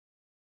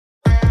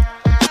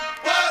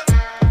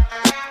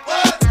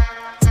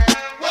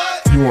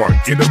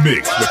in the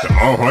mix with the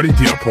All Hardy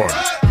Deal Party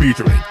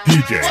featuring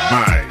DJ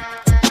Mike.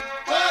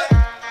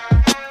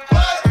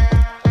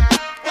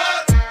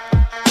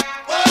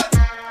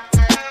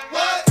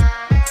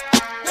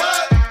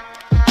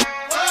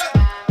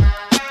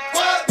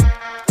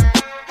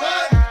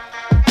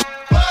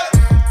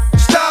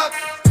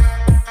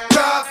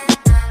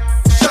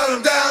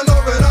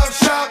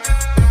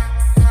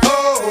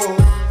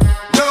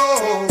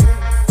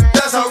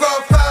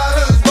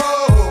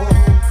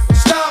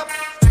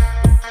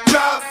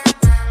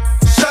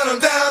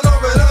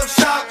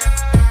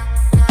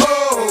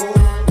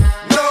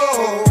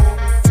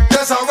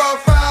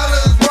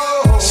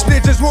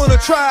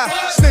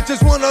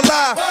 Snitches wanna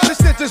lie, the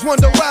snitches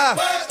wonder why.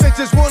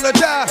 Snitches wanna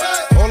die.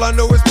 All I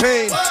know is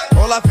pain,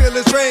 all I feel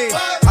is rain.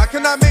 I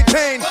cannot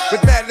maintain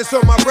with madness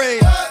on my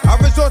brain. I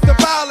resort to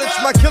violence,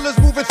 my killers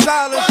move in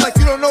silence. Like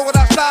you don't know what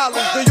I style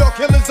is. New York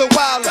killers are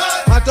wild.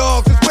 My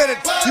dogs is with it.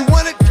 You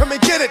want it? Come and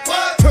get it.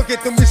 Took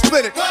it, then we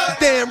split it.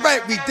 Damn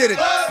right we did it.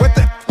 What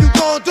the you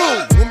gon'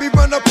 do when we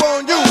run up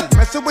on you?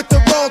 Messing with the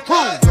wrong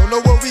crew. Don't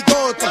know what we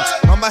going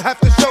through. I'ma have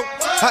to show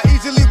how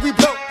easily we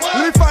blow.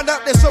 When we find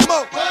out there's some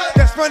more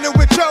that's running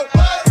with Joe.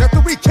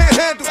 Nothing we can't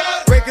handle.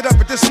 Break it up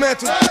and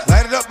dismantle.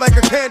 Light it up like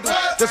a candle.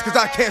 Just cause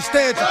I can't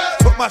stand you.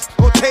 Put my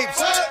on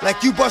tapes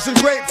like you busting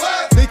grapes.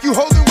 Think you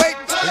holding weight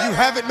and you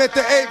haven't met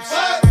the apes.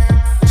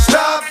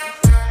 Stop,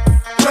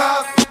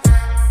 drop,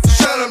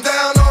 shut them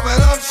down,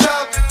 open up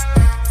shop.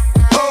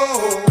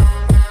 Oh,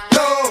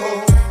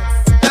 no,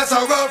 that's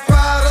how Rough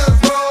Riders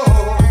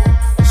roll.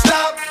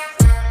 Stop,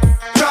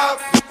 drop,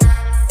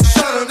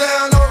 shut them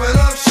down, open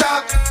up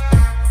shop.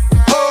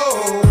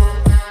 Oh,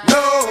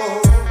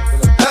 no,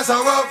 that's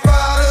how Rough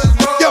Riders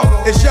roll. Yo,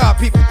 is y'all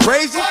people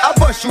crazy? I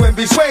bust you and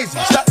be crazy.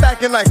 Stop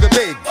acting like a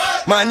baby.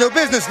 Mind your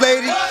business,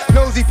 lady.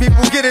 Nosy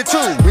people get it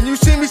too. When you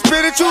see me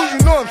spit at you, you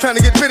know I'm trying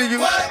to get rid of you.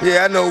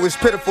 Yeah, I know it's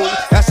pitiful.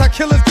 That's how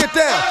killers get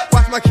down.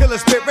 Watch my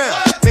killers spit round.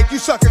 Make you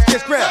suckers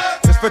kiss ground.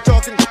 Just for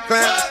talking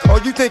clown.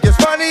 Oh, you think it's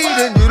funny?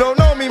 Then you don't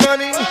know me,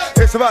 money.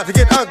 It's about to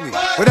get ugly.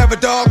 Whatever,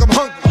 dog, I'm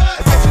hungry.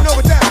 I guess you know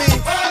what that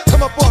means.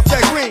 Come up off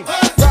that green.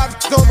 Rob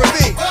don't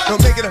ravine.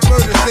 Don't make it a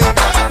murder scene.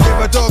 Give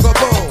a dog a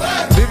bone.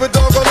 Leave a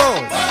dog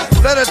alone.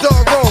 Let a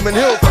dog roam and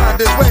he'll find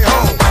his way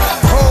home.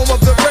 Home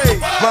of the brave.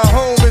 My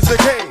home is the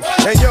cave.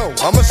 And yo,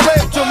 I'm a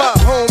slave to my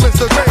home is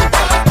the grave.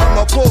 I'm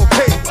a pull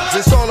papers.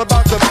 It's all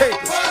about the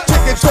papers.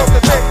 Chickens talk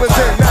the papers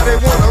and now they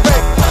wanna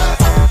rape.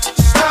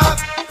 Stop,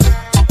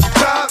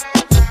 stop,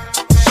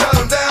 shut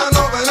them down,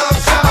 open up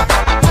shop.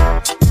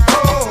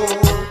 Oh,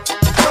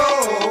 no,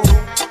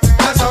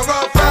 that's how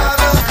Rough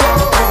Riders go.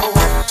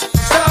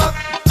 Stop,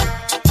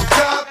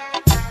 stop,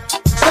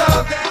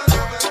 stop down,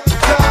 open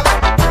up shop.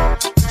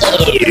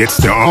 It's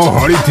the All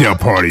Hardy Deal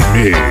Party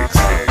mix.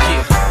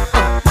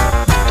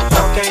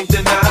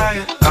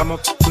 I'm a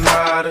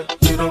rider,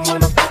 you don't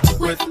wanna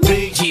with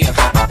me. Yeah,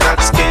 got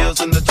skills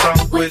in the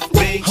trunk with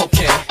me.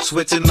 Okay,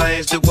 switching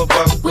lanes to a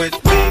buck with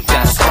me.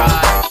 That's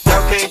right.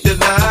 Y'all can't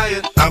deny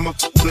it. I'm a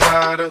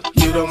rider,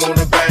 you don't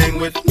wanna bang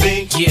with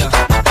me. Yeah,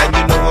 and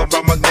you know I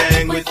brought my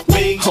gang with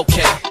me.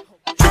 Okay,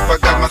 trip I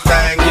got my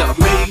thing with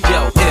me.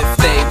 Yo, if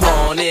they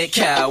want it,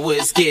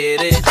 cowards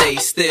get it. They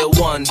still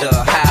wonder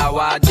how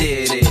I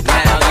did it.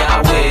 Now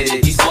y'all with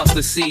it. These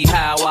busters see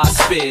how I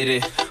spit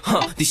it.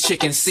 These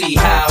chickens see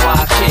how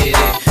I kid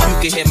it. You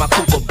can hear my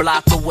coupe a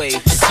block away.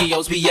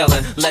 Skios be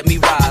yelling, let me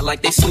ride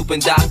like they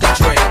snooping Dr.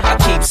 Dre. I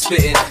keep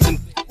spitting, them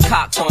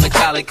cocked on the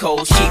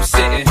calicos. Keep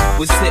sitting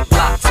with zip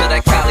blocks to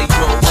that Cali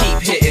bro. Keep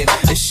hitting,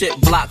 and shit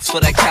blocks for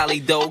that Cali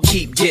dough.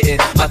 Keep getting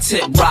my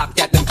tip rocked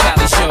at them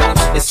Cali shows.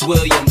 It's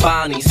William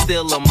Bonnie,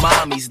 still them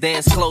mommies.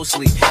 Dance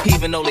closely,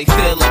 even though they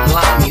feel them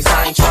limeys.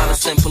 I ain't trying to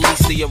send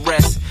police to your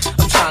arrest.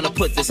 I'm trying to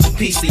put this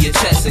piece to your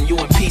chest and you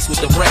in peace with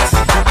the rest.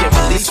 You can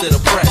release to the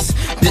press.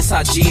 This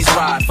how G's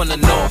ride from the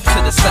north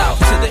to the south,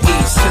 to the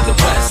east, to the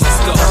west. Let's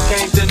go. I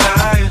can't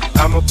deny it.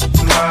 I'm a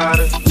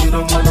rider. You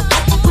don't wanna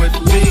with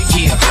me.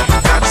 Yeah,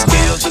 got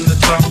skills in the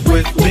trunk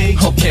with me.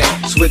 Okay,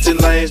 switching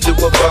lanes to a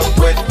buck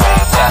with me.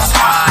 That's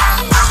right.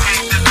 I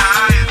can't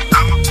deny it.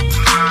 I'm a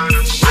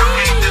rider. I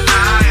can't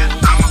deny it.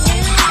 I'm a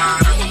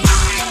rider.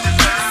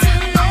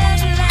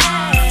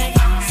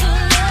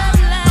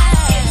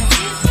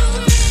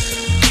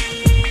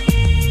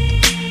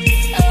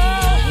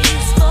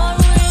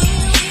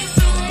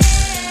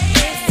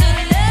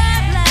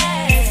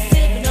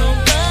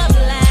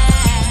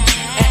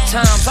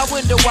 Times I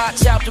window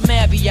watch out the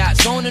Marriott,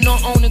 zoning on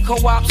owning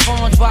co-ops,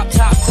 farm drop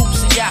top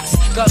coops and yachts,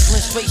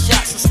 guzzling straight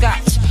shots of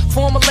scotch,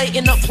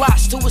 formulating up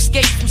plots to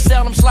escape from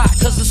Salem's lot,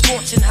 cause it's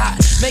scorching hot,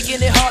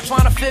 making it hard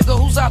trying to figure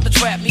who's out to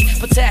trap me,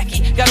 but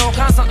tacky, got all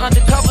kinds of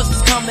undercovers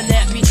that's coming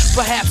at me,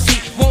 perhaps he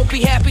won't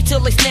be happy till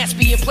they snatch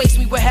me and place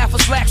me where half a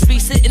slacks be,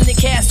 sitting in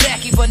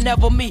Kawasaki, but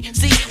never me,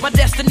 see, my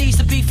destiny's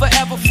to be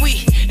forever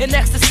free, in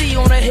ecstasy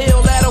on a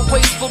hill that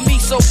awaits for me,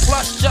 so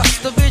plush,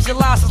 just to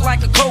visualize is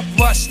like a coke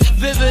rush,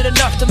 vivid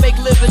enough to make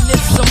living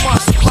this a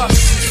must. Plus,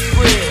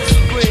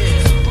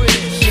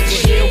 Sugar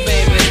Hill,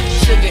 baby.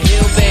 Sugar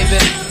Hill, baby.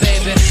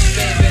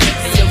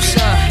 Hey, yo,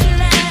 son.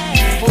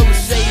 Pull the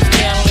sage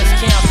down, let's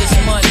count this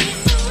money.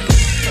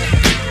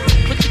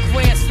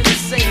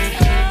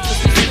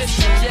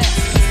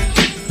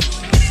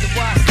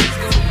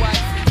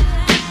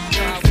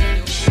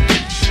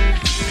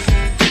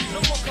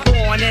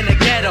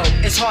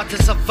 it's hard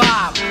to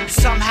survive.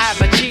 Some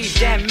have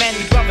achieved and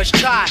many brothers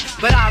try,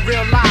 but I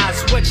realize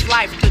which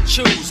life to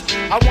choose.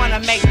 I wanna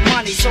make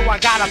money, so I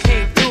gotta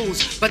pay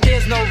dues, but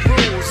there's no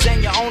rules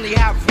and you only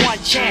have one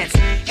chance.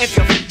 If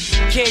you're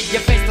kid, you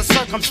face the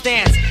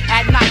circumstance.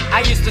 At night,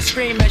 I used to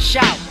scream and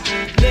shout,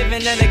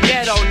 living in the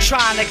ghetto,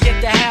 trying to get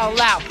the hell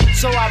out.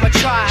 So I would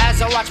try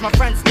as I watch my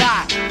friends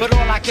die, but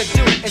all I could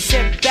do is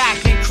sit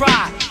back and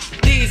cry.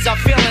 These are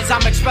feelings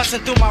I'm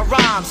expressing through my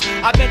rhymes.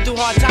 I've been through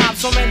hard times,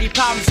 so many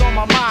problems on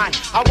my mind.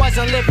 I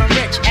wasn't living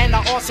rich and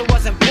I also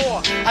wasn't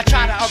poor. I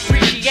try to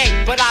appreciate,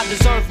 but I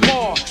deserve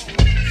more.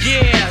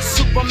 Yeah,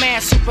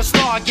 Superman,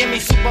 superstar, give me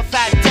super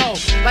fat dough,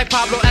 like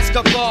Pablo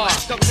Escobar.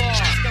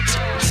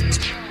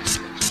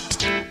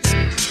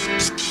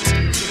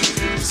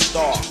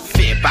 Star,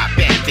 feared by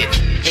bandits,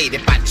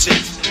 hated by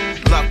chicks,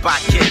 loved by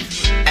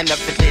kids, and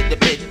never did a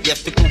bit.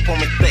 Yes, the group on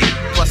me thick.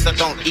 Plus I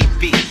don't eat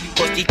beef,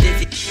 cause these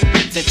dizzy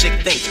and chick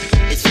thinks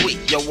it's sweet.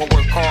 Yo, I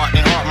work hard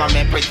and hard, my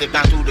man breaks it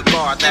down through the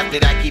cards. After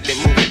that, keep it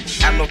moving.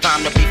 Have no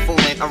time to be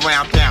fooling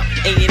around town.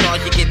 Ain't it all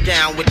you get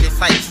down with this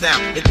hype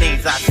sound? The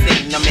things I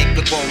seen, I make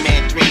a grown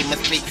man dream and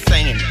speak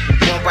saying,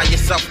 born by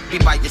yourself, be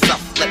by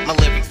yourself. Let my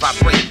lyrics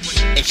vibrate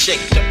and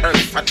shake the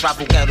earth. I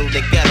travel ghetto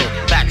to ghetto,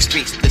 back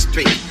streets to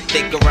street.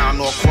 Dig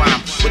around all crime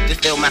with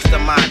this ill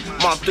mastermind.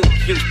 Mom Duke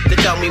used to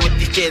tell me with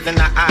these tears in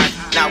her eyes.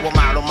 Now I'm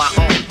out on my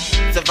own,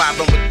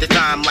 surviving with the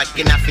time like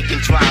an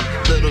African tribe.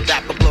 Little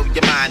that could blow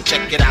your mind.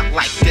 Check it out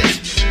like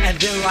this, and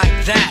then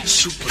like that.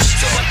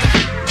 Superstar.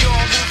 You're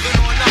moving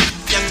on up.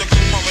 Yes, the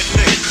group on with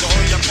this. So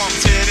all your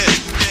pumps hear this.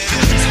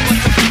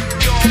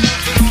 You're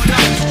moving on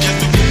up. Yes,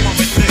 the group on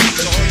with this.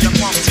 So all your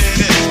pumps hear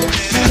this.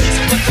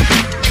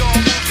 You're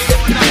moving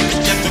on up.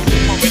 Yes, the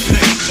group on with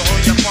this. So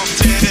all your pumps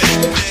hear this.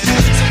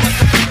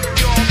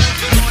 You're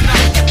moving on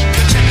up.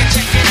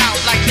 Check it out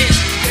like this.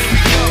 Here we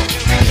go.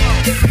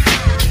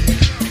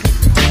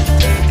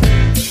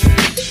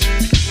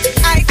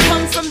 I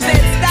come from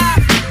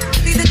Bed-Stuy.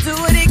 See the two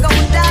of they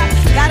gon' die.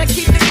 Gotta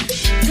keep it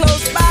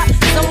close by.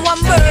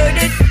 Someone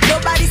murdered.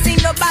 Nobody seen,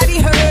 nobody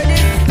heard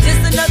it.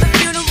 Just another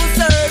funeral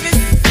service.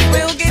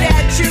 We'll get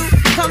at you.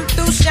 Come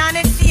through, shine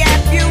and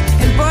yap you.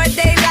 In broad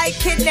daylight,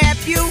 kidnap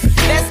you.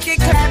 Let's get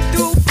clapped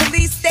through.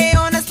 Police stay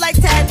on us like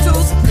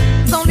tattoos.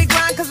 It's only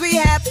grind cause we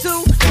have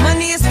to.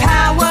 Money is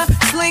power.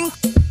 Sling.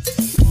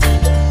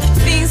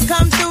 Things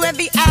come through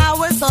every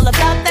hour. It's all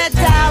about that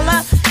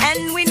dollar.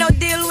 And we no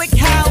deal with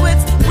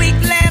cowards. Weak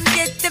lamb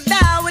get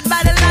devoured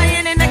by the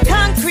lion in the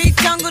concrete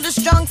jungle. The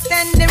strong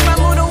stand and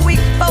rumble. The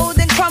weak fold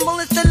and crumble.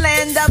 It's the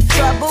land of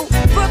trouble.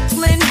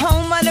 Brooklyn,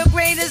 home of the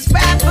greatest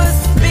rappers.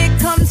 Big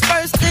comes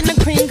first and the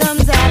cream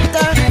comes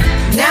after.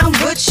 Now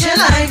put your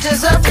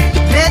lighters up.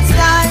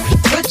 Bed-Stuy,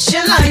 put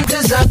your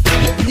lighters up.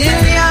 New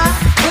York,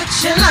 put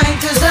your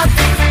lighters up.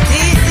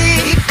 DC,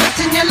 keep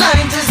putting your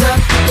lighters up.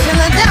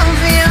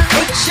 Philadelphia,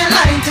 put your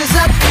lighters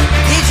up.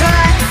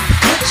 Detroit,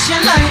 put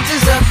your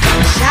lighters up.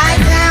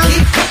 Chi-Town,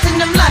 keep putting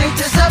them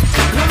lighters up.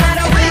 No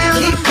matter where,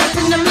 keep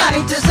putting them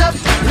lighters up.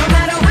 No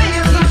matter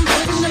where, keep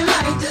putting them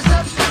lighters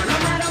up. No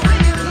matter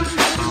where,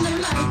 keep putting them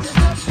lighters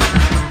up.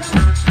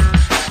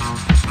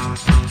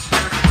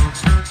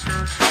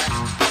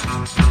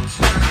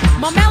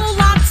 My mellow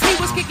Lottie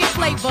was kicking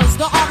flavors.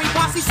 The Ari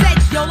Bossy said,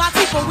 yo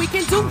Latifah, we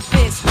can do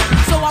this.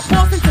 So I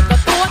paused and took a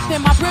thought,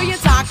 then my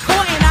brilliance I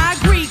caught and I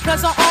agreed,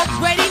 cause I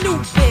already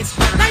knew this.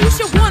 Now you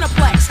should wanna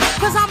flex,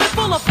 cause I'm in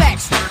full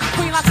effects.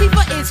 Queen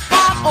Latifah is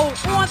 5-0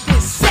 on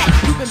this set.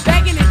 You've been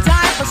begging and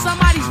dying for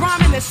somebody's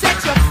rhyming to set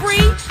you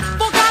free.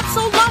 For God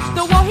so loved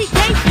the world he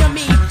gave you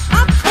me.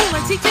 I'm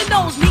coolin', teaching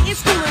those meeting,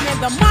 schooling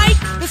in the mic.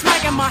 This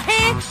mic in my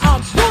hand,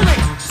 I'm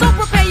ruling. So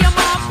prepare your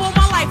mind for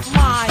my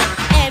lifeline.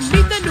 And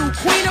meet the new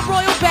queen of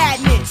royal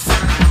badness.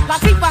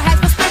 Latifah has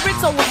the spirit,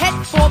 so we'll head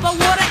for the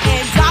water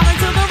and dive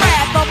into the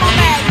wrath of my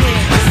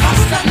madness.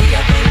 Constantly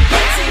I've been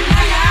getting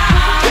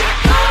higher,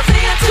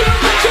 causing a too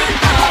much in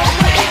the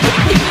way.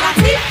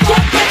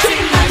 Latifah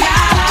getting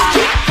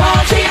higher,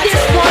 causing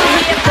this one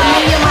here for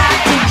me and my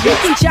You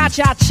can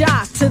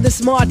cha-cha-cha to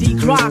this Mardi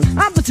Gras.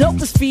 I'm the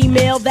dopest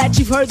female that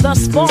you've heard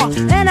thus far.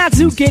 And I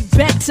do get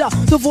better,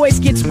 the voice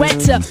gets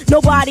wetter.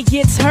 Nobody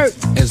gets hurt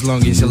as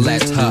long as you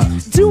let her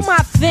do my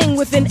thing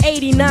with an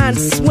 89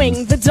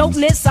 swing. The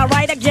dopeness,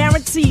 alright, I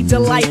guarantee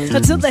delight.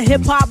 Until the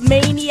hip-hop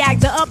maniac,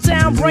 the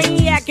uptown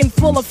brainiac in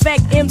full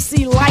effect,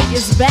 MC Light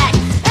is back.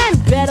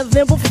 And better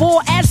than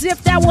before, as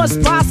if that was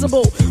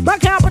possible. My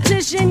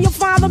competition, you'll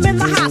find them in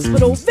the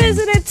hospital.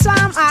 Visiting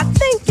time, I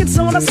think it's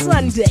on a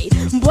Sunday.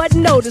 But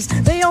notice,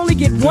 they only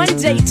get one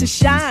day to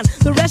shine.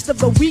 The rest of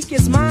the week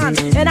is mine.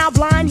 And I'll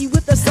blind you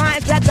with the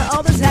signs that the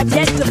others have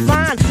yet to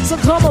find. So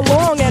come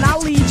along and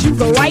I'll lead you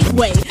the right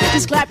way.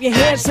 Just clap your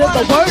hands to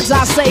the words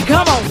I say.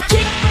 Come on.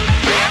 Kick,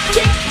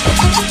 kick,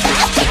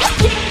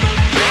 kick,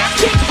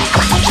 kick,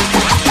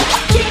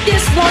 kick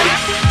this one.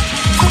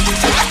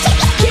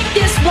 Kick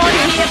this one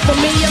here for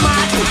me and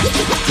my.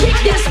 Kick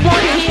this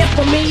one here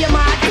for me and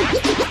my.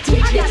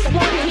 Kick this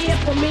one here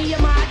for me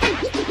and my.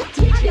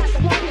 Kick this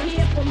one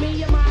here for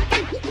me and my.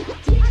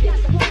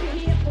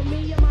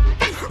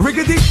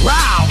 Riggedy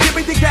row, give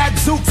me the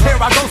gadzooks, here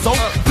I go so.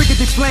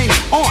 Riggedy flame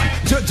on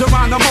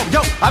Geronimo.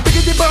 Yo, I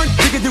biggity burn,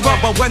 biggity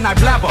rubber when I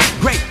blabber.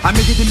 Great, I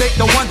biggity make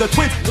the Wonder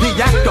Twins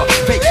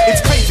deactivate.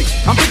 It's crazy.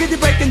 I'm biggity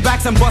breaking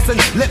backs and busting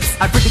lips.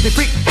 I biggity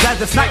freak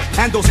Gladys Knight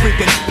and those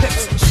freaking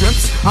pips.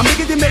 Shrimps, I'm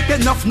biggity make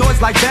enough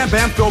noise like Bam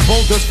Bam. Throw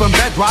boulders from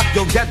bedrock,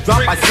 you'll get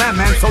dropped by Slam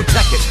Man. So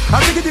check it.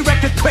 I biggity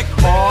wreck it quick.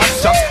 Oh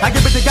shucks, I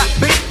give it to got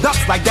big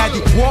ducks like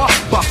Daddy War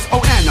Bucks.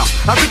 Oh Anna,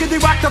 I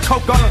biggity rock the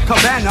Coca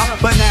Cabana,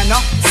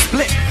 banana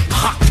split.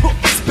 Hot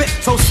spit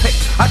so sick.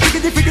 I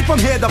biggity freak it from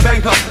here to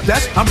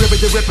Bangladesh. I'm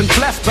ripping ripping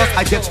flesh, plus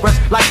I get fresh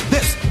like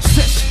this.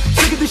 Shish.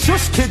 Shiggity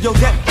shush, kid, you'll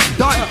get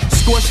done.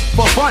 Squish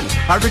for fun.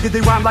 I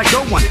riggedy rhyme like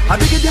no one. I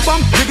biggity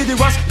bum, riggedy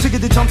rush,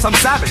 chiggity chumps, I'm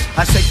savage.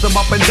 I shake them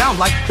up and down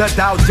like the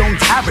Dow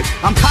Jones average.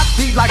 I'm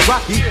cocky like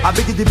Rocky. I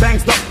biggity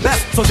bangs the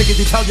best. So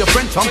diggity tell your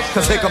friend chum,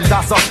 cause here comes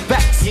Das up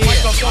best. Yeah,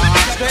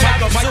 straight out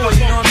the sewer,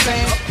 you know what I'm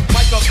saying?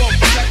 Microphone,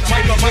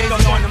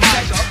 on the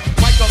mic.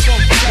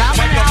 Microphone, you know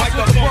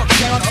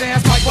what I'm saying?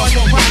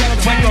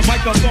 That's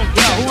microphone.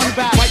 Yo, who in the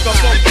back?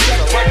 Microphone.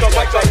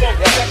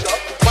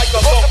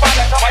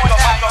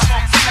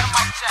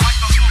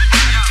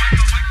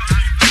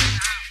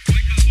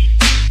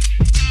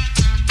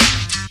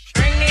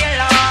 Bring me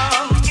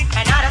along,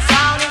 another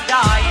sound is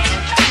dying.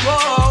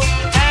 Whoa,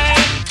 hey.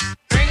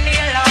 Bring me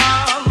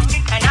along,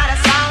 another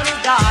sound is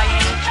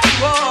dying.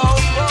 Whoa,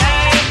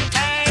 hey.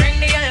 Bring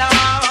me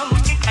along,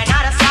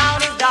 another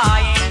sound is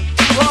dying.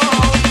 Whoa,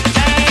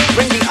 hey.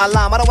 Ring the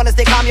alarm, I don't wanna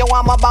stay calm, yo,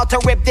 I'm about to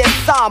rip this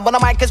song. When the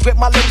mic is grip,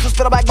 my lyrics will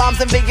spit up like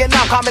bombs in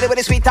Vietnam. Comedy with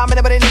a sweet time,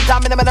 anybody need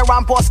time, anybody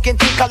around poor skin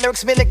teeth, cut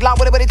lyrics, me lick loud,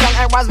 with a tongue,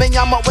 and rhymes, me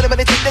yum up, with a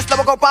teeth. This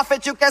lyrical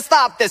prophet, you can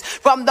stop this.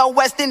 From the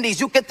West Indies,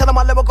 you can tell them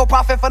a lyrical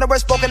prophet from the word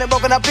spoken and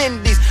broken up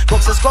indies.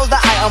 Books and scrolls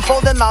that I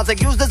unfold and knowledge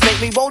like use this make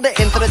me bolder,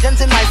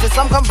 intelligence and niceness.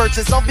 Some converts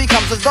and some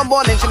becomes a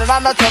dumb-born inching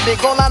around the tub, big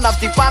goal on up,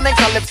 defining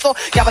calypso.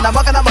 Gavin, I'm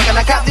mucking,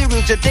 I can't be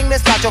rude, your thing,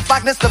 this not your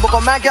fact, this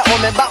lyrical man, get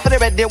on me, back for the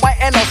red, the white,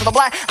 and also the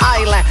black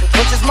island,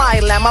 which is my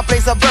land, my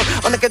place of birth.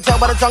 Only can tell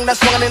by the tongue that's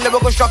strong and in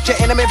lyrical structure,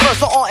 enemy verse.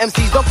 So all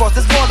MCs don't cross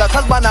this border,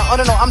 cause by now, I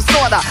don't know, I'm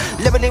sorta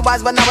liberally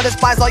wise, but now I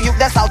despise all you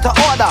that's out to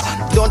order.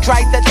 Don't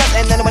try to test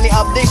and then when you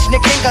up this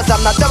nicking, cause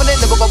I'm not doing it,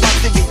 lyrical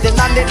box to beat the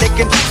non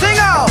licking. Sing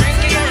out! Bring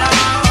me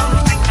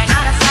along,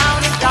 another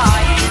sound is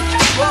dying.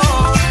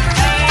 Whoa,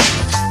 hey.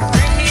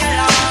 Bring me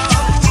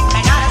along,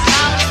 another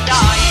sound is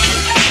dying.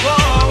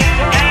 Whoa,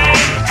 hey.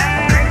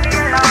 Bring me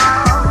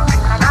along,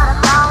 another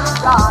sound is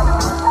dying.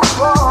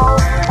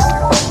 Whoa.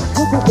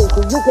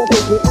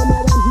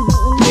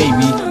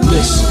 Baby,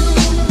 listen.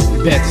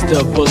 Best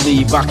to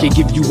believe I can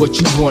give you what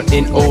you want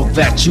and all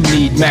that you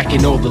need. Mac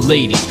and all the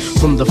ladies,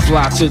 from the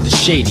fly to the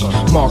shady.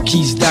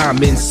 Marquise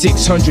Diamond,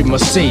 600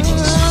 Mercedes.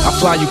 I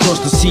fly you across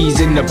the seas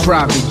in a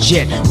private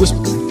jet. Whisper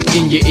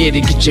in your ear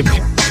to get your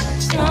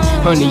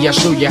honey, I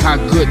show you how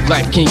good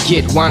life can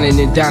get. Whining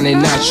and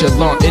dining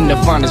nonchalant in the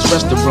finest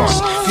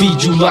restaurants.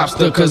 Feed you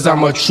lobster cause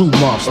I'm a true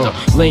monster.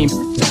 Lame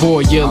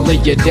boy, you lay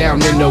you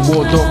down in the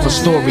Waldorf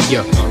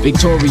Astoria.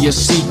 Victoria's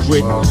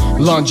Secret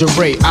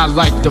lingerie, I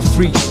like the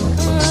freak.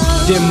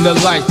 Dim the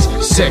lights,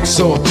 sex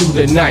all through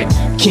the night.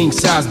 King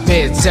size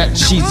bed, satin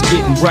sheets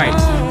getting right.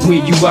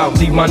 When you out,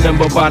 leave my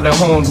number by the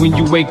horn. When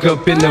you wake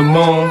up in the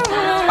morning,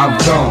 I'm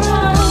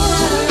gone.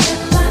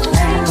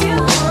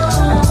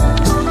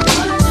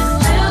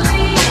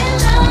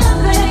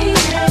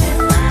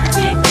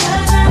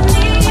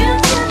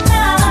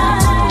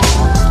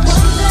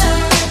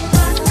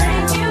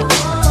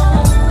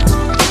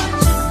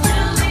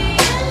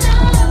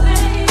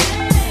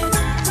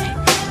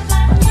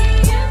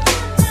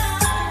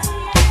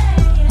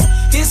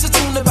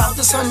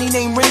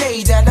 Named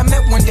Renee that I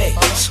met one day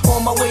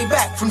on my way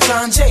back from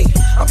John Jay.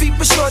 I'm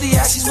peeping shorty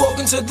as she's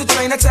walking to the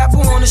train. I tap her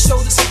on the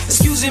shoulders.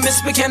 Excuse me,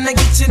 miss, but can I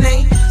get your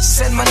name?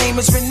 She said my name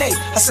is Renee.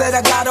 I said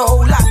I got a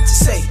whole lot to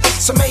say.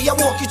 So may I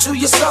walk you to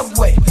your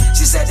subway?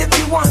 She said if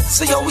you want.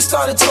 So yo, we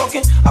started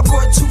talking. I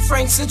brought 2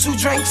 francs and 2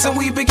 drinks and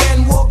we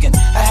began walking.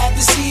 I had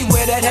to see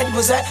where that head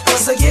was at,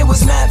 cause the year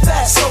was mad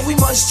fast. So we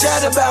must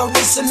chat about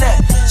this and that.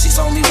 She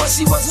told me what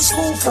she was in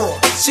school for.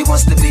 She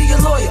wants to be a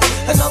lawyer.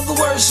 In other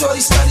words,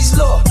 shorty studies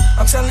law.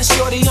 I'm telling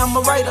shorty I'm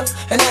a writer,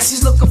 and as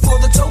she's looking for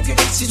the token,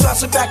 she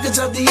drops a package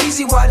of the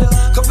Easy Wider.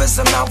 Covers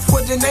her mouth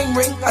with the name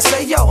ring. I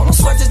say yo, don't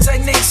sweat the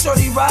technique,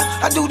 shorty ride.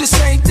 I do the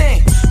same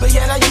thing, but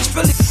yet I use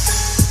Philly.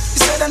 She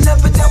said I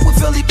never dealt with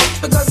Philly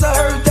because I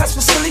heard that's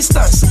for silly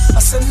stunts.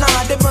 I said nah,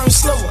 they burn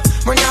slower.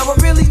 Right now I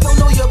really don't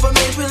know you, but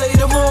maybe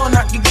later on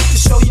I can get to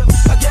show you.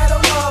 A ghetto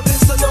love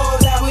is the law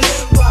that we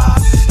live by.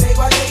 Day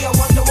by day I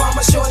wonder why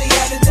my shorty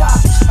had to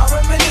die. I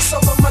reminisce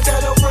over my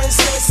ghetto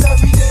princess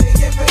every day.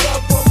 Give it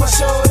up on my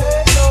shoulder.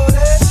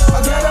 A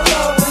ghetto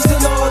love is the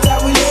law that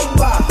we live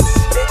by.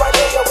 Day by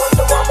day I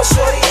wonder why my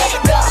shorty had to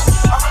die.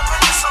 I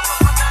reminisce over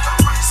my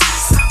ghetto princess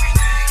every day.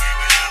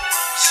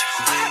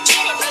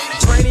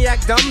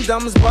 Brainiac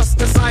dum-dums bust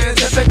the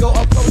scientific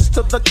approach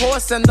to the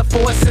course, and the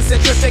force is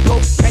centrifugal.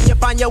 And you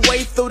find your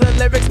way through the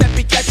lyrics that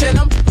be catching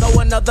them. Throw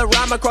another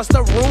rhyme across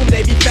the room,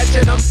 they be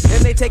fetching them.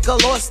 And they take a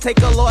loss to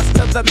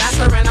the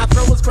master. And I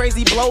throw his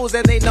crazy blows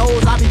and they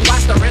knows I be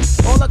blastering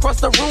all across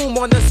the room,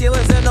 on the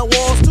ceilings and the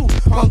walls too.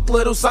 Punk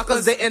little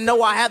suckers didn't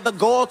know I had the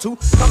gall to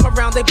come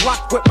around they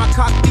block with my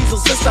cock diesel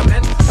system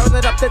and turn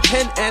it up to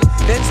 10 and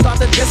then start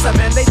to diss them.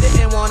 And they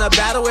didn't wanna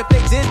battle. If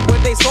they did,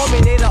 when they saw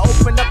me, they'd have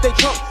opened up their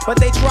trunk, but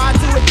they tried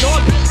to ignore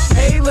me.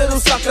 Hey, little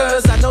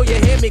suckers, I know you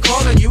hear me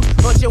calling you,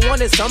 but you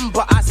wanted something,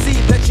 but I see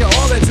that you're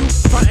all into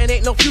frontin'.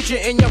 Ain't no future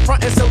in your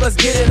frontin', so let's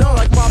get it on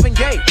like Marvin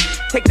Gaye.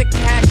 Take the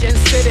cash and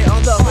sit it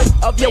on the hood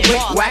of your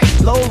wick-wack,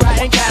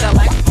 low-riding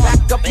Cadillac.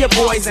 Back up your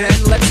boys and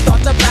let's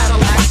start the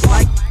battle act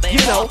like,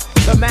 you know,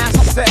 the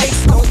master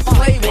says, don't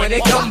play when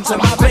it comes to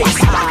my bass.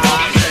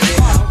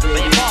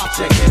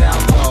 Check it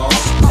out, dog.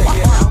 Check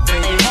it out,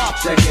 baby.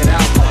 Check it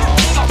out, dog.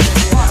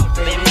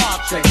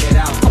 Check it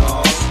out,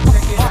 dog.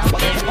 Check it out,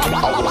 baby.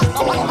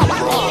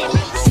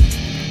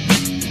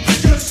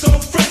 You're so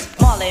fresh,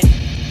 Molly.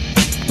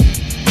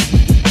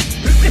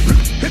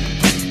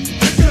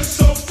 you're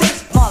so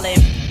fresh, Molly.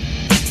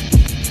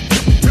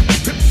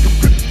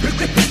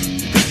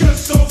 you're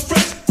so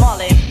fresh,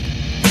 Molly.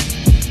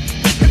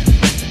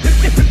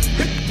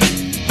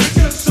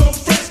 you're so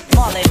fresh.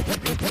 Molly.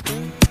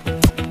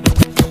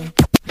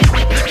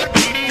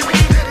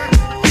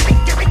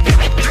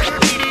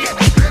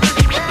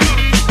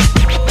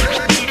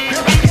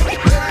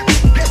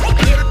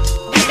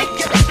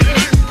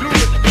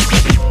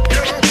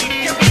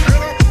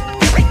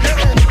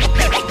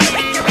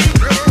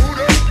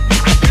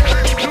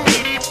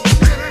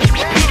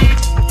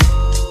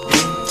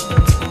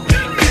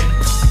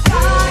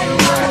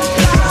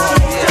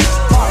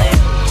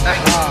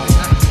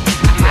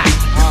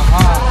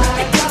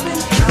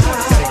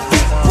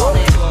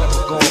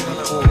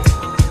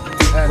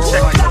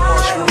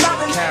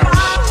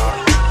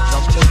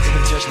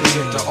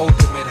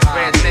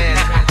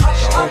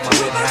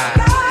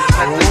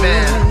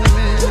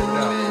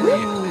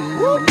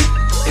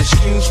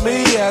 Excuse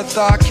me as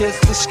I kiss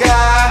the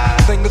sky.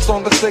 Sing the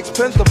song of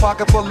sixpence, a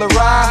pocket full of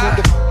rhyme.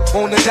 With the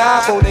on the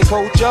die for they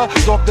culture.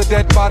 Stalk the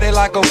dead body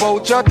like a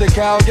vulture. The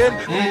Calgon,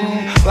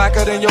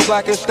 blacker than your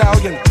blackest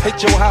stallion.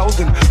 Hit your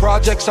housing.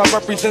 Projects I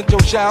represent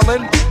your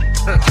Shaolin.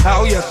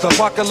 Oh yes,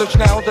 apocalypse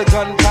now, the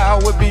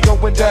gunpowder be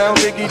going down,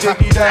 diggy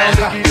diggy down,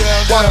 diggy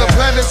down. While the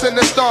planets and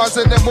the stars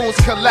and the moons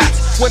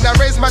collapse. When I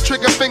raise my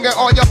trigger finger,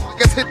 all your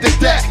fuckers hit the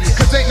deck.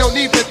 Cause ain't no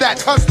need for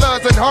that,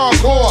 hustlers and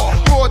hardcore.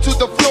 Roar to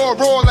the floor,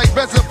 roar like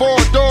reservoir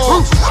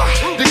dogs.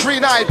 The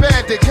green-eyed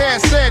bandit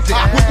can't stand it.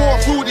 With more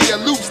fruitier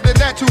loops than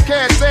that you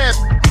can't stand.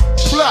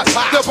 Plus,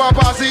 the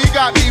Barbazi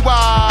got me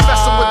wild.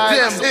 Messing with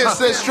them, it's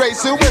a straight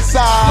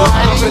suicide. Look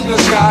up in the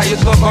sky,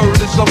 it's a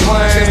bird, it's a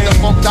plane. It's the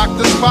funk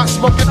doctor spot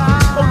smoking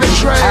on the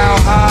train.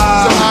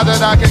 So high that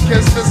I can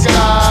kiss the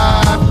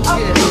sky.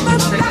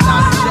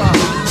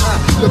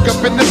 Look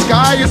up in the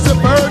sky, it's a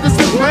bird, it's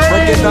a plane.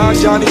 Breaking down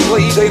Johnny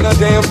Please, ain't a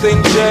damn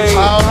thing changed.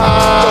 So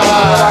high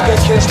that I can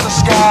kiss the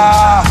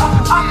sky.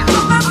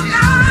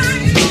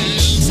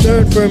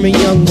 Stern, firm, and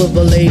young with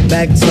a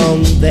laid-back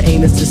tongue. The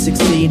aim is to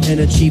succeed and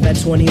achieve at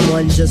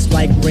 21. Just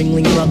like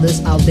Ringling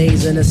Brothers, our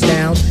days and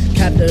astound.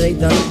 Captivate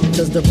them,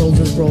 cause the pros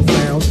is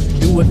profound.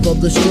 Do it for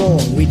the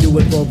strong, we do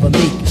it for the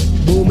meek.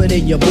 Boom it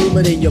in your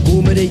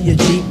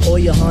Jeep, or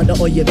your Honda,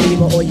 or your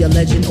Beamer, or your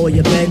Legend, or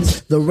your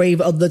Benz. The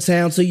rave of the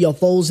town to your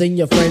foes and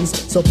your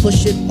friends. So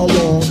push it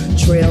along,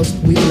 trails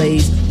we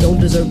blaze. Don't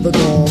deserve the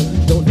gong,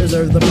 don't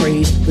deserve the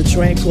praise. The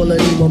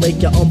tranquility will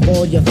make you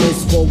unball your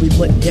fist. Before we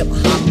put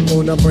hip-hop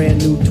on a brand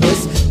new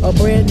twist. A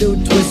brand new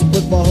twist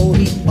with a whole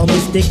heap of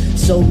mystic.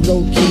 So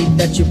low-key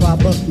that you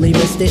probably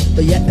missed it.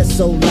 But yet it's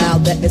so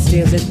loud that it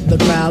stands in the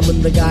crowd.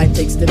 When the guy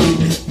takes the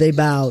beat, they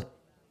bowed.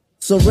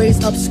 So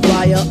raise up,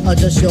 squire,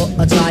 adjust your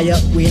attire.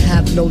 We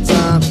have no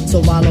time, so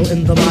wallow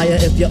in the mire.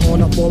 If you're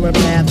on a foreign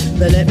path,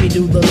 then let me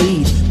do the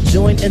lead.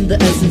 Join in the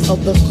essence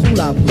of the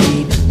cool I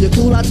bleed. You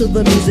cool out to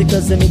the music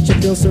cause it makes you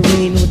feel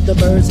serene. With the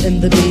birds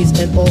and the bees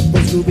and all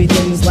those groovy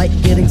things. Like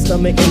getting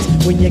stomach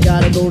aches when you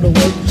gotta go to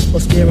work. Or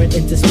staring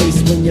into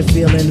space when you're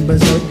feeling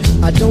berserk.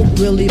 I don't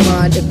really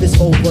mind if it's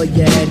over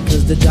your head,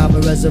 cause the job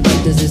of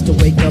resurrectors is to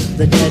wake up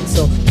the dead.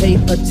 So pay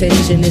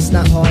attention, it's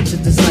not hard to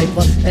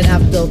decipher. And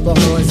after the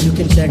horns you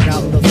can check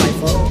out the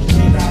Viper.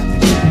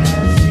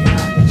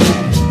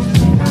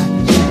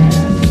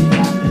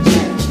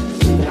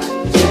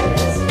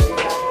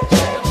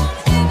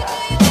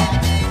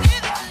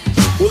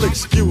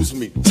 Excuse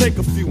me, take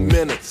a few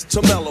minutes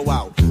to mellow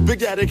out. Big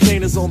Daddy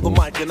Kane is on the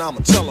mic and I'ma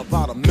tell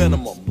about a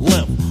minimum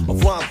length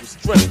of rhymes with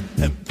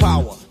strength and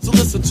power. So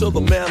listen to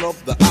the man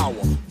of the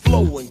hour.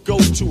 Flow and go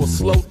to a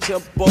slow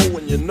tempo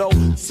and you know,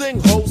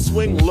 sing ho,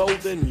 swing low,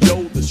 then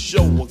yo, the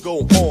show will go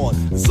on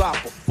as I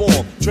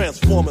perform,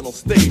 transforming on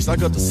stage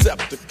like a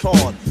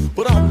Decepticon.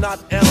 But I'm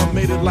not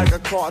animated like a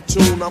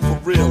cartoon, I'm for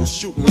real,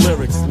 shooting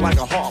lyrics like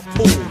a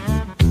harpoon.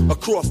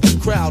 Across the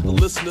crowd, the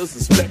listeners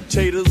and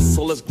spectators,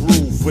 so let's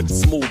groove with the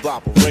smooth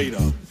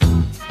operator.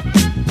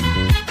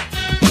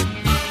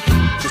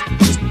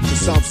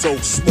 Just sound so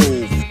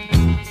smooth.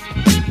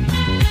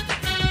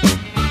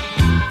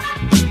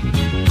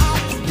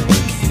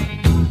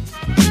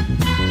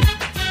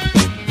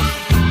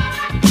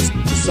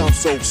 Just sound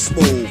so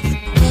smooth.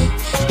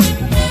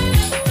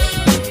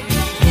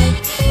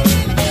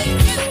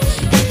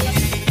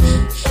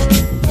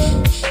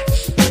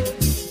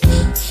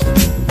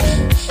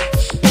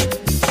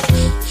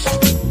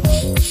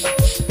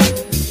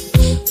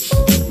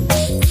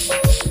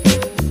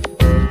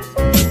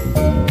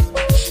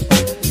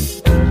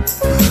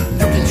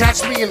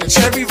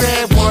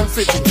 red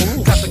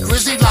 150. Got the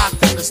grizzly locked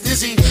in the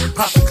stizzy.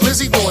 Pop the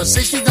glizzy doing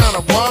 60 down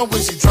a one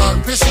wizzy.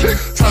 Drunk pissy.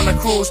 Trying to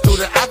cruise through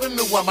the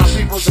avenue while my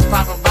people's just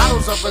popping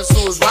bottles up in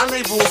Sue's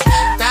rendezvous.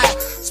 That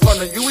spun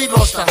the UE,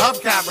 lost the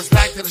hubcappers.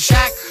 Back to the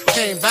shack.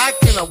 Came back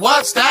in a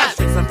what's that?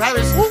 Straight from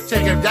Paris.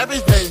 Chicken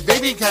Debbie's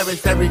baby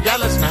cabbage, Terry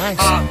Yellis. Nice.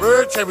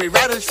 Bird, cherry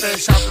radish,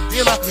 fish out the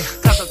dealer.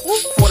 Got the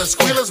for the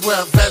squealers,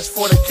 wear a vest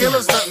for the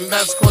killers. Nothing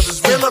that's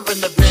causes realer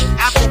in the big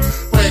apple.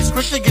 Where it's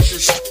quick to get the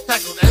shit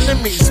tackled.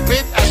 Enemies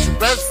spit at your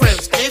best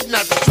friends.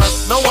 Kidnap to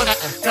trust no one.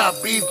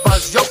 Got beef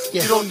buzz, yo.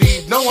 You don't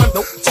need no one.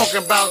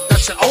 Talking about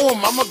that you owe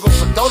him. I'ma go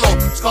for Dolo.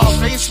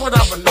 Scarface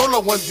without Manolo.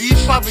 One deep,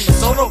 probably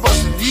solo.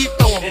 Bustin' deep,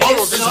 throwing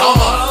bolos. It's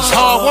hard. It's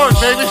hard work,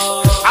 baby.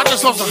 I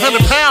just lost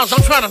 100 pounds.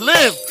 I'm trying to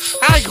live.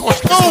 I ain't going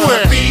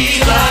nowhere.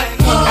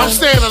 I'm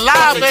staying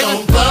alive, baby.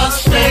 Don't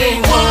bust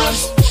day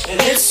once, and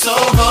it's so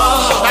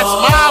hard. That's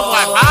my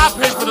wife. I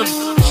pay for them.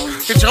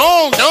 Get your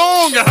own,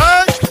 you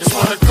heard? Just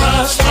wanna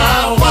crush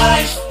my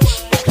wife.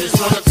 Just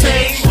wanna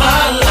take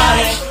my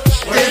life.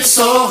 It's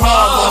so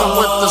hard. Going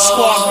with the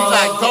squad, we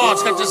like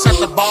guards. Got just at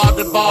the bar,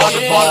 the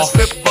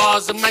strip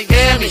bars in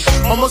Miami.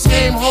 Almost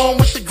came home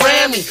with the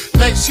Grammy.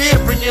 Next year,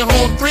 bring you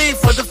home 3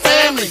 for the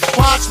family.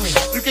 Watch me,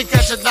 you can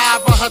catch it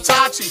live on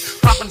Hitachi.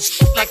 Popping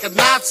shit like a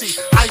Nazi.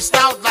 Iced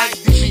out like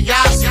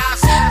DiBiase.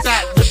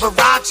 That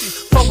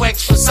Liberace,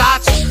 4X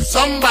Versace.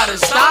 Somebody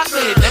stop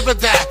me, never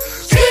that.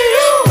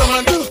 Come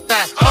on, do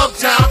that.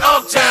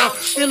 Uptown.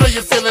 You know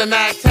you're feeling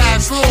that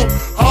cash room.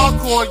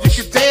 Hardcore, you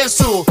can dance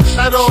to.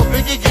 That old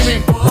Biggie, give me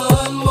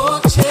one more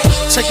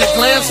chance. Take a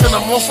glance and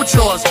I'm off with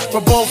yours.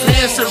 With both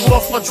hands and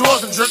off my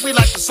drawers and jerk me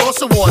like the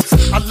Source Awards.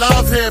 I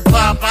love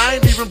hip-hop. I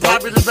ain't even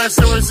probably the best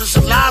lyricist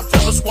alive. To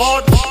the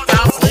squad,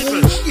 I'm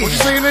sleeping. What you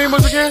say your name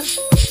was again?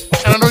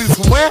 And I know you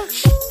from where?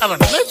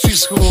 Elementary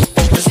school.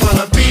 Just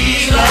wanna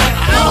be like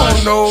I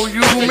don't know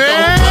you,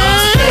 man.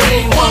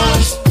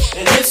 Once,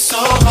 and it's so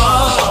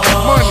hard.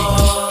 Money,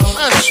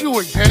 that's you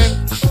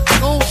again.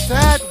 Go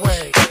that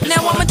way.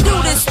 Now I'ma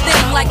do this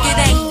thing like it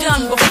ain't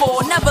done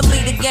before. Never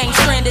leave the game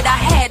stranded, I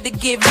had to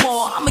give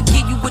more. I'ma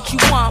give you what you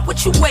want,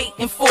 what you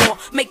waiting for.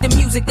 Make the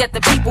music that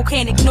the people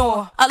can't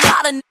ignore. A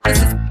lot of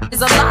niggas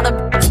is a lot of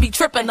bitches be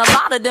tripping. A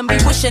lot of them be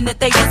wishing that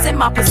they was in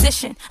my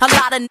position. A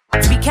lot of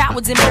niggas be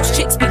cowards and most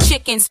chicks be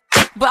chickens.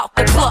 About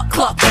the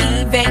cluck,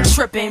 Eve ain't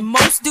tripping.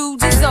 Most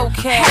dudes is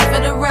okay, half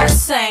of the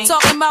rest ain't.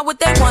 Talking about what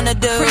they wanna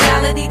do,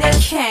 reality they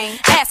can't.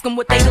 Ask them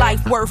what they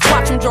life worth,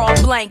 watch them draw a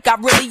blank. I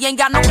really ain't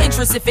got no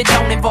interest if it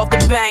don't involve the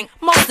bank.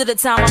 Most of the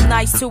time I'm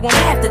nice to them,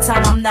 half the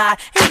time I'm not.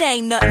 It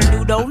ain't nothing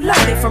new though,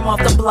 love it from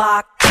off the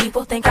block.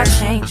 People think I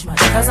changed much,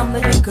 cause I'm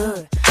living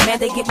good. Man,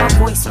 they get my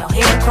voicemail,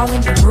 hear them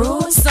calling me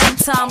rude.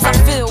 Sometimes I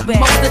feel bad,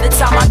 most of the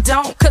time I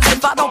don't. Cause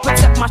if I don't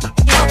protect my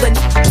other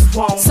niggas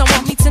won't. Some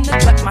want me to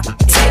neglect my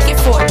take it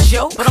for a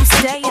joke, but I'm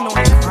staying on the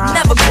grind,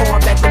 never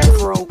going back to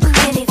broke.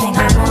 Anything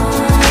I want,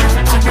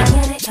 I can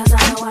get it cause I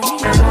know I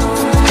need it.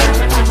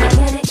 I can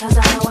get it cause I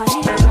know I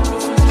need it.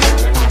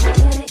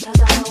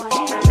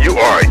 You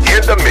are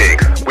in the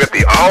mix with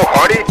the All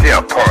Hardy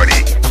Death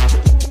Party.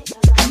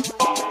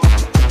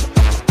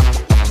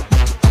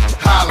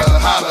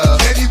 Holla,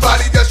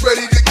 anybody that's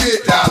ready to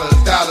get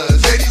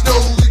dollars. Ladies know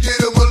who to get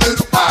them a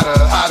little hotter.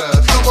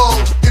 Come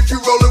on, if you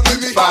rollin' with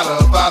me, bada,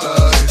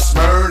 it's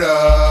murder.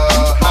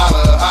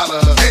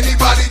 Holla,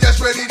 anybody that's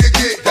ready to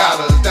get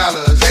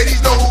dollars.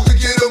 Ladies know who to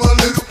get them a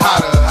little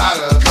hotter.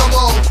 Come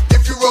on,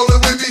 if you rollin'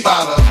 with me,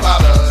 bada,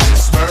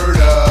 it's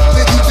murder.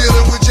 Then you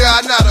dealin' with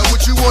John Nada,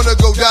 what you wanna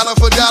go dollar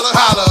for dollar?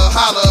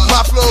 Holla,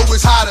 my flow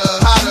is hotter.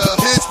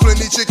 Hits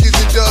plenty chickens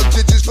and dub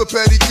ditches for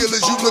petty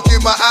killers. You look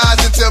in my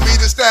eyes and tell me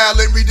the style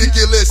ain't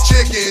ridiculous.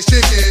 Chickens,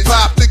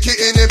 pop the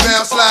kitten and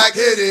bounce like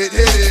hit it.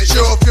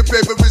 Show off your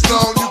paper is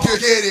long, you can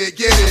get it.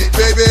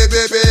 Baby,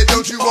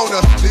 don't you wanna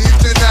leave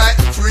tonight?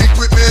 Freak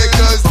with me,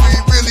 cause we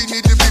really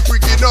need to be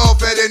freaking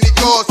off at any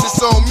cost.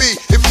 It's on me.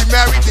 If you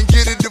married, then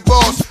get a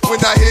divorce. When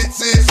I hit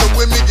it, some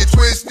women get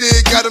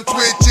twisted, got them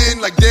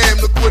twitching like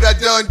damn, look what I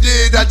done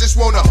did. I just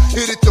wanna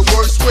hit it the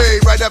worst way,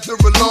 right after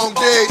a long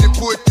day, to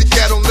put the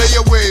cat on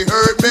layaway.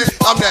 Heard me?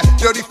 I'm that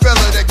dirty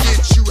fella that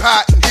gets you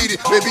hot and heated.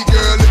 Baby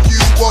girl, if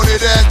you want it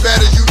as bad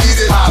as you need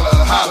it,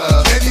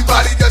 holla.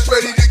 Anybody that's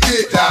ready to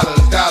get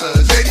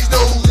dollars. Ladies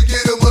know who to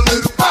get them a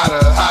little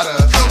hotter.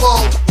 Come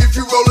on, if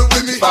you rollin'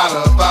 with me,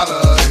 bada,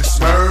 it's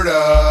murder.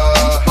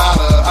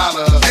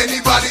 Holla.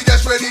 Anybody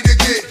that's ready to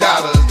get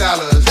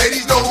dollars.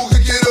 Ladies know who to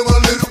get them a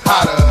little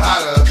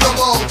hotter. Come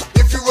on,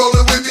 if you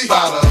rollin' with me,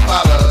 bada,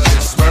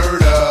 it's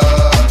murder.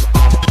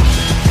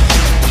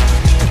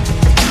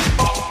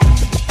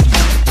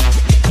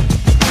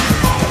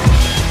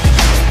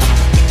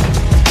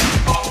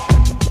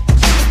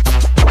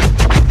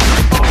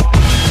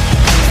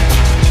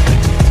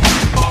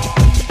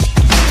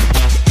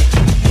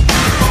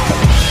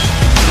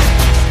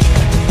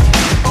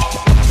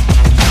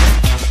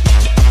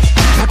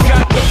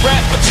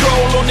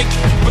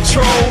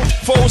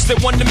 foes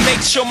that want to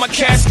make sure my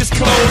casket's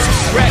closed.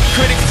 Rap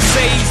critics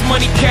say he's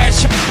money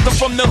cash. I'm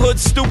from the hood,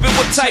 stupid,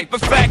 what type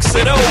of facts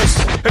are those?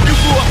 If you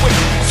grew up with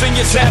in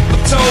your zapper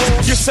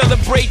toes, you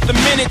celebrate the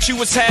minute you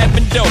was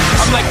having dope.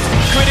 I'm like,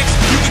 critics,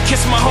 you can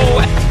kiss my whole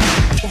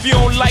ass. If you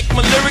don't like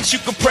my lyrics, you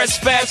can press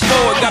fast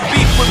forward. Got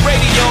beef with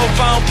radio if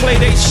I don't play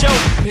they show.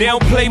 They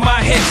don't play my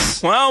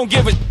hits, well I don't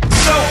give a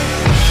so.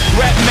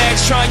 Rap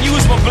mags try and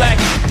use my black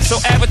so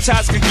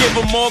advertisers could give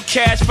them more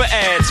cash for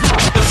ads.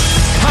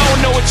 I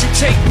don't know what you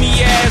take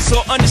me as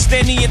or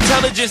understand the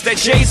intelligence that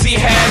Jay-Z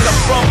has. I'm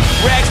from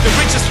rags, the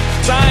richest,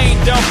 I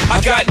ain't dumb. I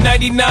got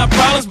 99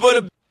 problems, but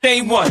a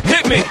ain't one.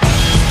 Hit me.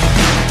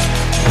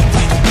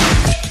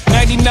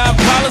 99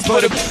 problems,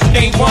 but a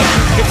ain't one.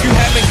 If you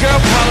having girl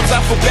problems,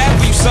 I feel bad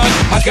for you, son.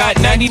 I got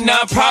 99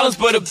 problems,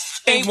 but a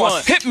ain't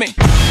one. Hit me.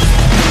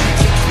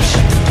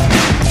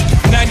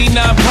 99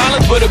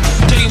 problems, but a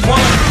ain't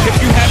one.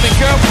 If you having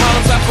girl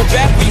problems, I feel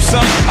bad for you,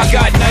 son. I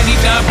got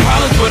 99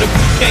 problems, but a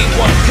ain't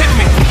one. Hit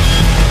me.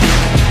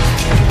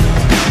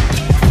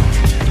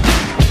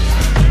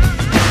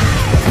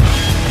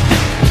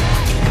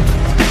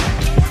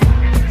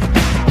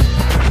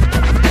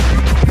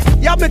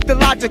 Y'all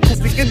mythological,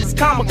 the end is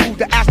comical.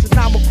 The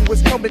astronomical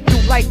is coming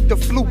through like the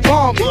flu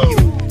bombing you.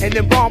 And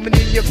then bombing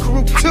in your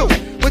crew too.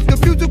 With the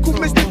musical,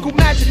 mystical,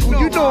 magical,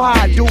 you know how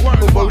I do.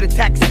 With word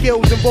attack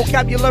skills and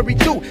vocabulary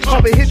too.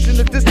 Comprehension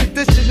of this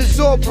edition is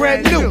all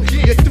brand new.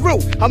 You're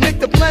through, I'm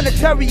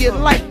interplanetary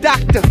like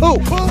Doctor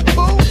Who.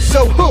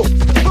 So who?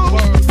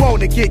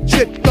 Wanna get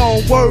tripped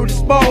on, word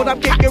is bone. I'm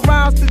kicking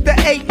rounds to the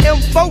AM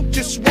vote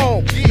just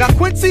wrong. Now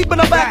Quincy, but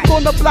I'm back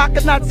on the block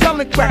and not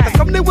selling crack. I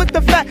come in with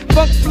the fat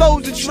funk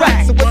flows and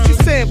tracks. So what you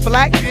saying,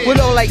 black? With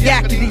all that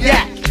yakety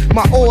yak.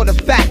 My order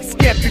facts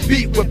can't be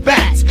beat with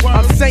bats.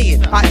 I'm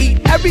saying I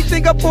eat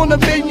everything up on the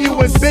menu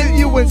and bend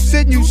you and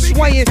send you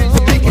swaying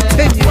to be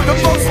continued. The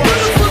most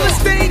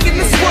beautifulest thing in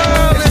this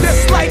world is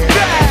just like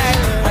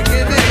that. I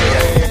get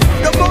it.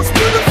 The most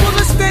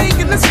beautifulest thing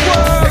in this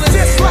world is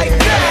just like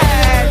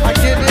that. I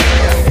get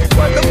it.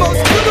 The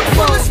most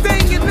beautifulest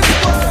thing in this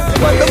world.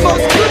 The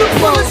most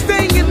beautifulest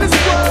thing in this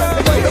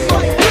world. The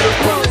most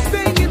beautifulest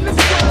thing in this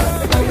world.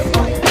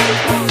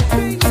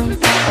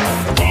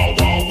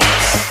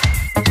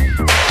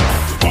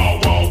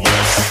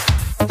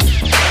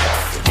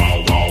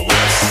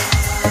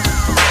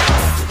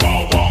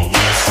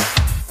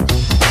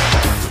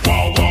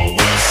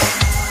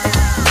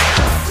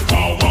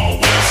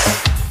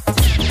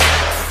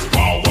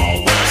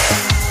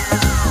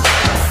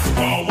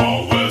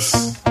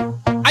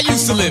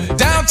 Live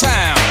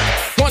downtown,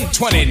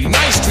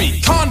 129th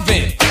Street,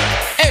 Convent.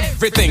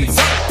 Everything's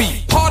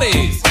upbeat,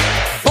 parties,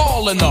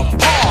 ball in the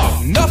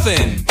park,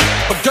 nothing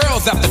but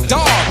girls after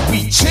dark.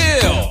 We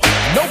chill,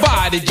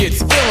 nobody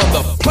gets ill in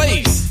the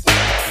place.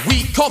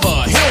 We call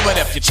the hill, but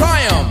if you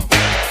try 'em,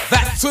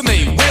 that's when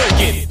they will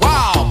get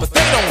wild. But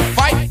they don't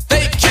fight,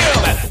 they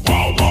kill at the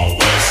Wild Wild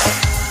West.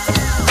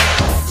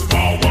 The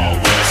Wild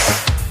Wild West.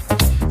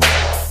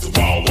 The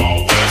Wild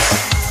Wild West.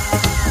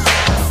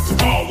 The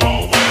Wild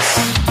Wild West.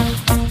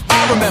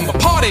 Remember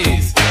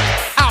parties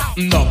out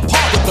in the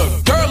park with the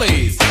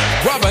girlies,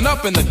 rubbing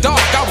up in the dark.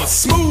 I was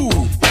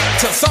smooth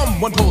till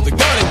someone pulled the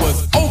gun. It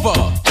was over.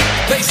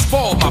 They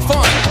spoiled my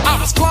fun. I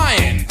was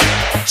flying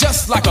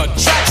just like a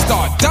track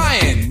star,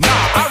 dying.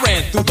 Nah, I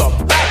ran through the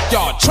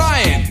backyard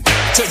trying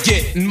to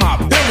get in my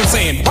building,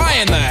 saying, why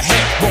in the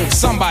heck won't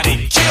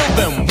somebody kill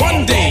them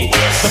one day?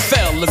 The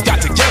fellas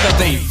got together.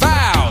 They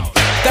vowed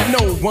that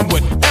no one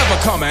would ever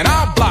come in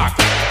our block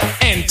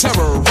and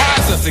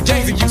terrorize us. The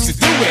gangs that used to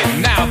do it,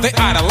 now they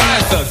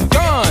idolize us.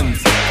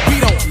 Guns, we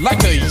don't like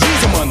to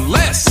use them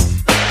unless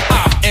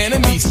our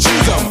enemies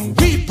choose them.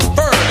 We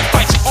prefer to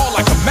fight you all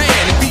like a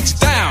man and beat you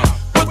down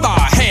with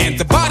our hands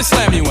and body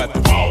slam you at the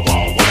Wild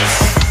Wild West.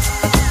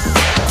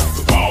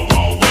 The Wild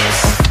Wild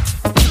West.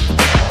 The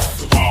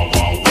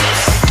Wild Wild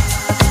West.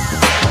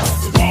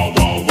 The Wild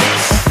Wild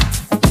West.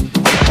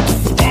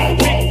 The Wild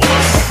Wild West.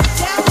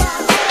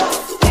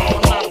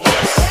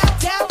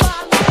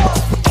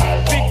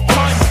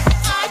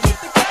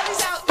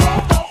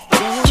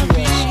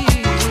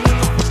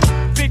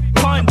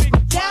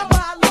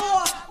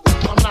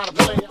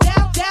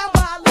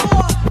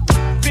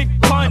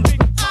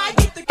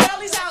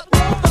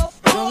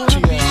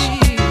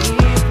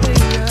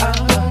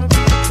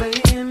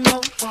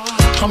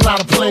 I'm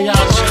not a player, I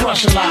just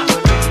crush a lot.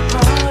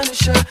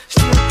 Punisher,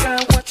 still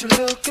got what you're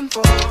looking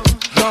for.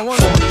 For my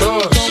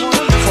thugs,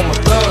 for my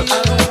thugs. I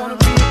don't wanna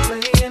be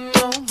playing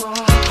no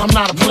more. I'm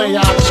not a player,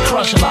 I just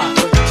crush a lot.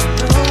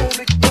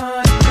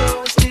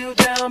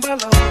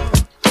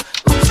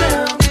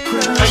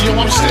 Hey, yo,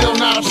 I'm still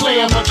not a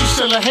player, but you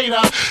still a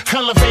hater.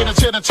 Elevator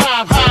to the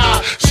top,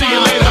 high. See you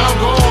later, I'm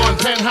gone.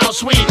 Penthouse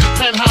suite,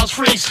 penthouse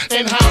freaks,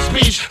 in-house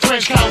beach,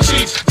 French couch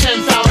seats,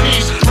 10,000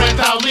 east, rent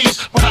out lease,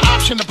 with an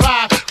option to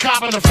buy.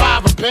 Copping the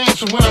 5 of bands,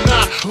 so when I'm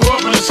not,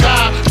 up in the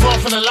sky,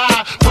 off in the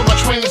lie, with my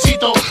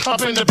twincito,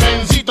 up in the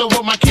Benzito,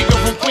 with my Kiko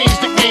from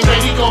Queens, nickname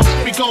Red Eagle.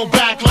 We go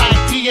back like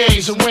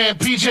PAs and wearing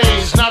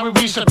PJs. Now we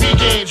reach the P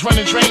gauge,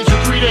 running trains for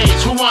 3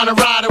 days. Who wanna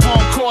ride? It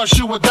won't cost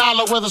you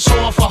 $1. Whether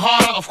sore for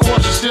harder, of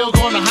course you're still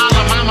gonna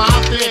holler. Mama,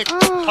 I'm thick.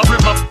 I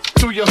rip my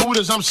through your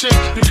hooters, I'm sick.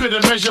 You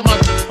couldn't measure my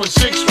with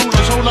 6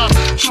 rulers. Hold up,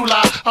 true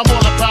lie. I'm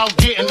all about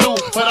getting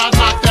loot, but I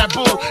knock that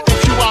bull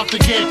if you out to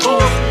get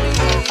cool.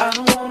 I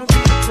don't wanna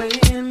be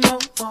playing no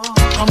more.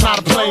 I'm not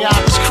a player, I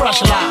just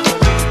crush a lot.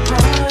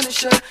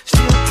 Punisher,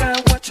 still got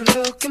what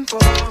you're looking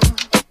for.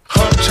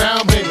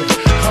 Uptown, baby,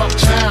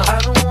 uptown. I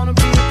don't wanna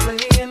be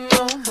playing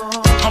no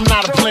more. I'm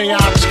not a player,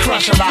 I just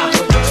crush a lot.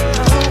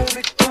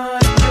 Big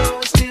Pun,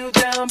 you're still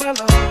down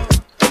below.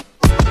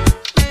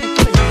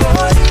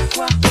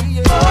 Boricua,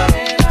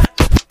 morena,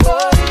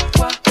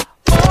 Boricua,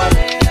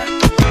 morena,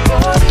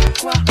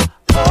 Boricua,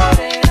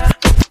 morena,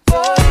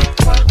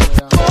 Boricua,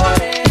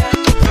 morena,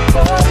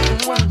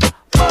 Boricua,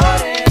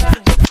 morena,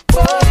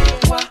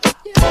 Boricua,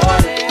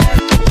 morena,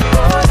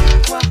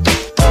 Boricua,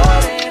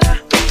 morena,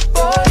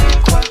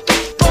 Boricua,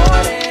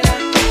 morena.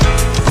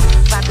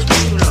 Papi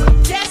chulo.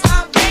 Yes,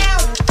 I'm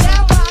down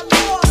my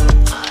lord.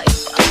 Ay,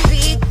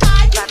 papi,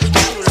 papi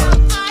chulo.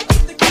 I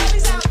get the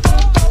gummies out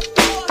on my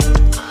floor.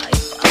 Ay,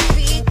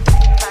 papi,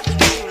 papi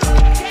chulo.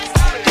 Yes,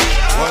 I'm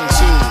down. 1,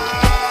 2.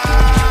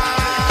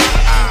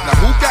 Now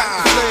who got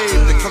the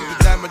slave that comes to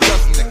dime a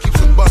dozen that keeps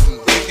them buzzing,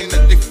 thinking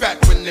that they fat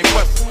when they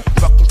bustin'?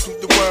 Welcome to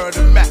the world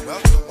of Mac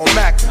or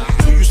Mac.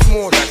 You use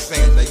small like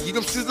saying that eat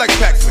them shits like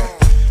Pac-Man.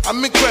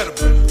 I'm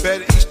incredible,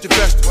 better eat the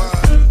vegetable.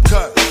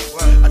 Cause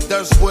I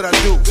does what I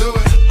do.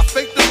 I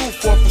fake the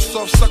roof off of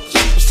soft sucker,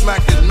 super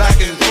smacking,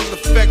 macking, full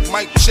effect,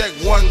 mic check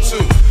 1, 2.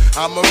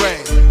 I'm a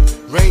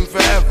rain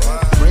forever.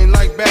 Rain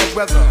like bad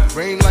weather,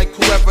 rain like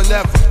whoever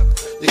never.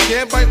 You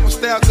can't bite my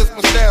style, cause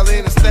my style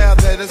ain't a style,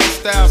 that is a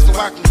style, so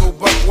I can go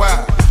buck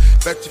wild.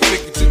 Bet you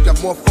figured you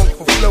got more funk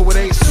for flow, it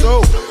ain't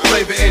so.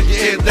 Flavor in your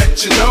ear,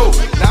 let you know.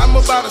 Now I'm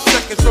about a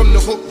second from the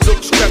hook,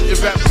 look, strap your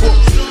rap book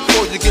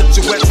before you get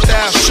your wet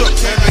style shook.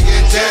 Can I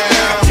get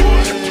down?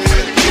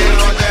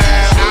 Get on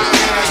down. Can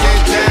I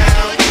get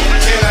down?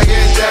 Can I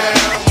get down?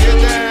 Get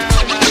down.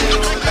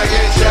 Can I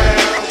get down?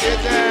 Get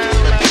down.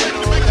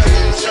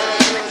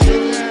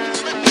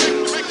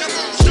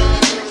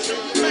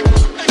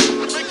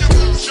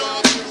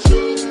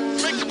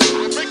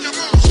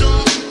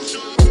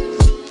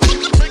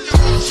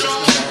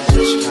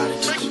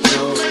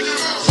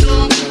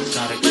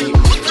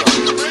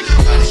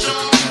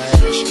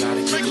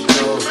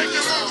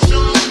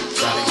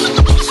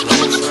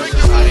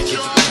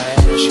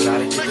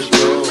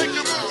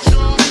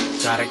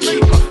 Gotta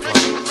keep my flow.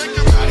 Gotta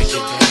get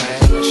the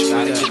cash. Gotta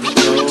get the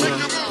dough.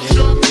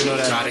 You know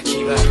that. Gotta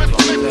keep my flow.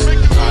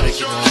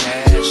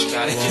 Gotta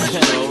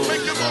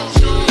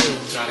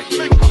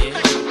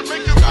get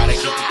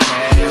the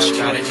cash.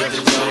 Gotta get the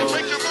dough.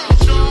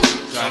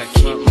 Gotta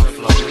keep my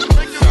flow.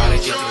 Gotta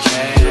get the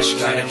cash.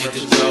 Gotta get the dough. Gotta keep my flow. Gotta get the cash. Gotta get the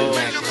dough.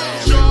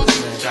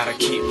 Gotta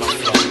keep my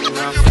flow.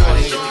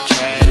 Gotta get the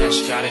cash.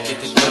 Gotta get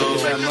the dough.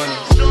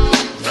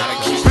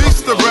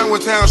 Beast around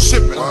with town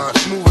shipping,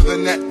 smoother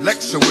than that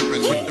lecture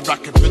whipping. With the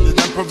rocket bending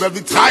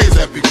temporary tires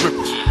that be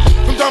gripping.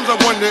 Sometimes I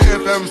wonder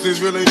if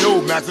MCs really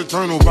know Max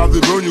Eternal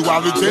probably burn you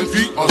while the 10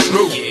 feet are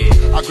slow.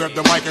 I grab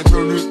the mic and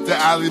turn it to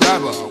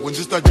Alibaba. When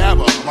just a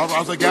dabber, my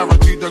rhymes are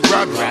guaranteed to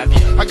grab you.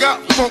 I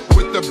got funk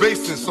with the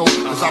bass and soul,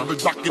 cause I've been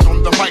rocking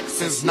on the mic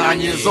since 9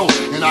 years old.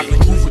 And I can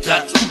groove with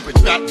that stupid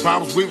fat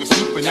rhymes we were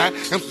snooping at.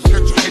 MCs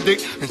catch your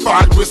headache and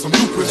find where some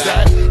loopers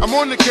at. I'm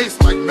on the case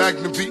like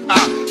Magnum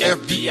B.I.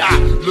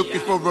 FBI,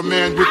 looking for a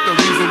man with the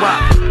reason why.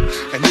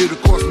 And it'll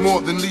cost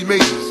more than Lee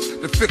Majors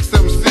to fix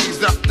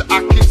MCs after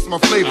I kicks my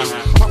flavors.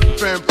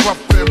 Puff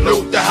and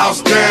blow the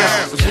house down.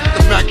 It's with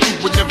the Mac you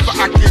whenever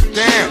I get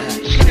down.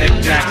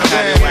 Back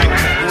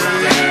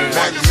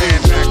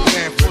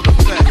for the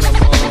facts.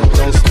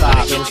 Don't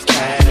stop.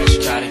 Cash.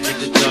 Gotta get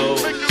the dough.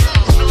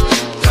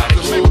 Gotta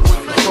keep my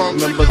flow.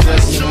 Remember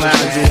this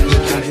lounging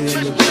in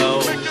the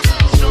dough.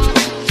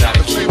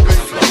 Gotta keep my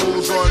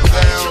flow.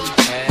 Cash.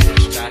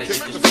 Gotta get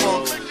the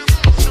funk.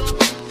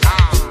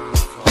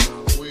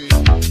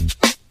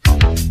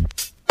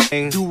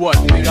 Do what?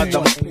 We got the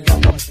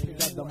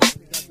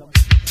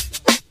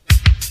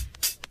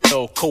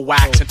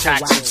coax and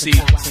tax and see.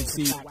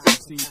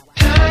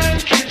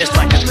 It's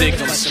like a dick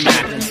on a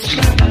smack.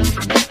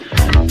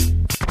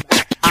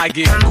 I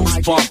get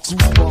goosebumps.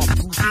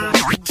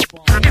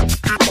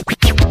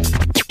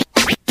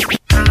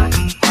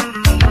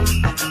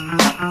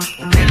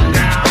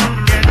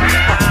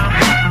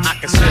 I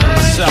consider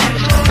myself.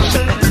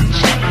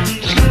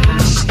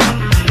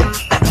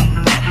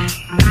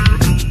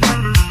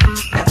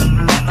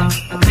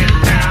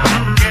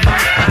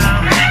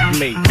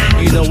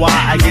 You know why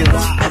I get.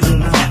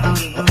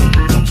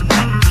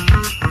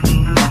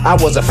 I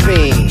was a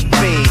fiend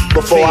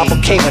before I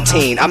became a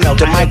teen. I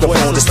melted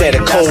microphones instead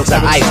of cones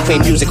of ice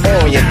cream. Music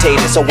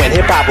orientated, so when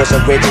hip hop was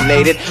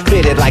originated,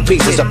 fitted like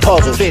pieces of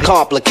puzzles,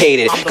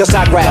 complicated. Cause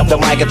I grabbed the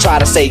mic and try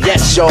to say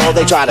yes, y'all.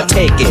 They try to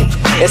take it.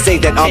 and say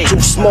that I'm too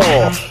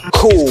small.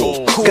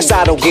 Cool, cause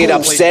I don't get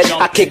upset.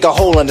 I kick a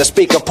hole in the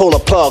speaker, pull a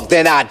plug,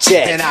 then I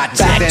jet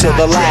back to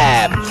the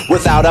lab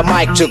without a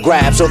mic to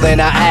grab. So then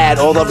I add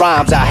all the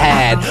rhymes I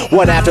had,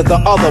 one after the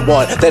other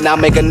one. Then I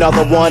make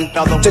another one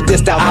to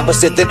diss the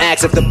opposite, then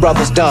ask if the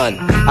brother's done.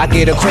 I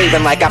get a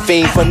craving like I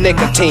fiend for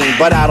nicotine,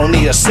 but I don't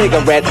need a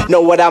cigarette,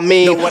 know what I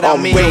mean?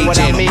 I'm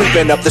raging,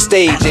 ripping up the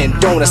stage, and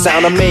don't it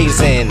sound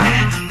amazing?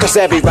 Cause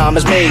every rhyme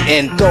is made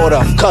and thought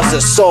of, cause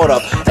it's sort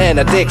of an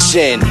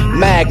addiction,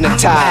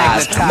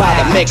 magnetized by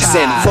the mixing.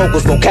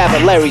 Vocals,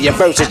 vocabulary, and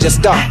verses just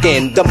stuck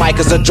in. The mic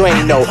is a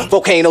Drano,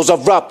 volcanoes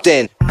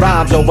erupting,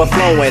 rhymes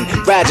overflowing,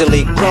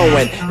 gradually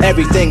growing.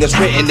 Everything is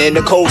written in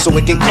the code so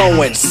it can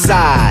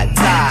coincide.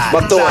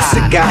 My thoughts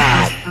to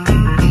God,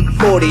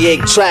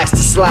 48 tracks to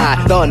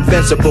slide. The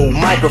invincible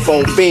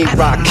microphone fiend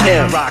rock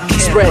him.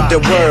 Spread the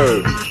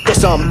word,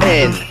 cause I'm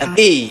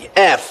N-E-F-F-E-C-T,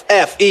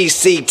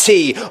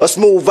 a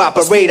smooth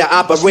operator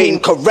operating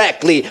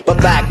correctly.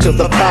 But back to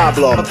the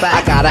problem,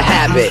 I got a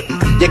habit,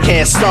 you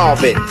can't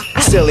solve it.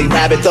 Silly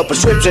rabbit, the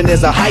prescription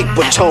is a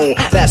hypertone.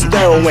 That's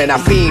heroin, I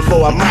fiend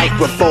for a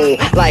microphone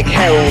like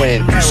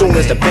heroin. Soon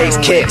as the bass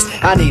kicks,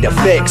 I need a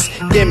fix.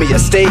 Give me a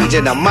stage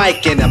and a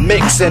mic and a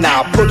mix, and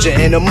I'll put you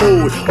in a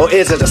mood. Or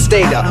is it a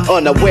state of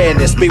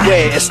unawareness?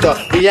 Beware, it's the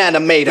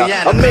reanimator.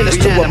 A menace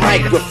to a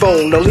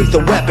microphone, a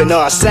lethal weapon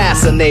or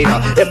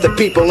assassinator. If the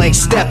people ain't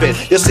stepping,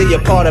 you'll see a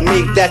part of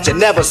me that you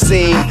never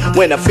seen.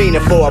 When I'm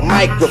fiending for a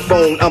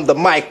microphone, I'm the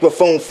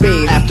microphone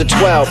fiend. After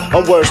 12,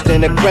 I'm worse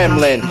than a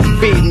gremlin.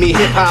 Feed me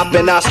hip-hop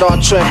and I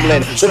start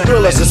trembling. The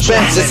thrill of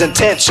suspense is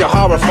intense, you're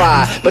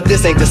horrified. But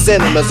this ain't the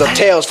cinemas of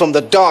tales from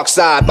the dark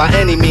side. By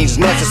any means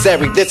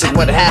necessary, this is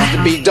what has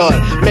to be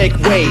done. Make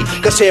way,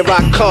 cause here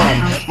I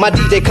come. My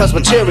DJ cuts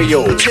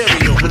material.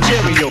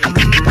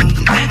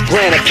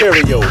 Grand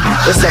Imperial,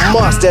 it's a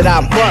must that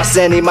I bust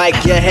any mic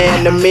you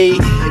hand to me.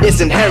 It's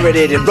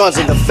inherited, it runs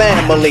in the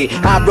family.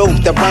 I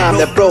wrote the rhyme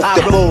that broke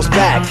the bull's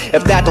back.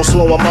 If that don't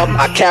slow him up,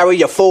 I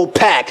carry a full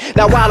pack.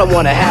 Now I don't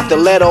wanna have to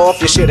let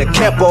off. You should've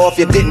kept off,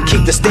 you didn't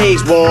keep the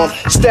stage warm.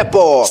 Step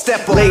off,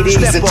 ladies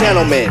and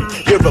gentlemen,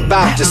 you're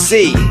about to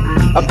see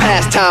a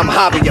pastime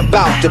hobby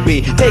about to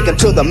be taken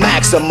to the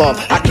maximum.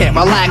 I can't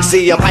relax,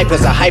 see I'm hype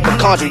as a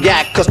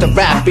hypochondriac, cause the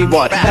rap be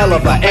one hell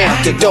of an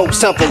antidote.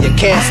 Something you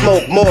can't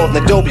smoke more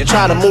than dope. You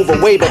try to move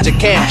away but you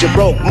can't, you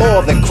broke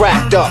more than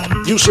cracked up.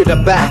 You should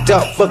have backed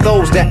up. For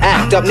those that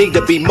act up, need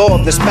to be more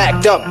than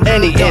smacked up.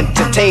 Any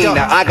entertainer,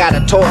 I got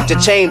a torch to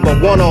chamber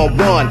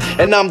one-on-one,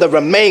 and I'm the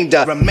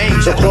remainder.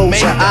 So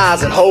close your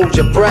eyes and hold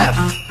your breath,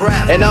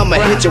 and I'ma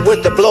hit you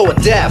with the blow of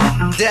death.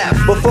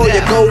 Before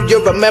you go,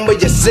 you remember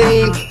your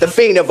scene. The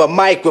fiend of a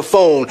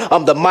microphone,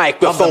 I'm the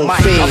microphone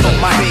fiend. I'm the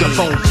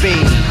microphone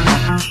fiend.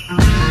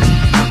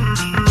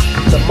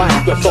 The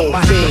microphone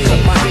fiend. The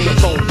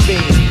microphone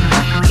fiend.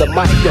 The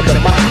microphone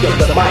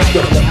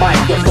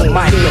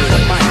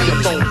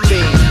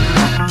fiend.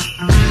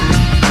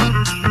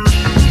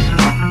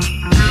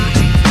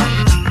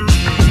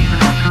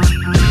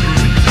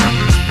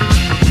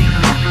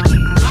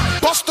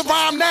 Bust the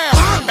rhyme now,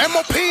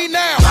 MOP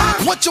now.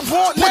 What you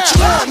want now? What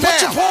you want now?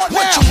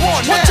 What you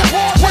want now? What you want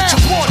now? What you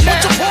want now?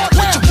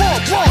 What you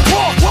want now? What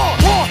you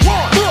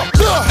want?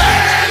 Look,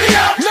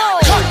 no,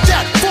 cut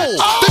that fool.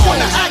 They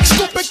wanna act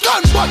stupid,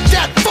 gun butt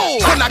that fool.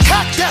 When I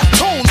cock that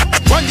tone,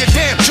 run your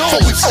damn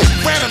Jones.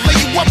 Ran and lay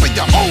you up in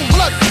your own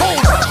blood pool.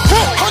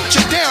 Hunt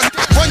you down,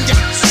 run your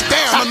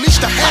down. Unleash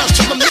the hounds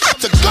till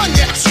the gun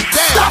you down.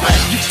 Stop it!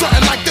 You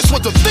frontin' like this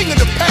was a thing in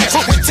the past.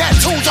 With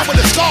tattoos over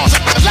the scars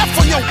left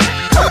on your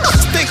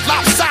think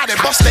lopsided,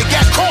 bust they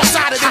got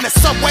cross-sided in the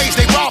subways.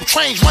 They rob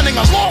trains running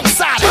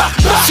alongside it.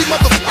 See,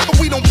 motherfucker,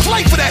 we don't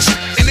play for that shit.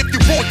 And if you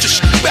want your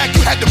shit back,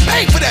 you had to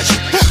pay for that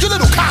shit. Your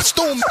little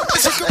costume,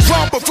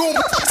 romper room,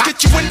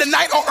 get you in the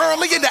night or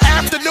early in the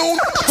afternoon.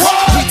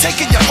 We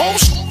taking your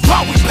host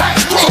while we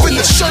pass through. In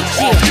the shirt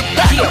off your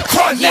back,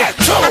 run that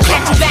too. I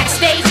catch you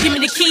backstage, give me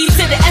the keys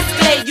to the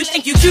Escalade. You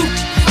think you cute?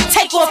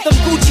 Take off them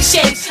Gucci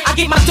shades. I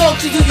get my dog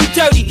to do you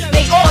dirty.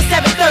 They all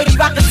 730,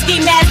 rock a ski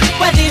mask,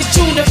 whether it's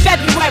June or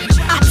February.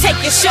 I take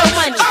your show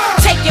money,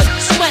 take your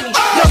money.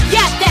 Yo,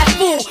 got that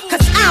fool,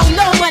 cause I don't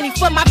know money.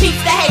 For my peeps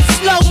that hate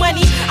slow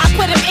money, I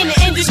put them in the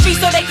industry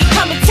so they can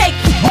come and take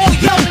all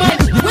your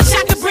money. Wish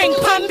I could bring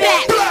Pun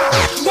back.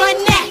 Run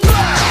that,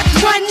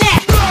 run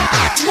that,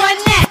 run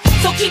that.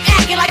 So keep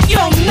acting like you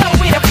don't know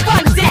where the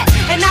fun's at,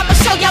 and I'ma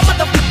show y'all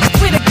motherfuckers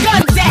where the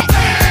gun's at.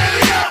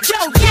 Yo,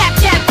 yap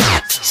that.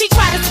 She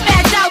try to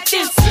spaz out,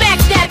 then smack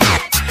that.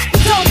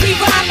 Don't be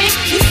rhyming,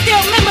 you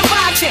still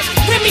memorize it.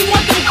 Remy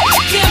want them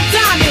damn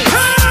diamonds.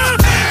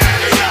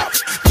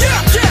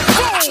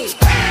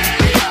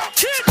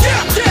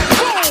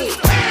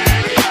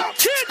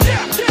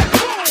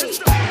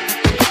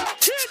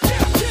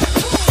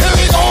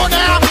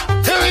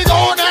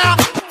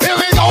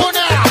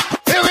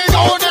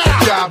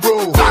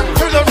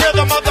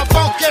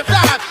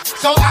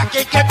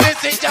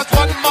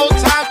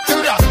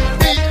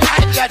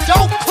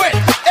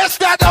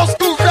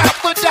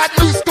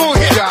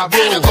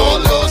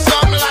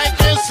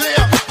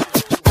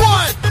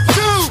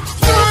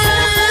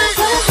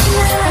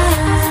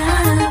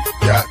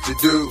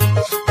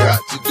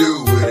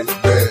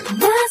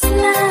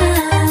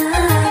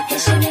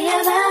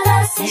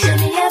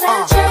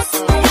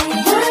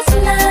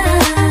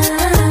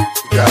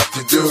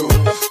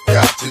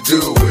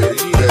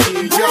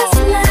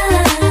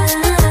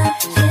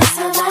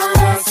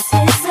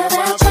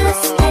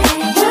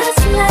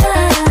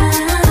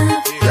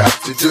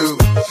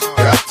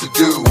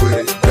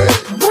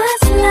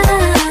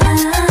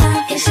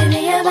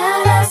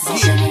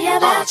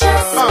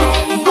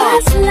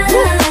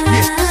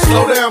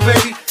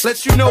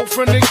 Let you know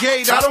from the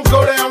gate, I don't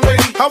go down,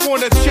 lady. I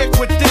want a chick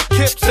with thick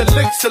hips and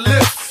licks her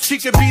lips. She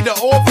could be the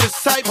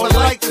office type, but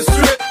like the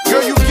strip.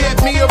 Girl, you get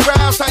me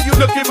aroused, how you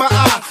look in my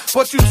eye.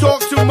 But you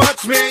talk too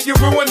much, man, you're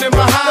ruining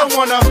my high. I don't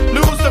wanna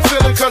lose the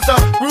feeling, cause the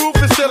roof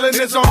is ceiling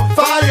is on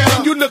fire.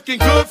 And you looking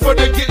good for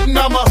the getting,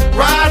 I'm a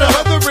rider.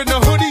 Whether in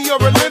a hoodie or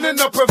a linen,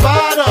 a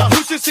provider.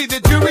 You should see the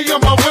jury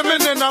on my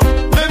women, and I'm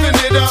living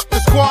it up. The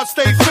squad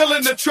stay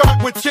filling the truck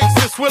with chicks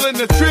that's willing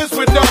to trizz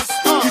with us.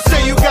 You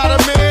say you got a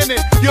man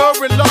and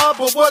you're in love,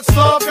 but what's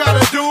love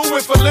gotta do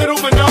with a little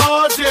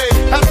menage?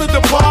 After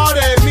the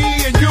party, me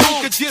and you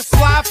could just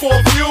slide for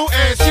a few,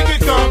 and she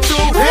could come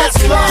through.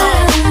 That's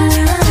love.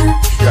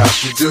 Got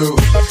to do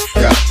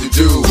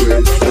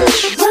it.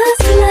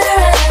 What's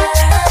love?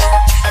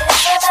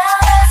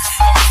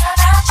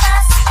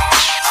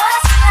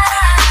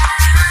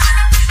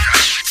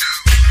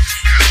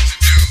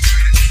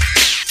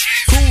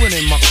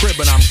 In my crib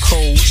and I'm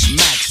cold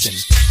maxing.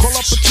 Call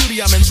up a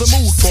cutie, I'm in the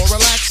mood for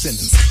relaxing.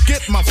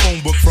 Get my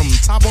phone book from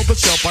top of the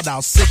shelf, I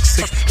dial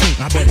 66.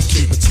 I better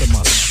keep it to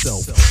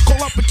myself. Call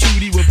up a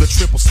cutie with the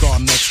triple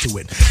star next to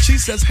it. She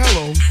says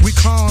hello, we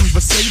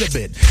conversate a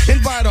bit.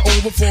 Invite her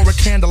over for a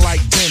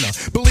candlelight dinner.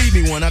 Believe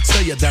me when I tell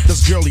you that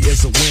this girlie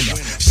is a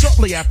winner.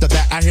 Shortly after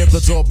that, I hear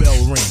the doorbell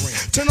ring.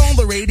 Turn on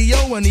the radio,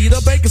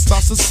 Anita Baker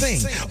starts to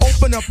sing.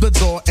 Open up the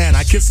door and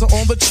I kiss her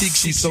on the cheek.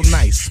 She's so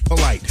nice,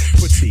 polite,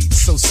 petite,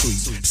 so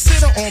sweet. Sit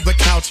her on the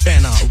couch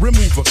and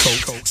remove her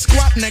coat.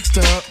 Squat next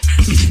to her,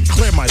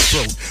 clear my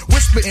throat.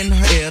 Whisper in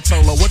her ear,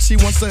 tell her what she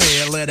wants to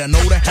hear. Let her know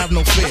to have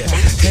no fear.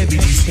 Heavy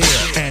these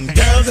hair and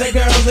girls,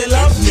 they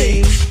love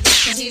me.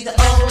 She's the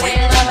old way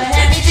to love a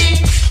heavy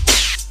D.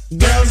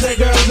 Girls, they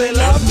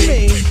love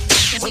me.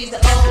 She's the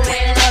old way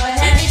to love a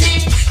heavy D.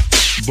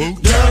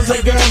 Girls,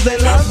 they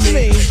love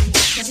me.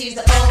 She's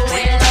the old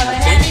way to love a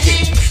heavy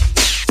D.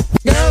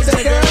 Girls,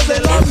 they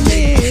love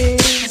me.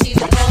 She's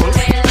the old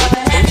way to love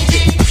a heavy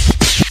D.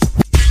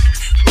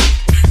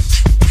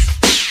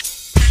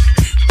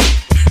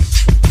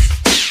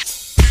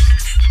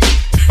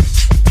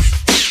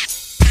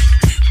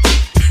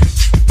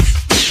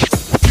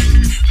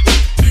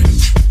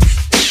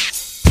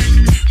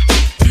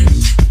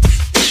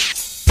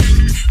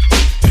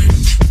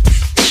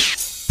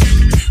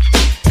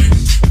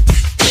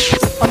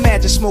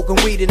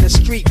 Smoking weed in the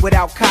street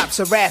without cops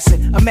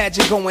harassing.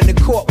 Imagine going to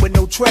court with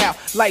no trial.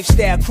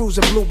 Lifestyle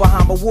cruising blue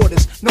Bahama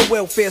waters. No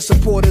welfare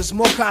supporters.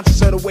 More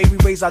conscious of the way we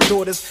raise our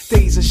daughters.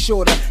 Days are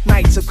shorter,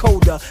 nights are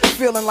colder.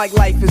 Feeling like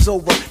life is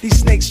over. These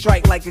snakes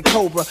strike like a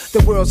cobra.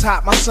 The world's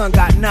hot, my son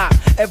got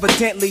knocked.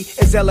 Evidently,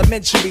 it's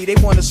elementary. They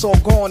want us all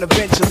gone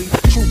eventually.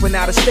 Trooping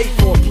out of state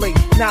for a plate.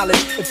 Knowledge,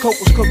 if coke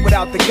was cooked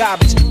without the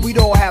garbage, we'd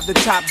all have the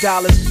top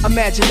dollars.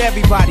 Imagine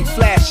everybody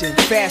flashing.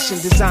 Fashion,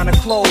 designer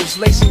clothes.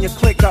 Lacing your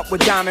click up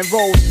with diamond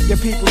rolls. Your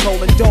people's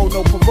holding dough,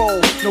 no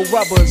parole, no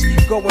rubbers.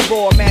 Going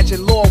raw,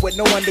 imagine law with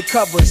no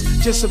undercovers.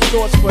 Just some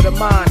thoughts for the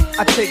mind.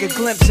 I take a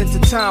glimpse into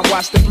time,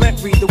 watch the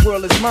blimp read, the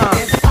world is mine.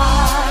 If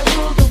I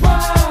rule the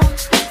world,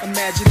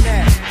 imagine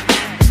that.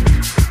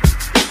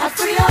 I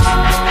free all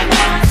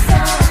my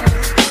souls.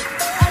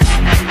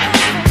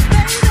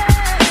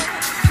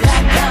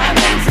 Black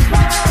diamonds and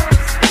pearls.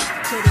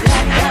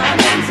 Black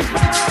diamonds and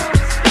pearls.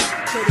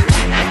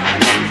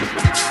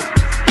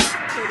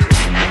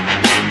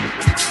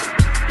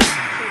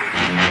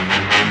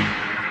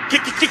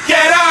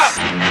 Get up!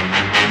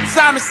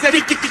 Simon said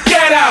he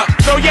get up.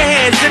 Throw your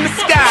hands in the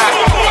sky.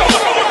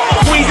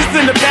 Queens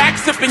in the back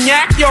sipping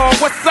yak, y'all.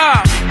 What's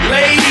up?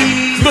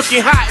 Ladies,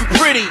 looking hot and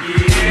pretty.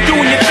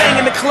 Doing your thing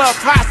in the club,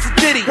 Pasta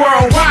Diddy.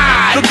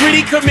 Worldwide, the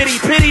gritty committee,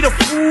 pity the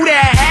food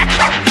act.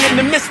 In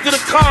the midst of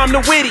the calm,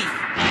 the witty.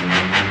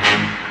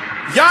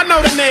 Y'all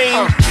know the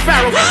name.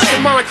 Pharaoh,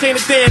 Simon came,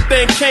 the damn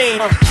thing came.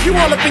 You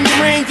all up in your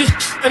ring, just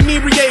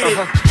inebriated.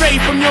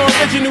 Straight from your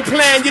original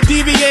plan, you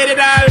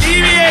deviated. I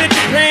alleviated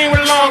your pain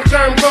with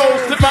long-term goals.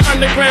 Slip my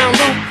underground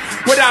loop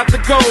without the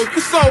gold.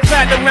 You sold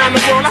platinum around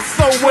the world, I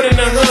sold wood in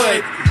the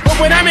hood. But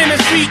when I'm in the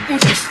street,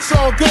 it's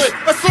all good.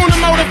 Assume the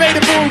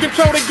motivated boom,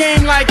 control the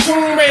game like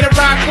boom. Ready to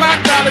rock,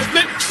 clock, dollars,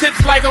 flip, tips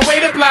like a way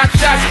to block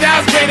shots.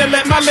 Styles way to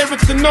let my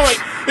lyrics annoy.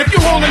 If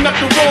you holding up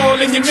the wall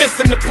and you're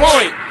missing the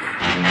point.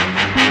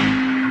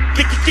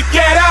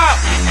 Get up!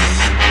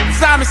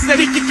 Simon said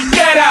he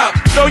get up.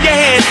 Throw your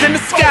hands in the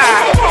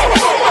sky.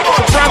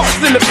 The Bronx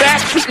is in the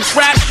back, shooting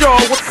trash,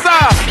 y'all. What's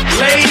up?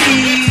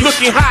 Ladies,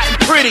 looking hot and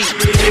pretty.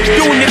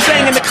 Doing your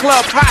thing in the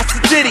club, Pasta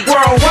Diddy.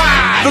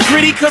 Worldwide, the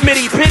gritty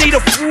committee, pity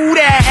the food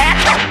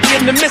act.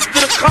 In the midst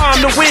of the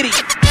calm, the witty.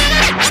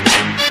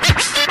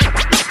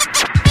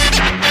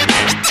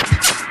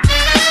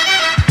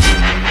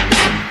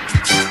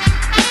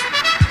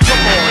 Come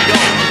on,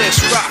 y'all, let's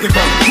rock.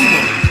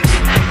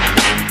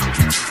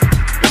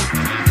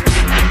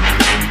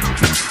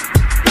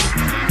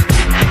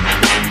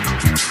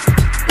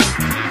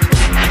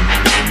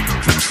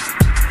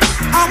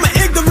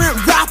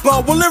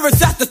 With lyrics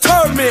that's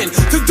determined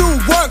to do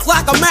work work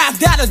like a map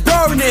that is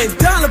burning.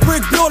 Down a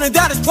brick building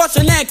that is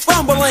crushing and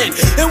crumbling.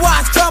 And while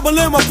it's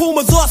crumbling, my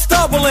pumas are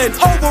stumbling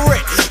over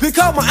it.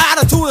 Because my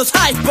attitude is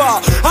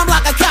hyper. I'm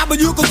like a cat, but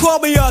you can call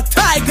me a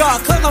tiger.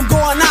 Cause I'm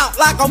going out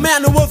like a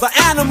man who was an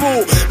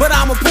animal. But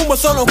I'm a puma,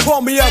 so don't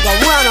call me a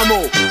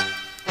animal.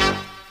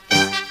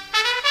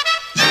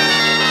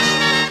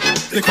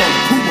 They call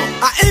me Puma.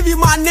 I envy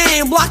my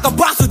name like a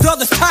boxer does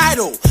his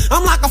title.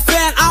 I'm like a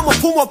fan, I'm a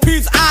Puma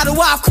P's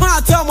idol. I've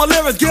clientele, my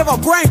lyrics give a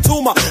brain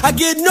tumor. I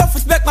get enough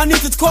respect, my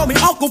nieces call me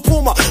Uncle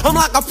Puma. I'm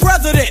like a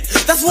president,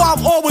 that's why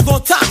I'm always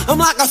on top. I'm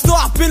like a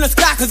star up in the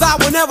sky, cause I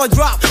will never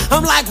drop.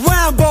 I'm like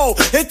Rambo,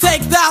 it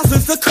takes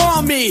thousands to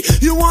call me.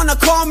 You wanna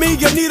call me,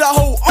 you need a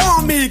whole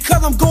army.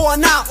 Cause I'm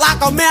going out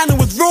like a man who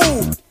was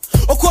rude.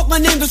 Of course my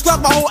name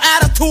describes my whole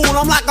attitude.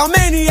 I'm like a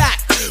maniac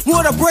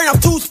with a brain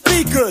of 2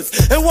 speakers.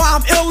 And while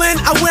I'm illin',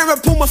 I'm wearing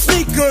Puma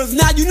sneakers.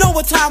 Now you know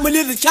what time it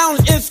is, the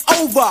challenge is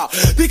over.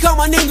 Because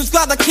my name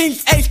describes the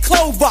King's Ace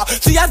Clover.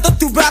 See, I done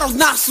through battles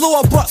not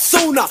slower but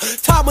sooner.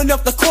 Time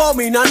enough to call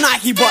me, not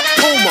Nike but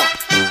Puma.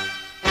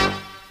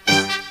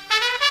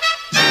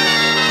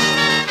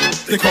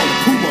 They call me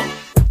Puma.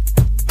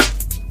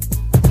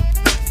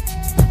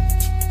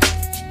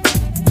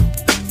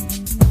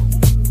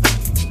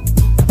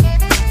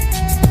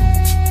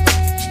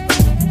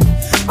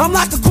 I'm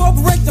like a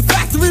corporation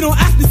factory, don't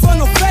ask me for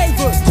no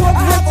favors.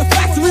 Corporation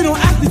factory, don't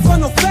ask me for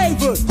no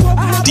favors.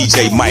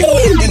 DJ Mike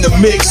in the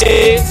mix.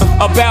 It's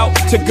about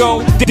to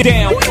go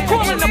down. Who you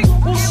calling them?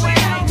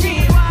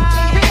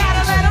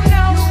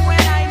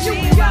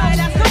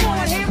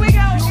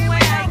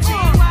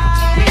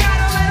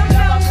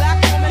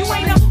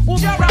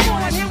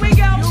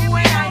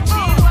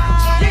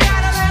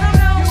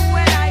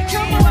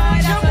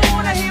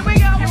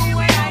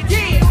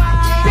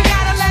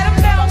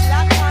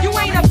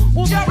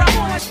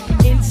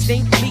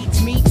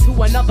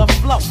 Another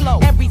flow.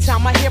 Every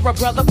time I hear a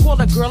brother call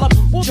a girl up,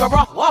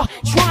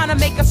 trying to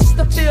make a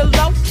sister feel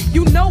low.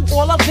 You know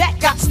all of that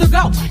got to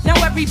go. Now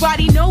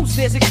everybody knows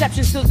there's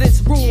exceptions to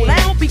this rule. I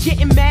don't be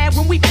getting mad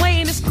when we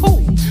playing, it's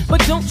cool.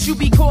 But don't you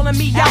be calling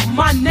me out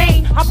my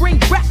name. I bring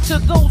rap to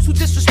those who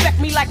disrespect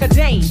me like a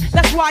dame.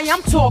 That's why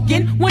I'm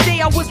talking. One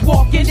day I was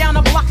walking down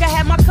the block, I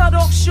had my cut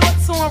off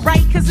shorts on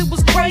right, cause it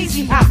was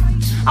crazy hot.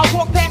 I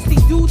walked past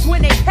these dudes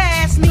when they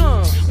passed me.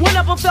 One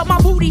of them felt my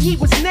booty, he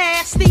was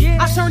nasty.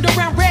 I turned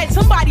around red,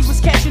 somebody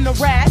was catching a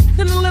rat.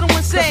 Then the little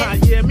one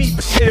said, yeah, me.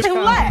 And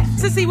laughed.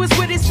 Since he was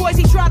with his boys,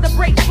 he tried to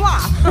break fly.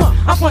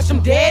 I punched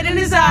him dead in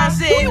his eyes.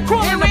 Said, who you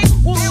calling me?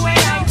 You gotta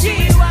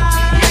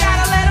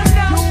let him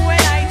know.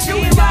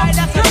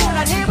 That's the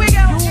one. Here we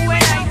go. You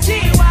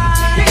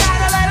gotta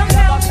let him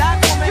know.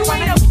 You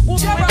ain't a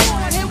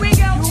here we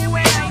go. You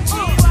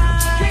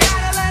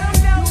gotta let him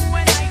know.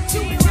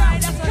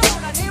 That's the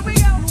one. Here we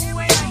go.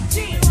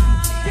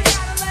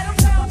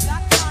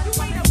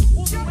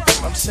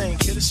 I'm saying,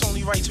 kid, it's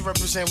only right to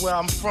represent where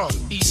I'm from.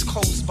 East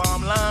Coast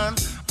bomb line,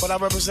 but I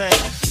represent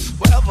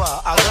wherever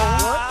I go.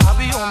 I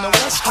be on the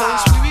West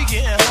Coast, we be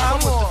getting high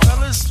with the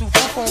fellas who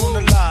fuck on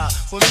the lie.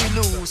 When we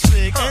lose,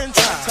 big and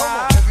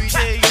tight. Every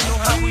day, you know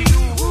how we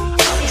do.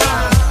 I be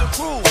trying with the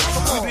crew,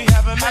 we be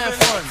having mad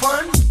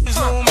fun. It's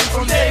known me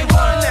from day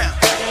one now.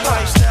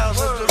 Lifestyles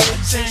of the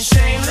rich and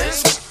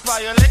shameless.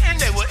 Violating,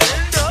 they will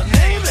end up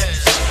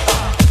nameless.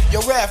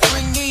 Yo, rap,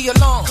 bring me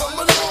along.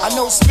 I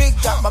know Spig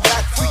got my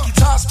back, freaky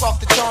toss off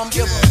the charm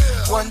giver.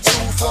 1, 2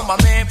 for my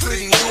man,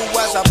 pretty new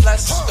as I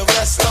bless the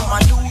rest of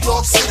my New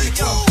York City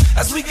crew.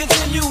 As we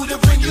continue to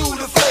bring you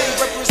the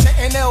flavor,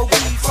 representing LB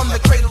from the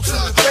cradle to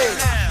the grave.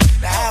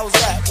 Now how's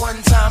that? One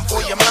time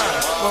for your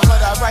mind. When what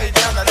I write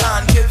down the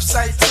line, give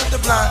sight to the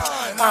blind.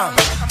 I'm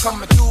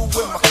coming through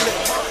with my clip.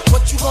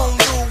 What you gon'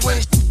 do when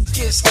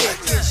gets scared?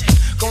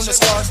 Gonna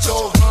start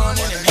your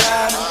running and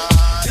hiding?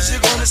 Is you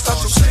gonna start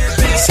your slip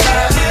in the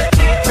sky?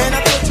 Man,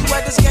 I thought you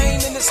had this game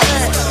in the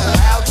stand.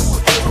 How do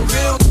it for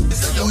real?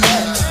 This is your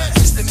man.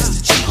 Mr.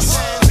 Cheeks.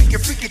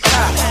 Freaky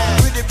tie.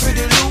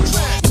 Pretty loose.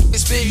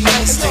 It's big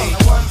nice day.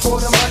 1 for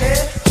the money,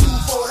 2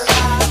 for the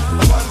lie.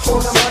 1 for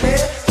the money,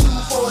 2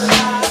 for the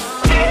lie.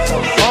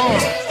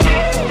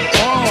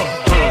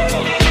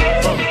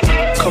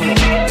 Come on.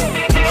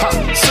 Ha,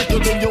 sicker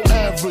than your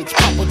average.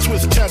 Papa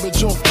twist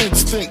cabbage off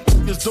instinct.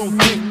 Just don't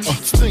think,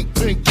 stink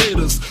pink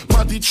gators.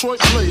 My Detroit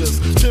players,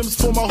 Tim's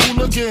for my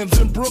hooligans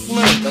in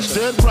Brooklyn. That's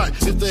dead right,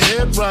 if the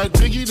head right,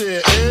 Biggie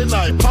there every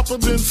night. Papa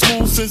been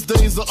smooth since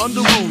days of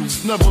under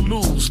rules. Never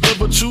lose,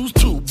 never choose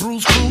to.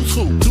 Bruise, cruise,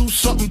 who? Do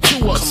something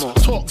to us.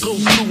 Talk, go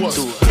through us.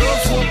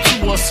 Girls want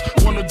to us,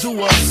 wanna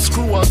do us.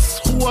 Screw us,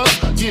 who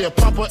us? Yeah,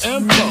 Papa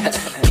and Pump.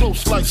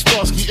 Close like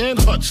Starsky and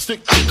Hutch,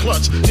 stick to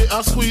clutch. Yeah,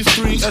 I squeeze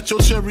 3 at your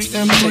cherry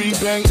M3.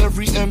 Bang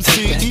every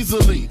MC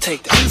easily.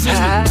 Take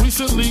that.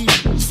 Recently,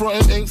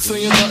 frontin' ain't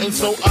saying nothing,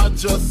 so I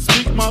just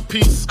speak my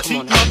peace.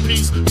 Keep my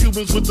peace.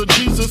 Cubans with the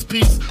Jesus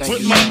peace.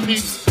 With my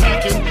peace.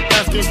 Packing,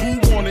 asking who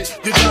want it.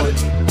 You got it,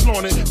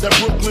 flaunt it. That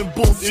Brooklyn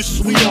boom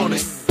is we on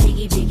it.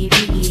 Biggie, biggie,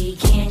 biggie,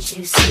 can't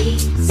you see?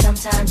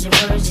 Sometimes your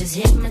words just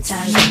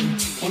hypnotize me.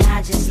 And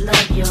I just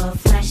love your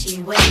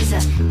flashy ways.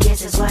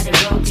 Guess that's why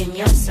they're broken,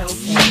 you're so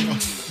fake.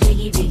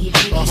 Biggie, biggie,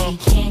 biggie,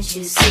 can't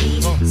you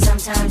see?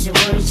 Sometimes your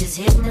words just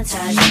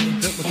hypnotize me.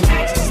 And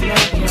I just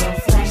love your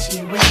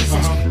flashy ways.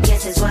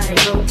 Guess that's why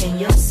they're broken,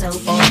 you're so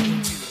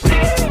fake.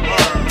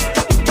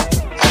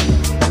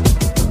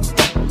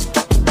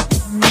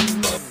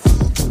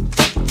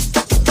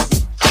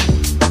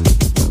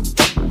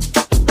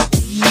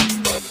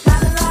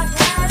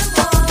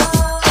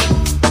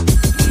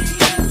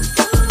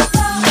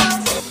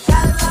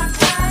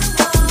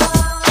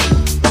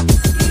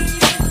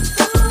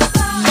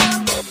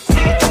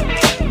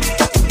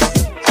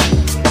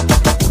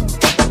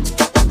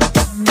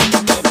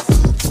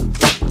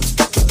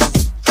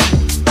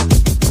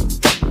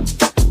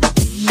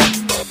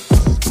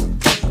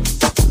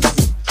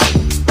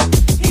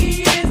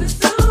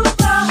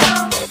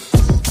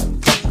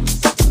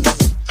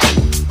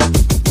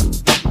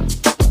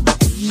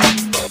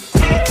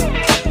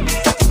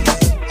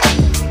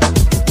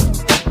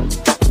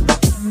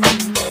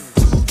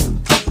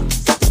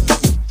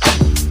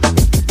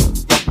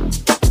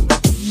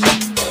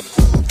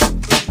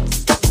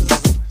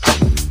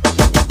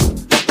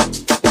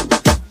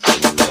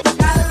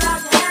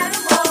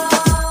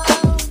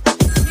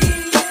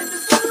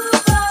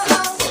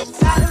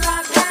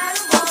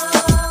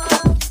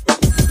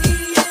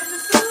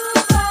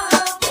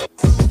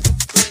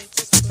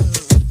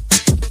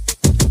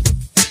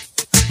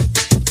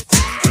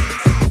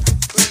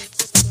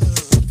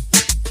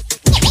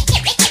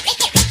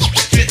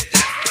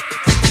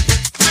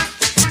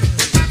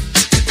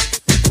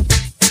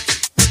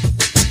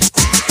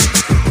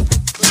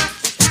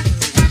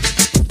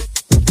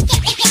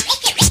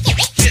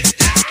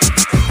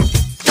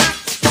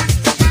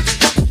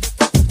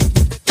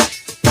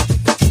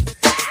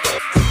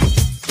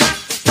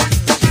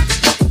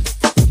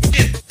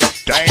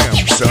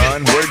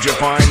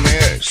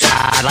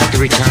 I'd like to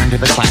return to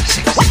the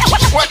classics.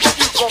 What you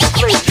gonna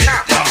play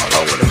now?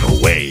 Oh, we're gonna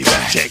go way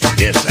back. Check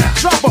this out.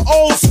 Drop an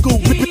old school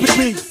beat.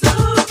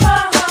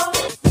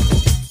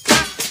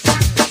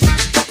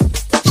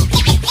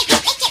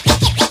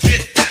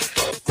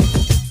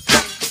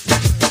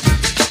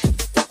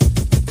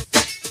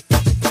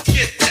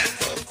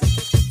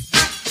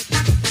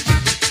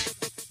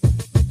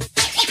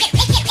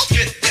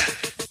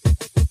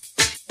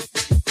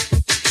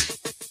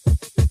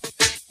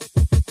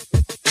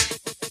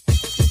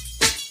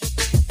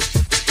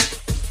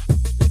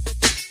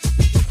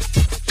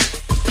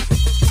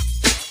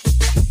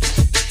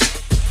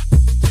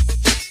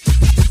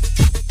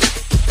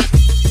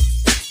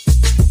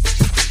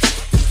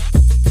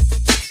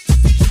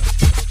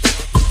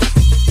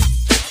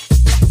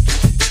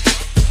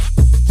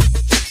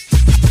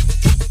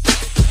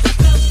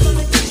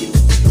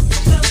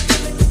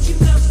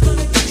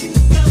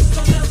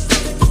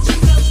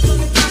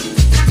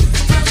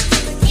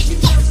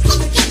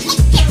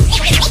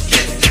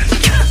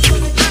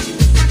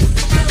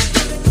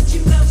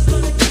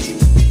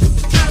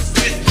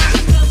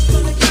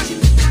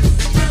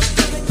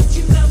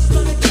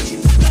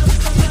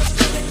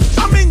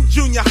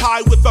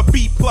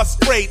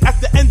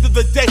 At the end of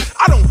the day,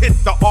 I don't hit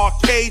the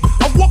arcade.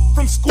 I walk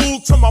from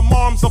school to my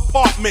mom's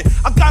apartment.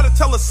 I gotta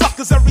tell the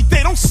suckers every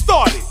day, don't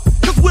start it.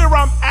 Cause where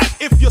I'm at,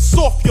 if you're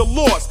soft, you're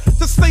lost.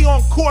 To stay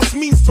on course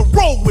means to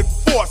roll with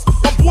force.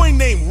 A boy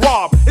named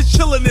Rob is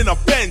chilling in a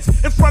Benz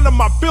in front of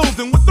my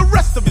building with the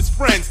rest of his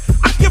friends.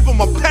 I give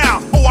him a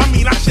pound,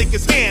 I shake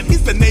his hand.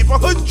 He's the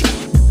neighborhood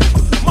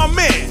my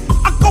man.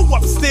 I go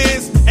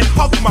upstairs and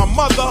hug my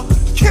mother,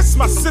 kiss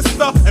my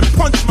sister and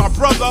punch my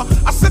brother.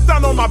 I sit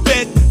down on my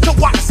bed to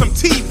watch some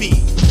TV.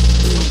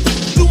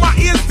 Do my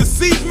ears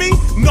deceive me?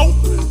 Nope,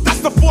 that's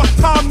the fourth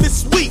time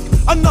this week.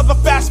 Another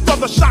fast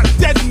brother shot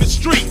dead in the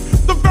street.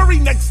 The very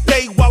next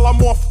day while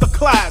I'm off the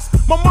class,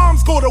 my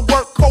mom's go to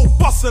work cold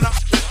busting up.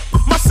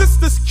 My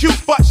sister's cute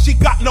but she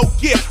got no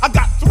gear. I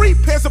got 3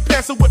 pairs of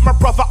pants and with my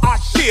brother I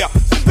share.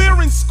 So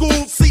they're in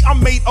school, see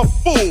I'm made a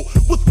fool.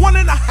 With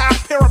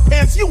 1.5 pair of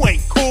pants you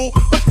ain't cool.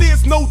 But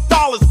there's no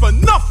dollars for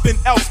nothing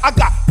else. I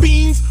got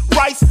beans,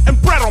 rice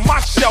and bread on my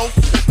shelf.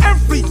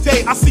 Every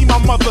day I see my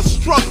mother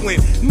struggling.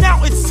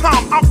 Now it's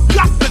time, I've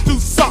got to do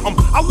something.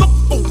 I look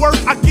for work,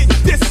 I get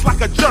dissed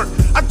like a jerk.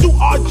 I do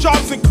odd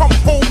jobs and come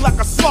home like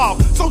a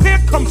slob. So here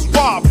comes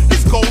Rob,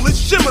 his goal is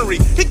shimmery.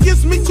 He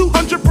gives me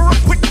 $200 for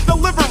a quick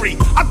delivery.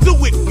 I do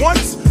it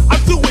once, I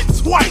do it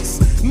twice.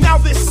 Now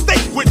there's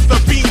steak with the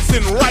beans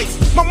and rice.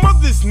 My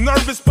mother's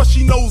nervous but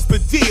she knows the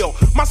deal.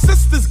 My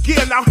sister's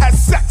gear now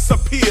has sex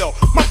appeal.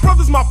 My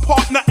brother's my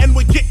partner and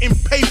we're getting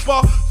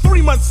paper.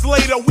 3 months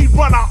later we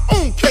run our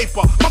own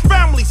caper. My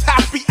family's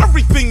happy,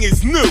 everything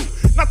is new.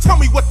 Now tell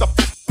me what the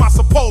f am I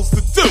supposed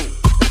to do?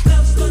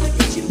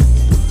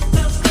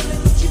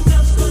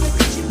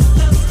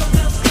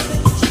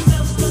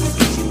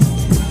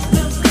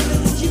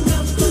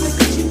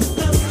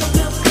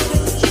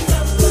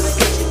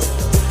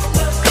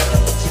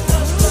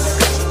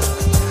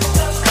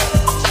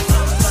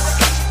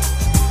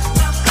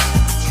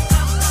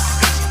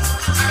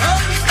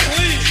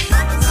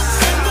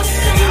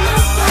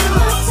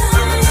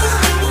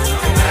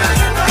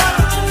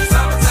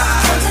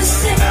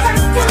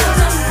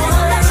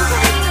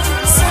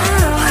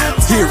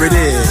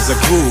 a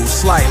groove,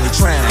 slightly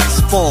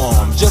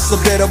transformed. Just a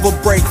bit of a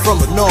break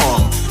from the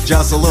norm.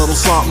 Just a little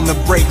something to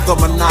break the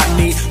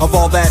monotony of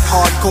all that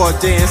hardcore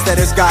dance that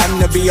has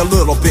gotten to be a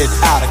little bit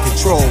out of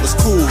control. It's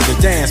cool to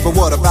dance, but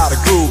what about a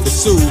groove that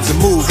soothes and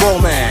moves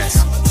romance?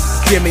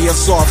 Give me a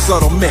soft,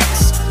 subtle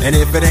mix, and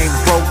if it ain't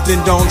broke, then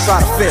don't try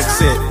to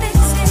fix it.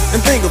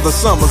 And think of the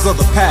summers of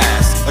the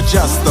past.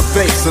 Adjust the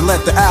bass and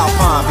let the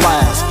Alpine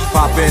blast.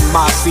 Pop in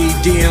my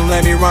CD and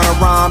let me run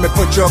around and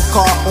put your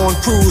car on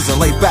cruise and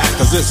lay back,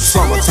 cause it's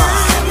summertime.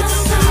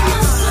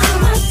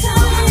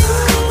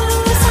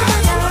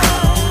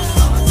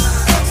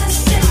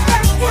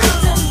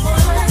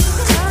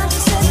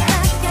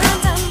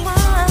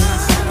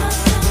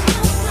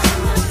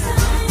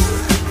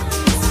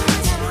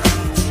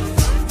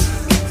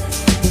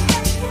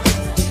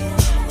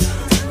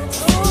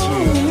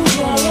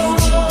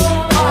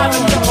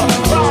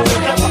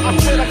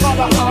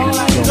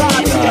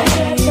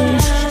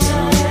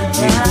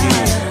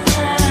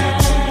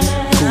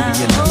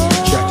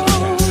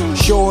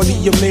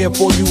 I'm there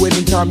for you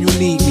anytime you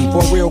need me.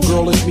 For real,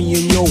 girl, it's me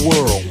in your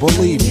world.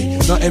 Believe me,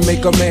 nothing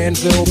make a man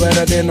feel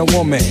better than a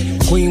woman.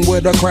 Queen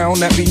with a crown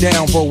that be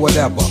down for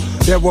whatever.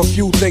 There are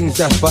few things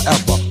that's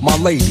forever. My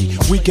lady,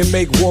 we can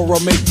make war or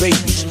make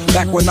babies.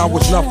 Back when I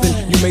was nothing,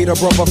 you made a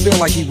brother feel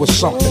like he was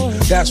something.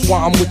 That's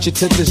why I'm with you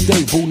to this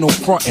day, boo, no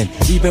frontin'.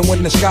 Even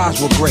when the skies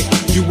were gray,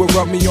 you would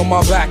rub me on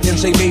my back and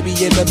say, baby,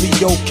 it'll be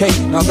okay.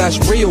 Now that's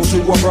real to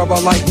a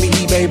brother like me,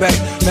 baby.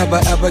 Never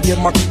ever give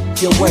my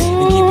your way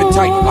and keep it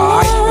tight,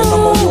 alright? And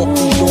I'ma walk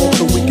these doors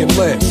so we can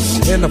live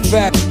in a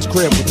fabulous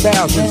crib with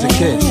thousands of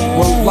kids.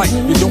 Well, like,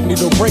 you don't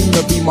need a ring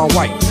to be my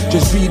wife.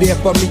 Just be there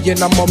for me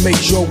and I'ma make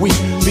sure we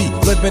be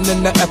living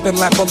in the effing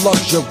lap of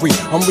luxury.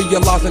 I'm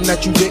realizing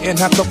that you didn't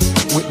have to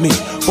with me,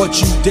 but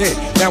you did.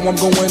 Now I'm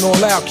going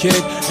all out,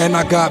 kid, and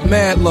I got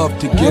mad love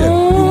to give.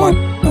 You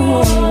my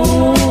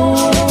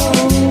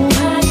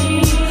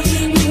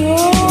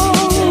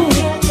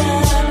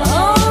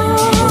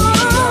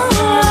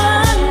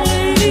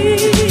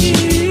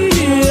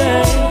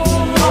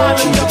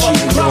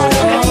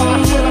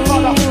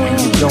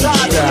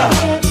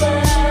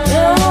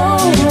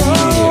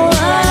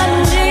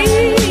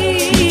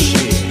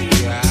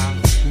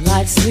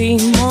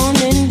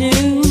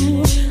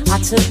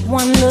took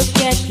one look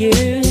at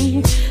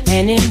you,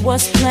 and it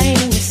was plain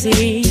to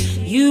see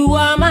you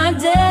are my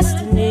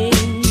destiny.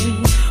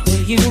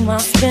 With you I'll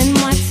spend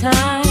my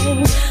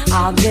time,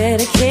 I'll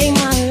dedicate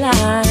my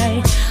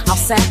life, I'll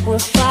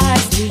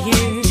sacrifice to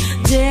you,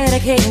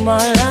 dedicate my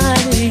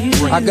life to you.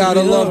 I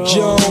gotta love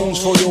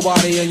Jones for your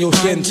body and your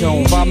skin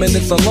tone. 5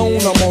 minutes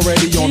alone, I'm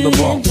already on the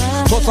bone.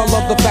 Plus I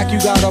love the fact you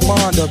got a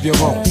mind of your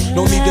own.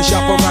 No need to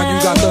shop around, you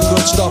got the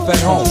good stuff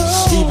at home.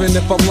 Even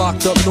if I'm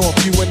locked up north,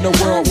 you in the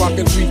world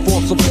rocking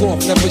 3/4 of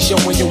cloth, never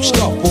showing your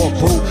stuff off,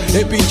 boo.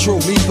 It be true,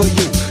 me for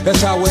you,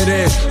 that's how it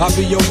is. I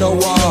be your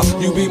Noah,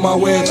 you be my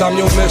Wiz, I'm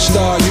your Mister,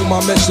 you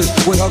my Missus,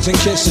 with hugs and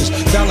kisses,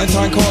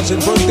 Valentine cards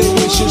and birthday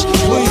wishes.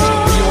 Please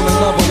be on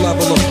another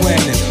level of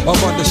planning, of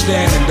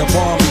understanding the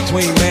bond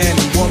between man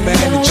and woman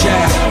and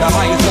child, the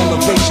highest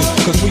elevation,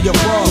 cause we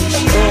above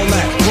all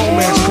that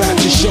romance crap,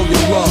 just show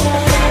your love.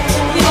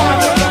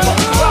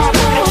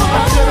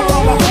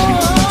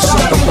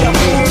 Suck up on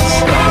me.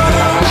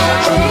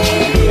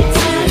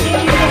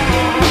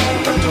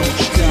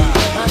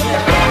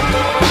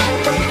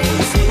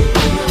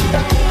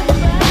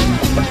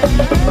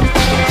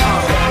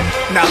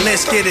 Now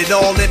let's get it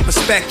all in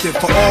perspective.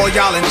 For all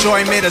y'all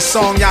enjoyment, a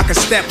song y'all can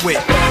step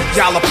with.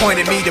 Y'all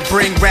appointed me to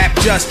bring rap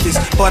justice,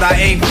 but I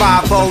ain't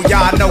 5-0,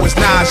 y'all know it's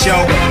Nas,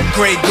 yo.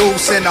 Grey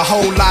Goose and a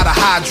whole lot of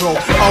hydro.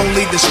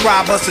 Only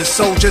describe us as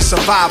soldier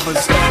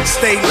survivors.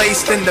 Stay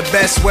laced in the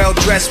best, well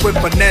dressed with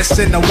finesse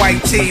in the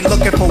white tee,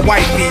 looking for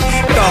wifey.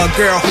 Thug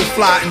girl who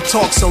fly and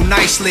talk so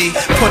nicely.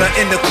 Put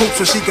her in the coupe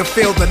so she can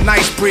feel the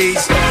nice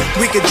breeze.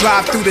 We could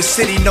drive through the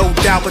city, no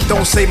doubt, but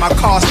don't say my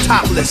car's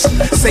topless.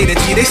 Say that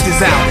this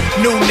is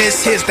out.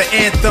 Newness, here's the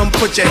anthem.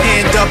 Put your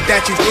hand up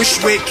that you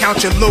wish with,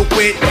 count your loot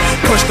with.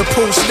 Push the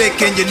pool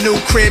stick in your new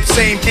crib,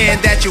 same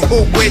hand that you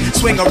hoop with.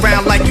 Swing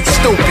around like you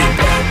stupid.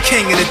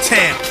 King of the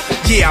town,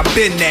 yeah, I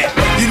been that.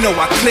 You know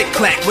I click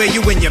clack, where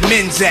you and your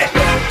men's at.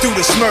 Through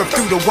the Smurf,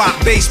 through the Wop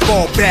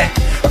baseball bat.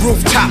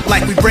 Rooftop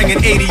like we bringing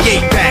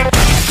 88 back.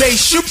 They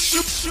shoot,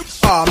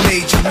 I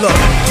made you look.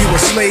 You a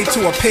slave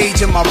to a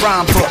page in my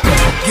rhyme book.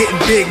 Getting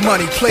big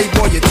money,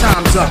 playboy, your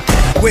time's up.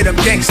 Where them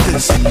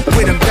gangsters,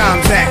 where them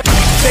dimes at?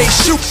 They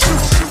shoot,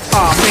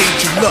 I made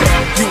you look.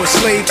 You a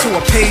slave to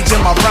a page in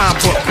my rhyme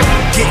book.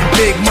 Getting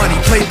big money,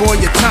 playboy,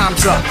 your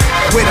time's up.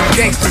 Where them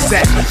gangsters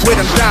at? Where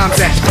them dimes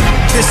at?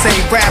 This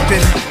ain't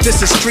rapping,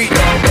 this is street.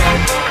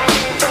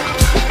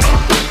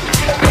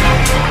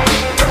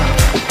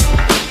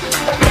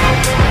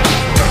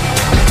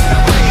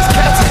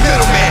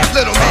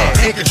 Little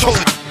man, ain't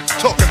controlling.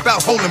 Talking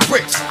about holding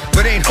bricks,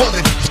 but ain't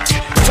holding.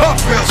 Talk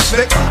real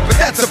slick, but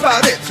that's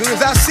about it. Soon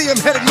as I see him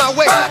headed my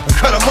way, I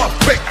cut him off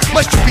quick.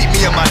 Must you beat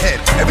me in my head?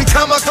 Every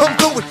time I come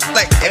through, it's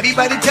like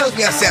everybody tells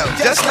me I sound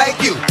just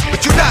like you.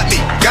 But you not me,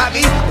 got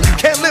me, and you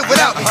can't live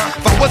without me.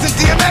 If I wasn't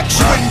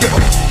DMX, you wouldn't give a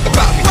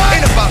about me.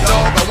 Ain't about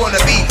dog, I wanna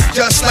be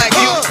just like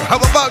you. How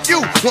about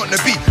you? Wanna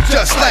be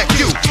just like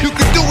you. You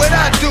can do what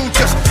I do,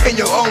 just in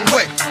your own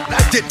way.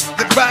 I did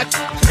the right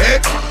every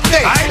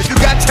day. If you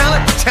got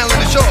talent, talent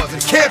is yours.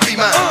 It can't be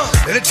mine.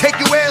 Let it take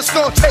you where it's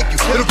gonna take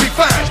you. It'll be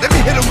fine. Let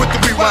me hit him with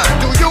the rewind.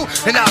 Do you,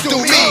 and I'll do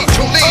me.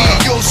 Truly,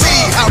 you'll see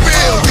how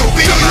real you'll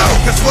be.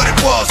 Cause what it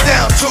boils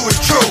down to is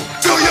true.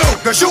 Do you?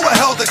 Cause you are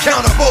held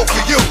accountable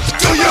for you.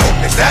 Do you?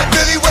 Is that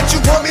really what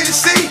you want me to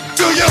see?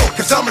 Do you?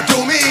 Cause I'ma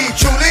do me,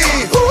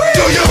 truly.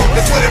 Do you?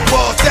 Cause what it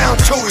boils down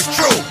to is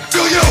true.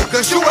 Do you?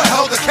 Cause you are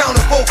held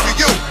accountable for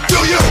you. Do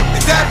you?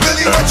 Is that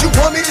really what you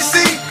want me to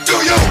see? Do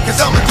you? Cause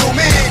I'ma do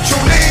me,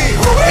 truly.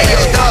 Hey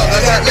yo dog, I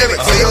got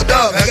lyrics. Hey yo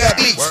dog, I got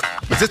beats.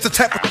 Is this the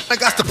type of I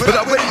got to put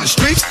up with in the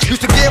streets?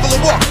 Used to be able to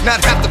walk, not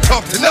have to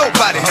talk to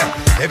nobody.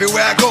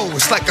 Everywhere I go,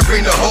 it's like I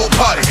bring the whole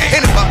party.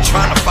 Ain't about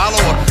trying to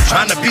follow or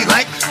trying to be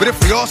like, but if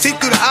we all see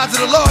through the eyes of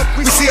the Lord,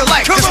 we see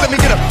alike. Just let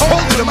me get a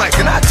hold of the mic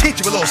and I'll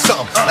teach you a little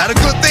something. A lot of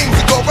good things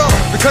to go wrong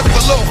because of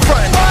a little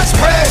front.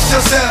 Express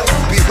yourself,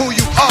 be who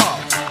you are.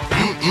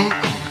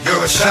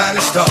 You're a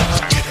shining star.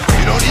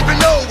 You don't even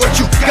know what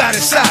you got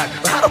inside.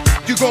 But how the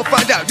f you gon'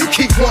 find out? You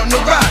keep wanting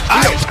to ride.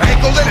 I ain't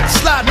gon' let it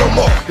slide no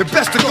more. You're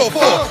best to go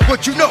for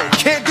what you know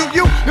can't do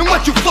you and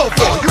what you flow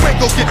for. You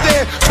ain't gon' get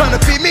there trying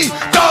to be me.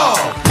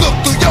 Dog, look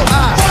through your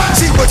eyes,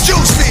 see what you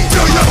see.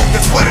 Do you?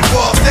 That's what it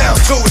boils down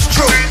to is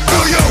true. Do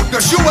you?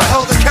 Cause you are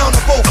held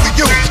accountable for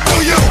you. Do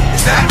you?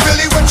 Is that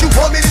really what you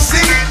want me to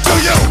see? Do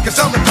you? Cause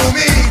I'ma do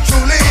me,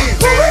 truly.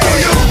 Do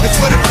you? That's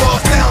what it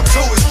boils down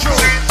to is true.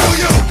 Do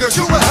you? Cause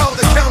you are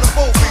held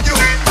accountable for you.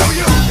 Do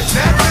you? Is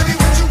that really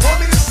what you want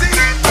me to see?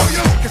 Do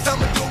you? Cause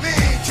I'ma do me,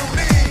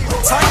 truly.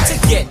 Time to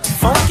get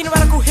funky and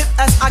radical hip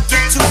as I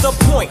get to the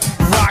point.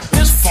 Rock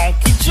this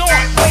funky joint.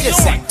 Wait a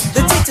sec,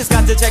 the teacher's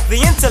got to check the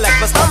intellect.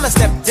 But I'm a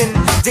step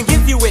didn't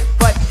give you it,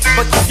 but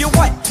give you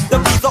what? The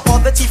B, the or,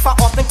 the T, I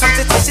often come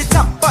to taste it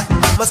tough. But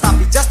must not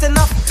be just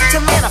enough to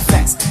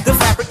manifest the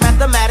fabric,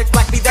 mathematics,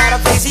 black be that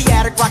of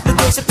Asiatic. Rock the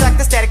doing, subtract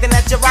the static, then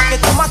that you're rocking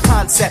to my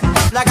concept.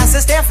 Now I got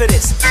to stand for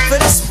this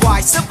why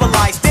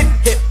civilized it,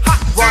 hip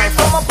hop rhyme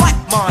from a black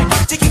mind.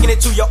 To kicking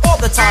it to you all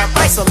the time.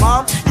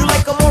 Salam, you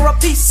like a more a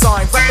peace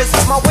sign.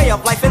 Represents my way of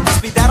life and this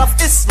be that of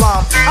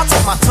Islam. I'll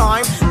take my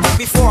time, think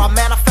before I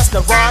manifest a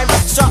rhyme.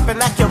 Sharp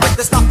and accurate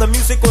to stop the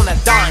music on a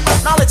dime.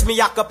 Knowledge me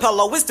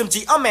acapella, wisdom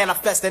G, I'm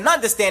manifesting,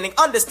 understanding,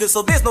 understood.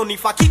 So there's no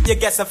need for I keep you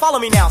guessing. Follow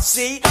me now,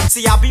 see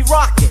I'll be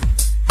rocking.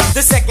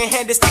 The second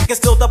hand is ticking,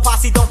 still the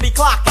posse don't be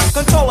clocking.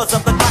 Controllers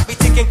of the clock be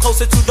ticking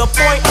closer to the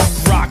point.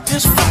 Rock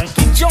this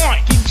funky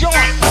joint,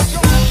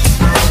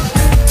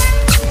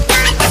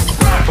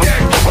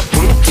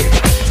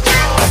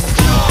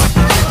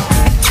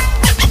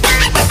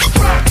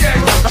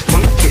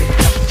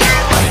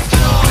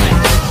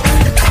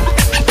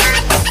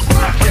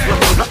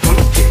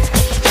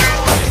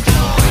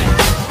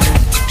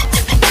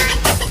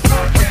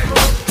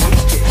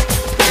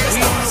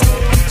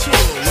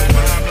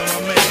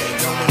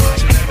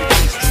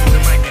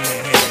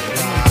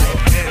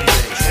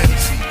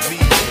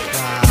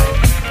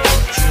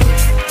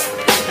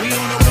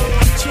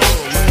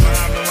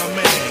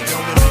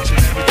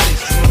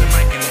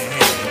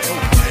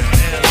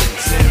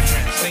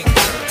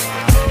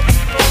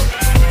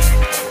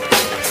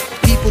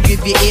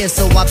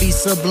 So I be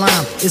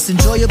sublime. It's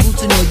enjoyable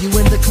to know you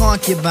in the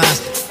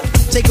concubines.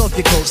 Take off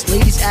your coats,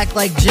 ladies act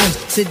like gems.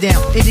 Sit down,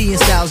 Indian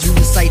styles, you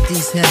recite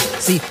these hymns.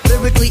 See,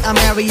 lyrically I'm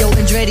Mario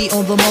Andretti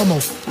on the Momo.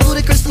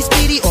 Ludicrously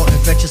speedy or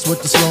infectious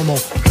with the slow-mo.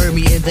 Heard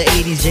me in the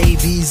 80s,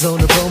 JB's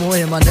on the promo.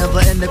 Him, I never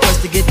end the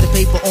quest to get the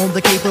paper on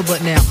the caper.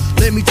 But now,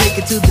 let me take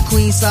it to the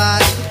Queen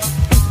side.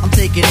 I'm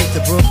taking it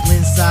to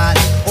Brooklyn side.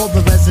 All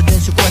the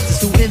residential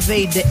questions who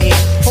invade the air.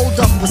 Hold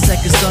up a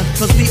second, son,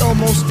 cause we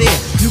almost there.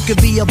 You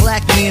could be a black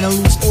man and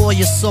lose all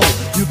your soul.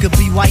 You could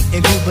be white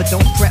and blue, but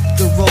don't prep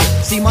the road.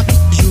 See, my is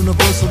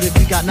universal if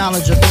you got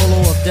knowledge of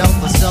Dolo or Del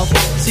for self.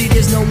 See,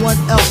 there's no one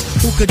else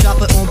who could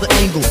drop it on the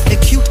angle. They're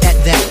cute at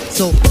that.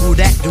 So do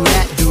that, do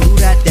that, do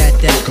that,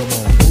 that. Come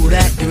on. Do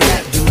that, do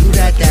that, do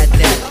that, that.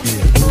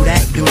 Do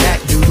that, do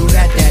that, do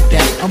that,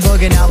 that. I'm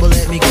bugging out, but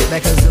let me get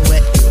back cause it's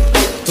wet.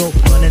 So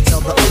run and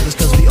tell the others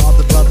cause we are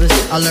the brothers.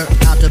 I learned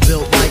how to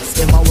build mics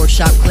in my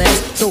workshop class.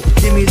 So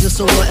give me the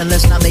solo and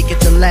let's not make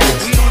it to last.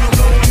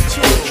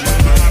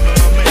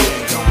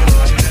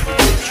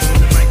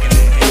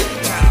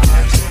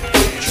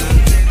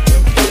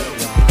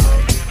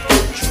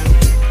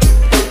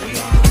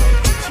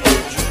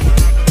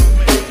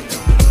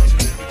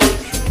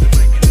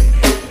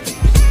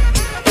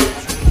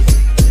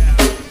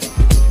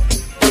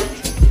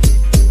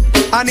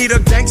 I need a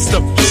gangster,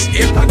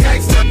 if a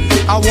gangster.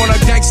 I want a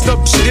gangster,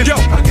 if yo.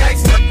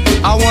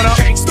 I want a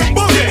gangster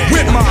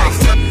with my.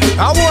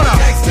 I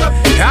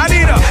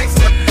need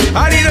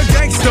a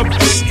gangster,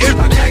 if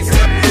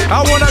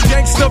I want a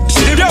gangster,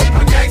 if yo.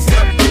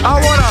 I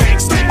want a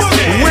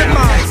with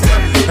my.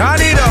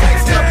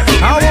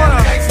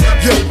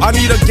 I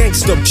need a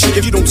gangster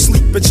if you don't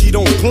sleep and she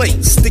don't play.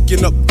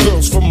 Sticking up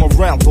girls from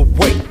around the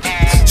way.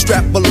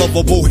 Strap a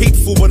lovable,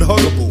 hateful and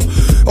huggable.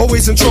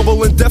 Always in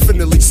trouble and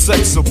definitely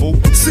sexable.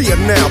 See her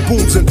now,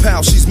 booms and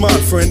pals, she's my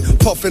friend.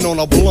 Puffing on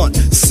a blunt,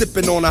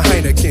 sipping on a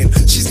Heineken.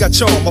 She's got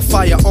charm, a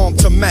firearm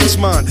to match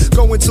mine.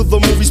 Going to the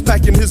movies,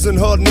 packing his and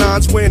her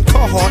nines, wearing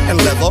Carhartt and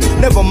leather.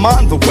 Never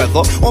mind the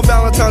weather. On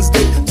Valentine's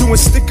Day, doing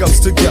stick-ups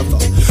together.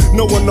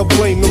 No one to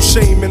blame, no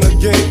shame in the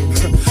game.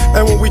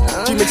 And when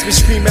she makes me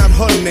scream out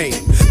her name.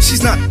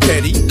 She's not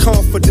petty,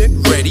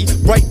 confident, ready.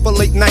 Right for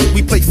late night,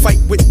 we play fight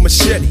with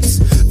machetes.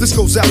 This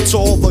goes out to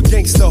all the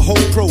gangster ho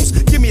pros.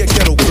 Give me a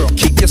ghetto girl,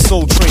 keep your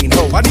soul trained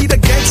ho. I need a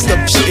gangster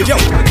shit, yo.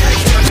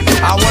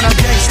 I want a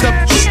gangster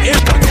shit.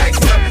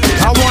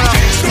 I want a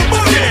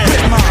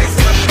bit mine.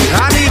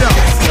 I need a.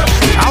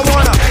 I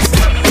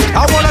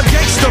want a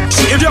gangster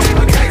shit, yo.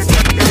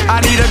 I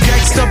need a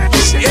gangster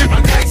shit.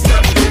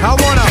 I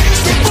want a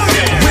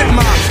bit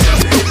mine.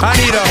 I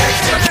need a.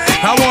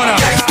 I want a.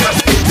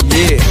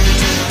 Yeah.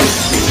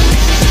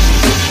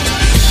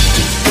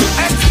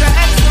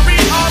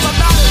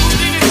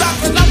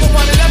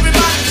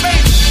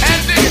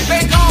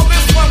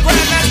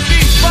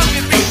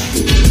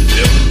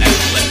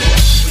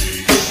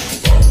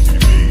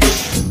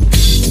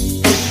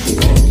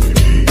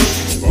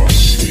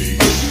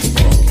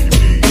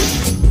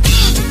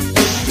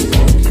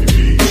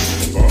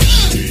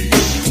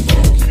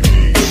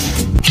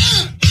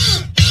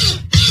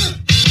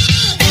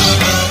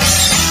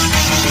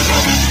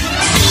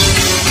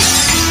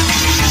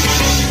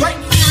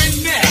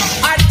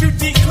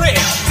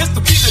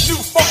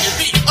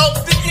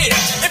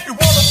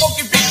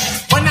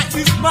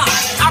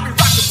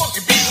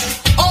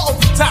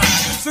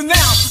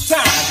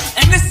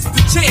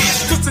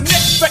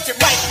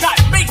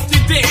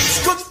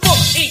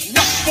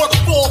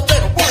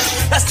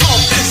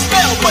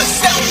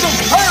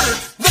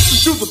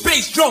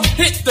 Drum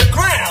hit the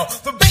ground.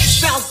 The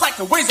bass sounds like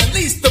it weighs at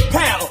least a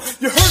pound.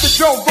 You heard the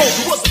drum roll,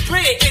 it was a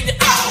clear in your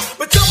eye.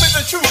 But tell me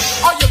the truth,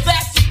 are you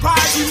that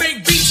surprised? We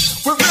make beats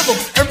with rhythm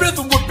and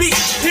rhythm with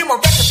beats. Hear my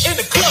records in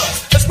the club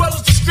as well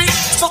as the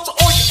streets. So to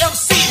all you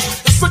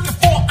MCs that's looking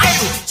for an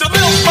idol,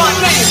 Jalil's my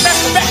name.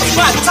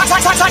 That's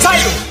my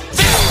title.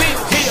 This beat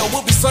here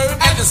will be served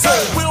and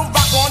deserved. We'll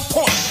rock on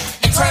point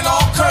and turn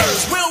all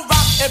curves. We'll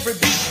rock every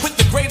beat with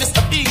the greatest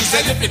of ease.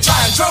 And if you try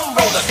and drum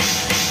roll us,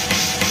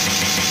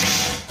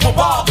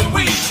 bob and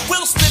weave,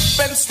 we'll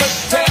slip and slip,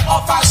 tear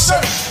off our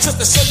shirt, just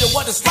to show you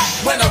what it's like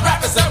when a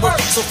rapper's at work.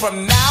 So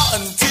from now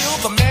until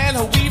the man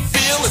who we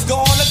feel is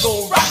gonna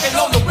go rocking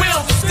on the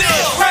wheels of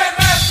steel.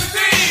 Grandmaster D,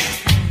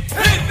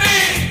 hit me.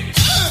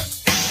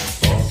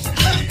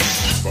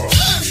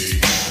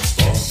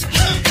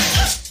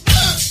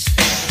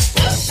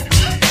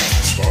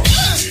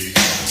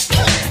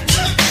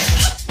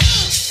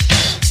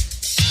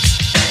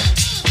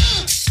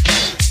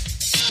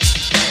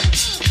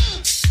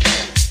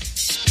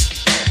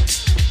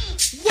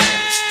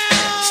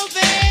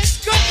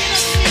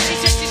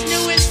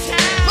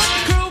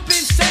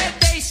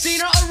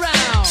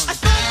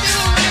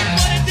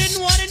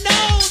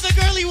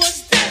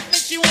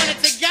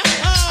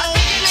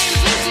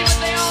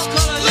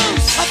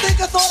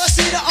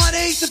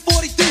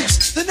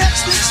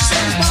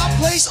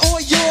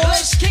 Or yours.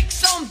 Let's kick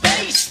some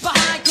bass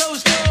behind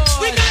closed doors.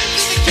 We got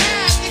into the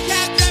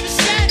cab driver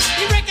said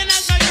he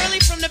recognized my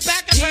girlie from the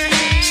back of her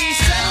head. He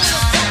said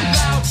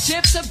about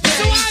chips of bass.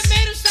 So I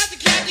made him stop the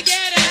cab to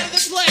get out of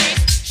the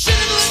place. Should've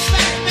looked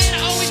back, man,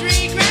 I always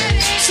regret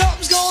it.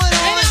 Something's going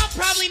on, and I'll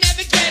probably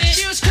never get it.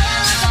 She was crying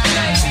like a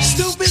baby,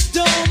 stupid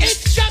dumb.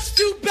 It's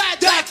just too bad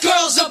that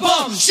girl's a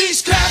bum.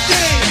 She's crafty,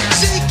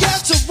 she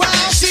gets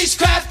around. She's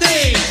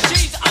crafty,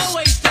 she's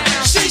always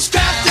down. She's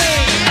crafty,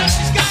 you know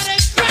she's got it.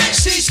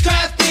 She's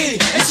crafty,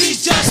 and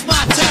she's just my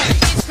type.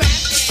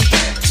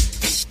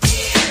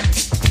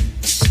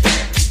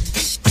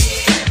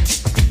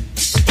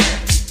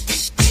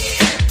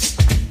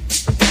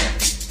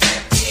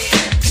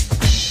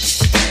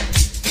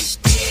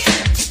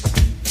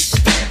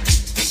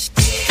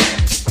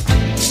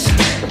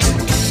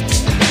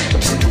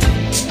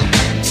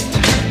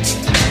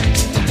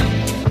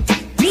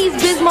 These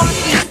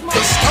Bismarcky.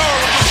 The star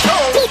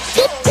of the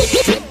show.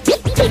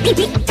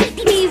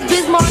 These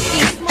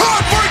Bismarcky.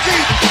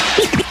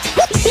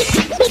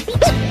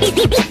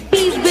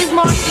 He's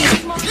Bismarcky.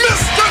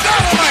 Mr.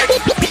 Dynamite!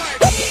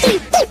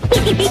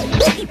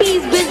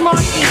 He's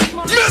Bismarcky.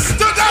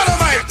 Mr.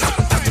 Dynamite!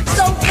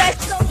 So fresh.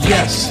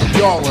 Yes,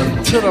 y'all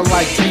are to the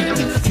like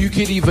beating. You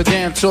could either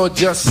dance or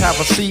just have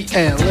a seat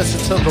and listen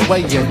to the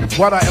way in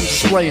what I am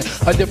displaying.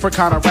 A different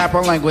kind of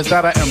rapper language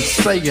that I am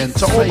saying.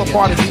 To all the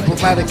party people,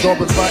 Matic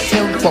Dorbers for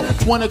info.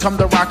 When it come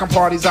to rockin'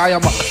 parties, I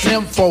am a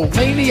nympho.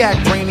 Maniac,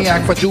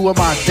 brainiac for doing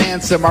my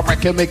dancing. My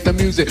record make the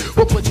music,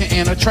 will put you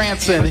in a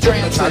trance and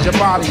hypnotize your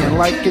body. And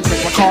like it,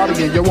 make my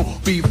cardigan. You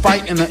won't be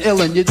fighting the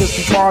illin', you just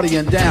be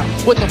partying down.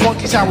 With the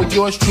funky sound with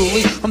yours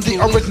truly. I'm the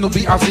original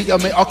B.I.Z.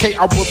 Okay,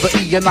 I will the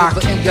E and I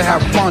aim to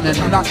have fun and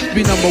not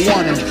be number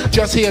one. And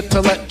just here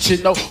to let you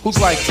know who's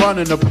like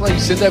running the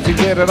place. And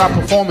everywhere that I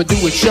perform and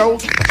do a show,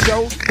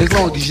 as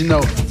long as you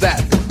know that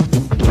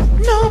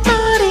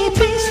Nobody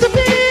beats the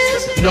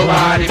biz.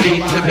 nobody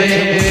beats the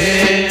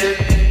biz.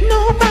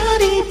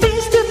 Nobody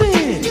beats the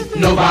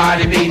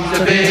Nobody beats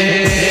the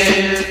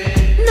biz.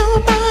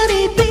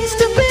 Nobody beats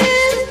the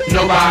biz.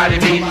 Nobody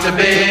beats the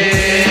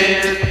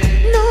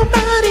biz.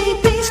 Nobody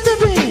beats the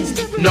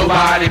biz.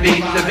 Nobody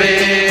beats the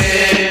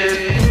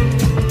biz.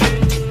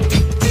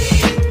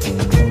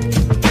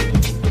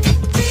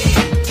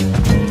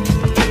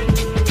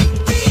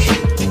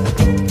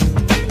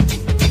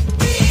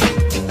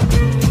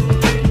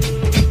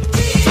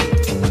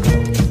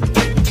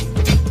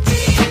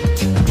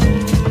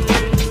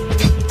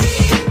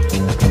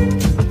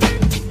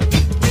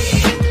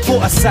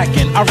 For a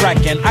second, I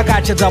reckon I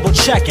got you double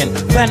checking.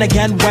 Then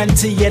again, when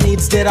to your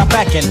needs did I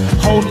beckon?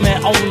 Hold me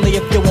only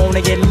if you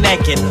wanna get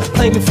naked.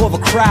 Play me for the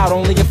crowd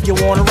only if you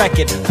wanna wreck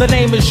it. The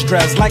name is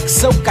Dress, like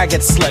silk I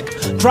get slick.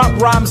 Drop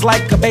rhymes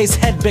like a bass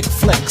head, big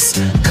flicks.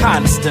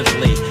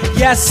 Constantly,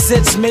 yes,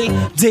 it's me,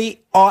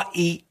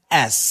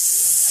 D-R-E-S.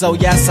 So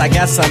yes, I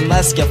guess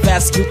unless you're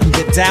fast, you can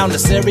get down to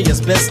serious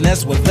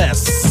business with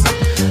this.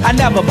 I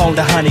never boned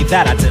a honey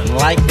that I didn't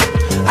like.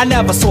 I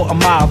never saw a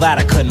mile that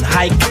I couldn't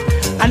hike.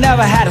 I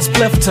never had a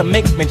spliff to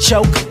make me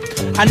choke.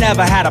 I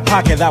never had a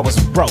pocket that was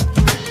broke.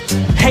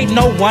 Hate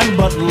no one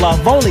but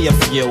love only a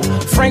few.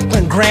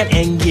 Franklin Grant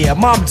and yeah,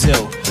 Mom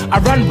too. I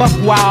run buck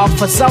wild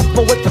for self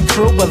but with the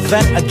crew. But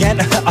then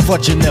again, I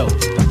thought you knew.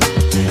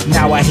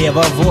 Now I hear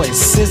a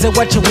voice. Is it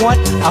what you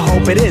want? I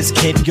hope it is,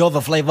 kid. You're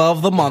the flavor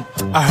of the month.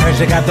 I heard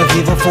you got the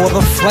fever for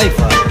the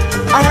flavor.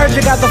 I heard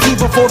you got the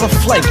fever for the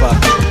flavor.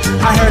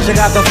 I heard you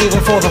got the fever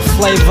for the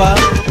flavor.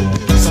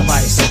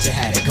 Somebody said you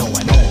had it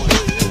going on.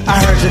 I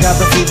heard you got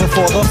the fever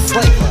for the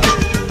flavor.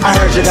 I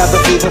heard you got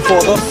the fever for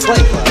the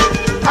flavor.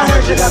 I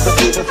heard you got the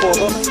fever for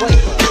the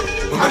flavor.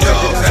 Where my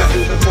dogs at?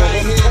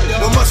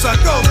 What must I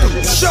go through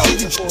to show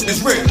you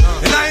it's real?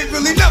 And I ain't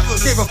really never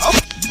gave a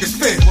fuck. It's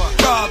fair.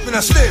 Rob and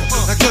I steal.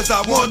 Not cause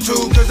I want to,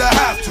 cause I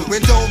have to.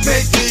 And don't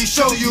make me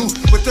show you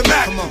with the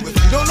Mac. If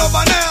you don't know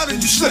by now,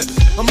 then you slip.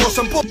 I'm on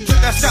some bullshit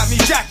that's got me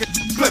jacket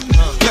flipping.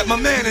 Let my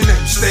man in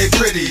them stay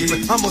pretty.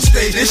 I'ma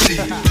stay this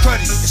shit.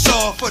 Cruddy, it's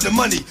all for the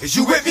money. Is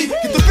you with me?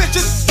 Get the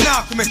bitches,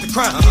 now I can make the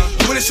crime.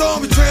 When it's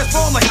on, we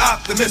transform like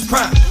Optimus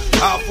Prime.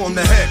 Out from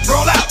the head,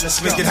 roll out, let's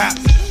make it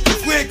happen.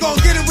 If we ain't gon'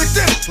 get it with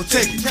this, we'll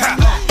take it cap.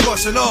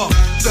 Bustin' off,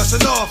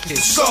 dustin' off, get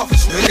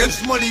softest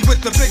niggas. Money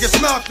with the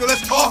biggest mouth, yo,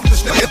 let's off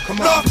this nigga.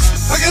 Come on,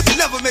 I guess you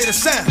never made a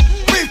sound.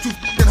 Breathe too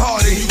f***ing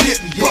hard and you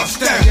getting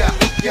bust down.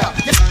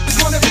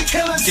 Just wanna be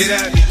killers. Get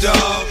at me,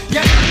 dog.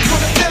 Yeah,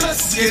 wanna kill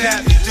us. Get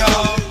at me,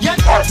 dog. Yeah,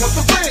 want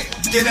the ring.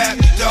 Get at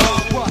me,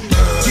 dog.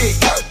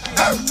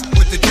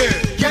 With the dirt.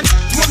 Yeah,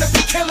 wanna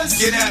be killers.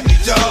 Get at me,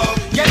 dog.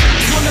 Yeah,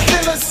 wanna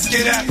kill us.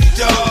 Get at me,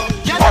 dog.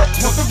 Yeah,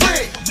 want the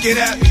ring. Get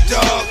at me,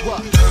 dog.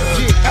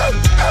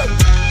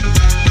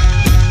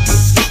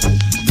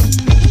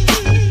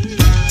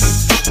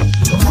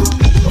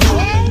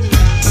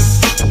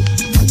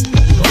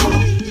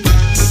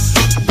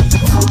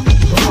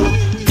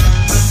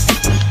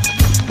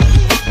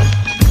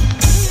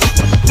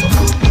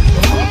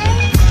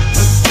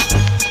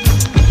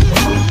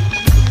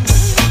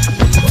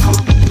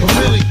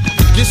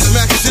 Get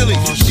smacked silly,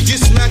 you get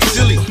smacked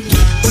silly.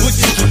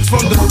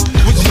 From the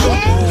what you do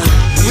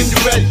when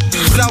you're ready.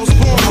 But I was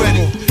born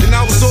ready, and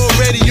I was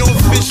already on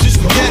fish and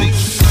spaghetti.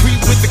 Creep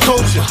with the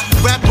culture,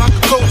 rap like a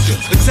culture,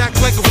 attack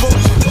like a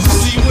vulture.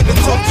 See you in the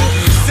culture,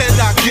 said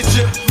I'll get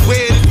you.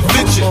 Where did it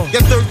fit you?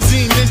 Got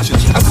 13 inches,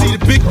 I see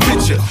the big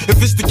picture. If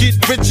it's to get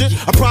richer,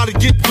 I probably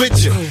get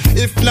richer.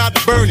 If not,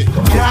 burn it,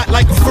 get hot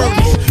like a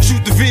furnace.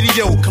 Shoot the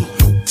video, come on.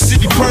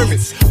 City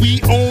permits,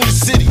 we own the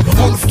city.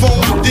 On the phone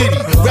with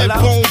Diddy, red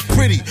bone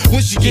pretty.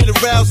 When she get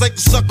aroused like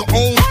the sucker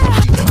on,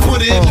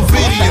 put it in the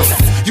video.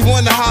 You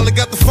wanna holler,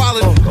 got the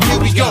follow. Here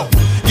we go.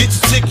 Get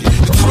your ticket,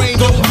 the train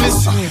don't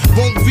miss it.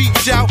 Won't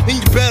reach out and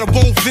you better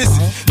won't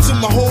visit. Till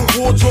my whole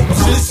wardrobe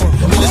is listen.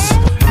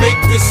 Make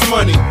this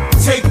money,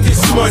 take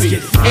this money.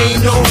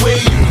 Ain't no way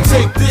you can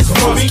take this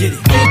from me.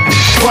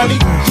 Funny,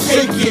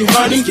 shake it,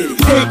 honey,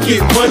 take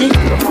it, money.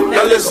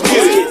 Now let's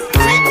get it.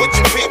 Read what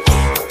you read,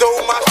 throw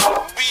my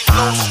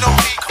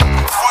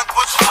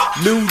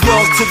New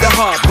York to the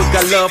heart, but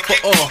got love for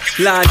all.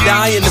 Lie,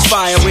 die in the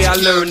fire where I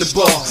learn the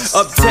ball.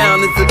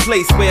 Uptown is the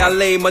place where I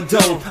lay my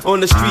dome.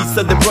 On the streets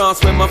of the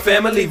Bronx where my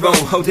family roam.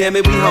 Oh damn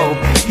it, we home.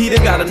 He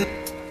done got a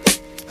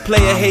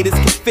player haters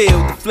can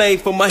feel the flame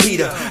from my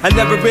heater. I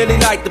never really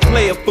liked to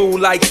play a fool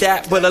like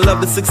that, but I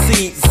love to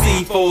succeed.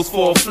 See foes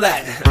fall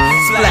flat,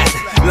 splat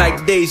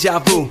like deja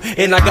vu.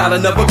 And I got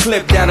another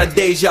clip down a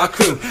deja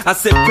crew. I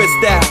said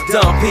pissed out,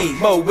 Don P,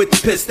 Mo with the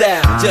pissed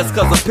out. Just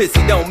cause I'm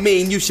pissy don't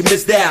mean you should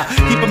miss out.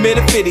 Keep them in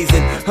the 50s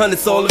and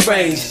hundreds all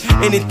arranged.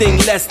 Anything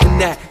less than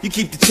that, you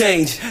keep the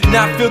change.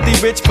 Not filthy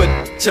rich, but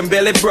I'm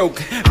barely broke.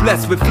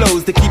 Blessed with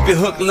flows that keep it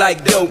hooked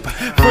like dope.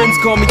 Friends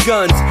call me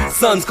guns,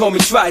 sons call me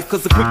trife.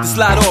 Cause I'm quick to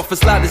slide off and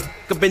slide this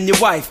up in your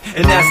wife.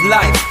 And that's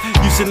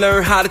life, you should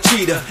learn how to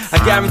treat her. I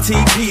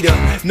guarantee Peter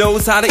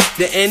knows how to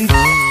the end.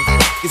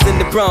 Is in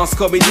the Bronx,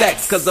 call me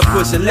Lex, cause I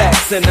push a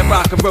Lex, and I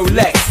rock a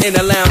Rolex, and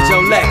I lounge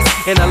on Lex,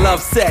 and I love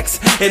sex,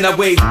 and I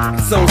wave on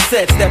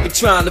sets that be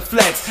trying to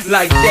flex,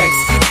 like Dex.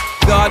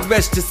 God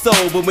rest your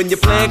soul, but when you're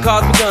playing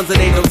cards with guns, it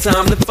ain't no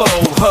time to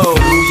fold. Ho,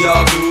 New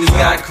York dudes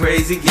got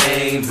crazy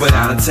game, but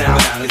out of town,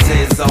 they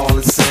say it's all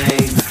the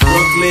same.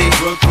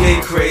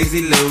 Brooklyn,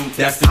 crazy loot.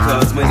 That's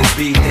because when it's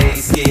beat, they ain't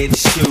scared to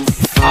shoot.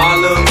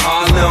 Harlem,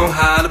 all know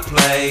how to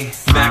play.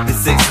 Mac to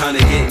 600,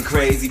 getting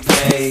crazy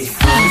pay.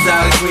 Shooters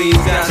out of Queens,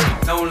 got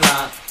it, don't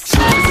lie.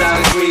 Shooters out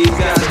of Queens,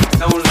 got it,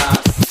 don't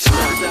lie.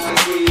 Shooters out of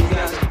Queens,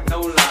 got it,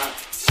 don't lie.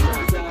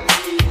 Shooters out of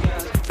Queens,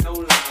 got it,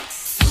 don't lie.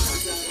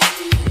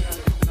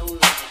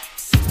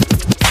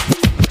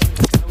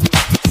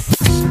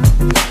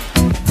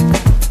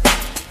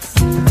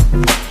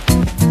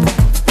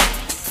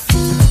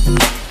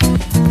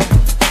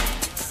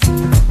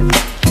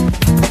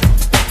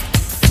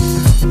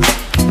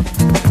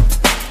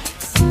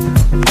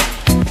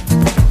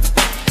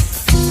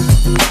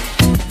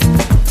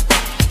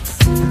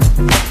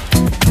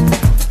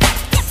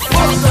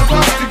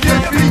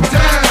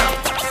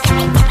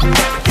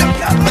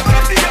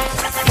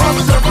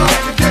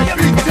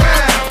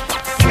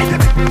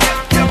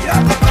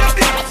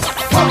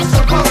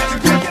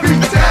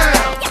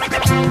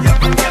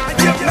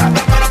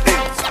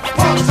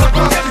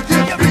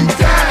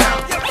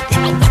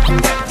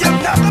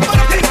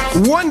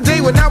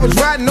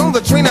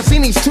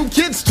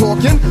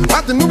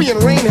 Out the Nubian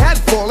rain had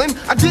fallen.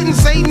 I didn't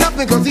say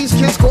nothing cause these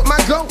kids caught my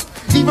goat.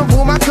 Even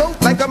pull my coat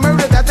like a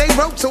murder that they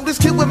wrote. So this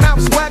kid with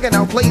mouth swagger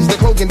now plays the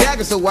cloak and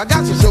dagger. So I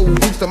got to show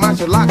boost to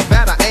martial lock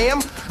that I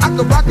am. I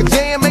could rock a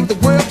jam, make the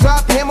world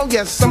drop hammer.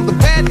 Yes, I'm the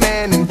bad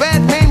man and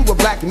bad men were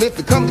black. And if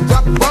it comes to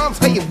dropping bombs,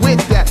 stay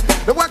with that.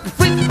 Now I can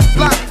freak,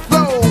 block,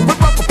 flow,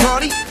 rip up a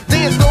party,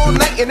 dance all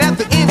night and at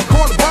the end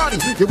corner party.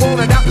 You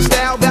wanted out the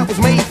style that was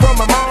made from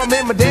my mom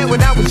and my dad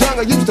when I was young.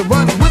 I used to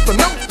run with a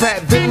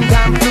notepad. Then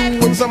time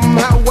flew and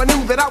somehow I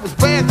knew that I was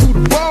bad to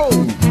the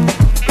bone.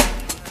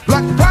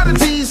 Black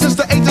prodigy since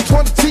the age of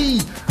 20.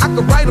 I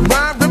could write a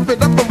rhyme, rip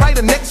it up and write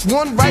the next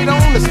one right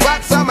on the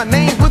spot. Sign my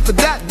name with the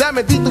dot,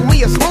 diamond D through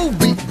me a smooth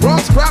beat.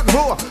 Bronx crowd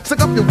roar,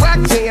 stick up your whack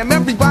jam,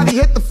 everybody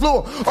hit the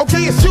floor.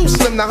 Okay, it's you,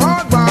 Slim, the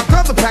hard rock,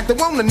 cover pack, the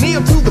one to kneel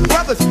to the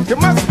brothers. You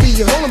must be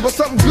holding but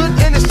something good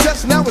in his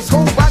chest, now his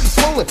whole body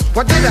swollen.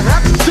 Why did I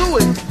have to do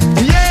it?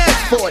 He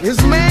asked for it,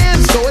 his man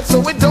saw it, so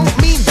it don't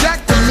mean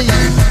jack to me.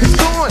 He's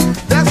gone,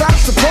 that's how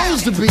it's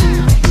supposed to be.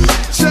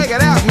 Check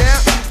it out now.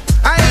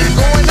 I ain't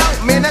going out,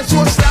 man, that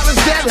short style is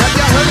dead. Have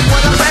y'all heard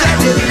what I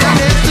said? It's my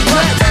hands to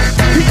drag.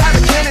 He got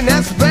a cannon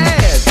that's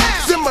bad,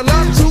 similar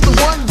to the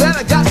one that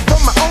I got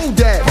from my old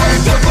dad.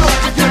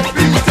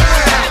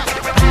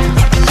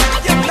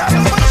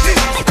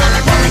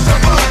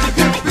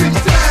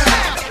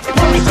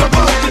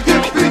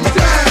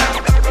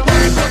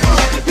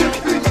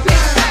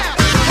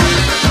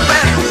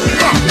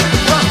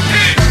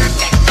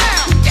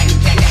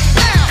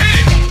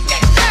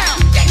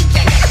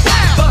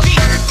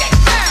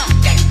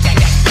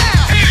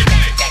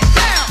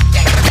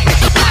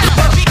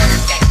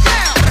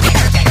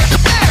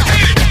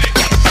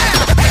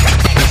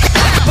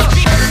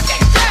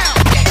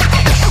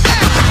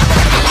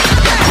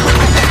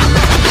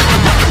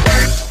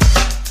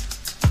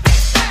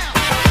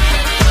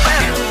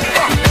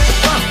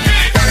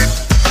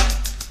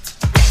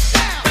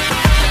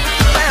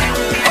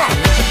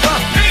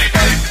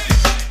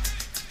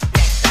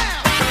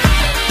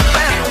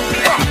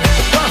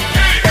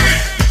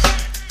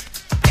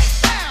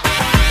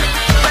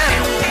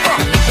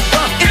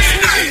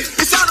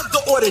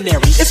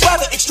 It's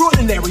rather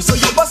extraordinary, so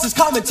your bus is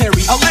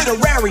commentary. A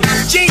literary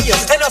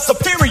genius and a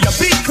superior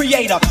beat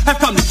creator have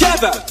come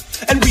together,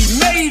 and we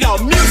made a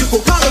musical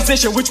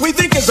composition which we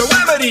think is a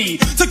remedy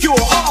to cure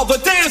all the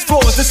dance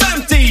floors that's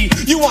empty.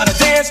 You wanna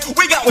dance?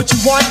 We got what you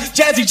want.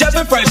 Jazzy Jeff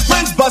and Fresh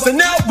Prince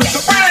buzzing out with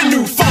a brand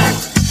new funk.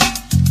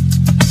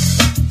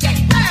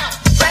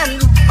 Brand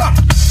new funk.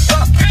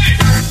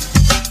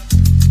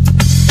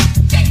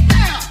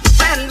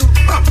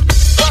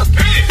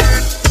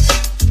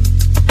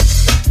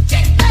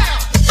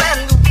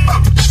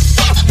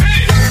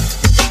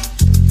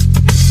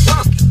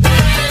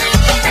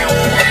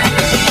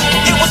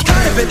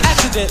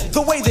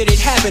 The way that it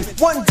happened,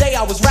 one day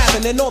I was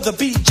rapping and on the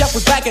beat Jeff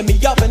was backing me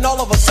up, and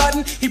all of a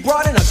sudden he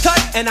brought in a cut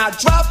and I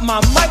dropped my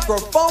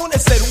microphone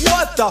and said,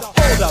 what the,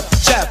 hold up,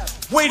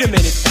 Jeff, wait a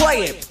minute,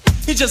 play it.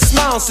 He just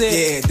smiled and said,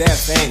 yeah,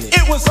 that's ain't it.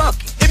 It was up,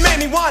 it made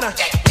me wanna,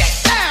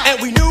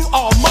 and we knew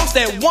almost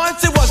at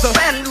once it was a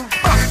brand new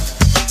funk.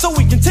 So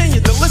we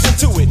continued to listen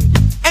to it,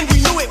 and we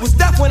knew it was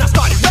death when I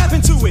started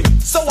rapping to it.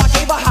 So I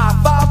gave a high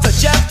five to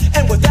Jeff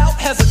and without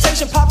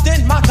hesitation popped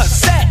in my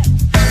cassette.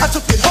 I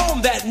took it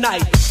home that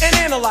night and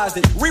analyzed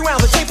it,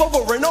 rewound the tape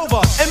over and over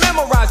and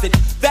memorized it.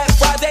 That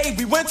Friday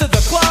we went to the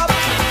club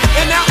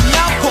and out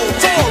cold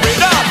tore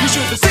it up. You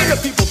should have seen the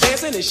people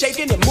dancing and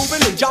shaking and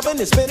moving and jumping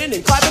and spinning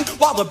and clapping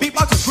while the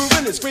beatbox was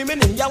grooving and screaming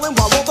and yelling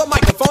while on the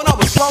microphone I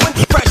was flowing.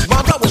 Fresh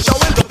rhymes I was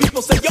showing. The people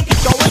say yo, keep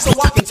going, so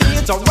I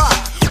continued to rock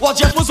while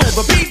Jeff was on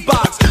the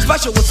beatbox.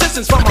 Special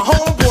assistance from my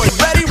homeboy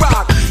Ready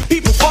Rock.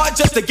 People fought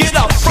just to get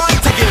up front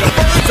to get a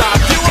bird's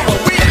eye view of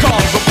what we call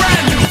the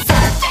brand new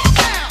funk.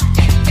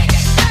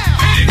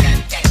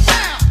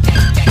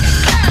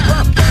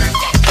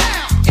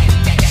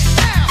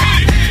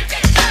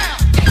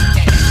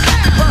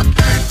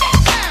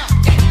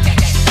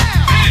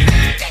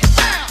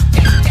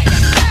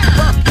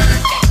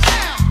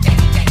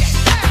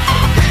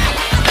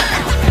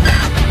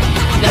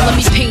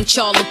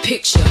 paint y'all a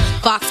picture.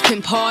 Fox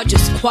pimp hard,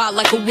 just quiet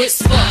like a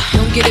whisper.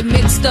 Don't get it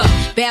mixed up.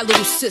 Bad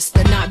little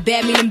sister, not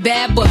bad meaning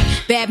bad, but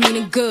bad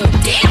meaning good.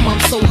 Damn, I'm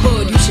so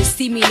hood. You should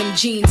see me in them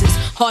jeans. It's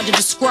hard to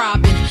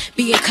describe, and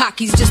being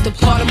cocky's just a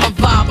part of my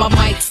vibe. I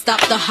might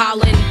stop the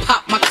holler and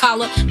pop my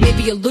collar.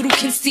 Maybe a little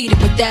conceited,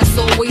 but that's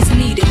always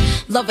needed.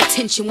 Love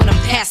attention when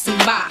I'm passing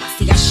by.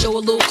 See, I show a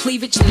little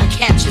cleavage and I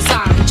catch his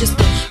eye. And just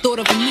the thought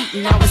of a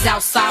meeting, I was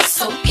outside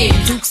soaking.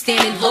 Duke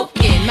standing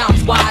loking,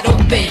 mouth wide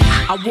open.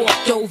 I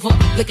walked over,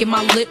 licking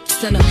my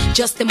lips and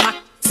adjusting my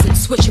and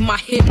switching my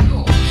hip.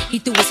 He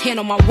threw his hand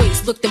on my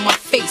waist, looked in my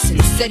face,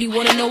 and said he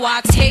wanna know how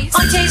I taste.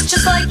 I taste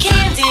just like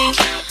candy.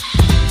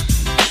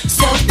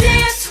 So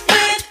dance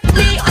with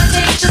me. I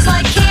taste just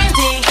like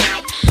candy.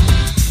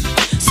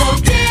 So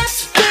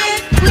dance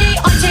with me.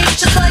 I taste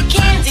just like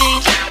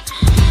candy.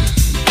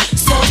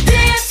 So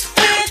dance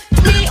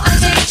with me. I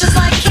taste just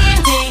like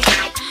candy.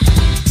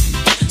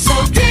 So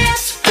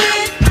dance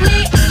with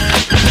me.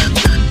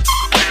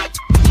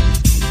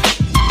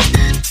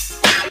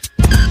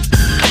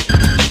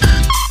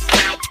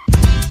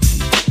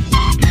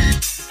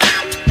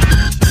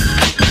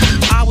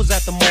 I was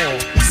at the mall,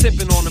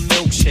 sipping on a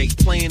milkshake,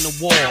 playing the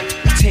wall,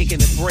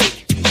 taking a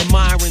break,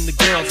 admiring the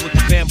girls with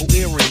the bamboo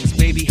earrings,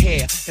 baby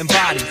hair, and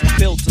bodies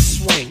built to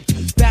swing.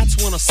 That's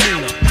when I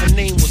seen her. Her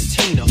name was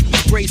Tina.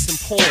 Grace and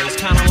poise,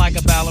 kinda like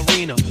a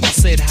ballerina. I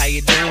said, how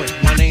you doing?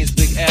 My name's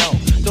Big L.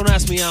 Don't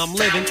ask me how I'm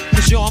living,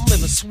 cause yo, I'm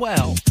living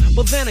swell.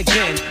 But then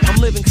again, I'm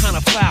living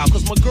kinda foul,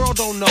 cause my girl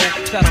don't know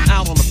that I'm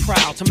out on the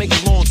prowl. To make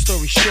a long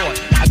story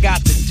short, I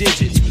got the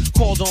digits.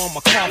 Called on my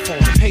car phone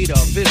and paid her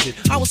a visit.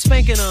 I was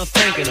spanking her and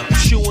thanking her,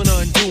 shooing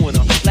her and doing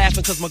her.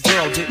 Laughing cause my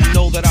girl didn't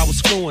know that I was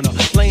screwing her.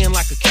 Laying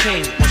like a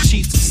king on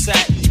sheets of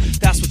satin.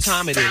 That's what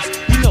time it is,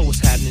 you know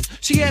what's happening.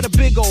 She had a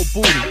big old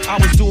booty, I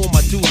was doing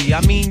my duty.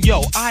 I mean,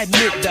 yo, I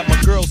admit that my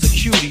girl's a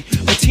cutie,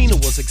 but Tina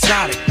was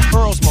exotic.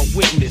 Earl's my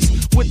witness,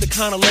 with the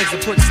kind of legs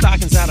that put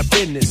stockings out of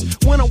business.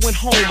 When I went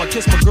home, I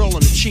kissed my girl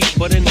on the cheek,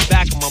 but in the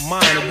back of my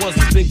mind, it was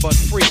this big butt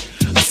freak.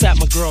 I sat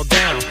my girl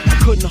down, I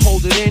couldn't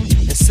hold it in,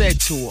 and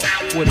said to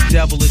her, with a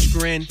devilish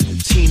grin,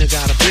 Tina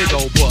got a big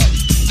old butt.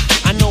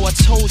 I know I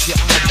told you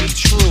I'd be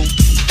true,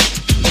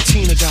 but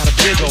Tina got a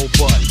big old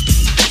butt,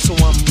 so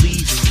I'm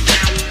leaving you.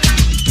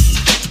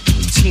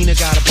 Tina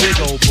got a big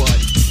old butt.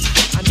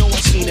 I know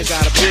Tina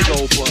got a big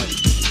old butt.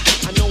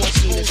 I know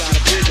Tina got a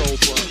big old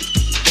butt.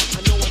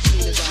 I know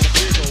Tina got a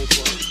big old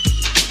butt.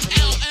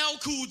 LL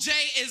Cool J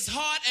is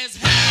hard as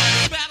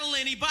hell. Battle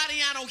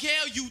anybody, I don't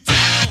care, you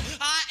tell.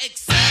 I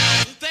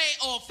excel, they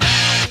all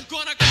fail.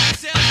 Gonna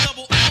cocktail,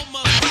 double L,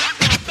 must rock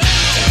my bell.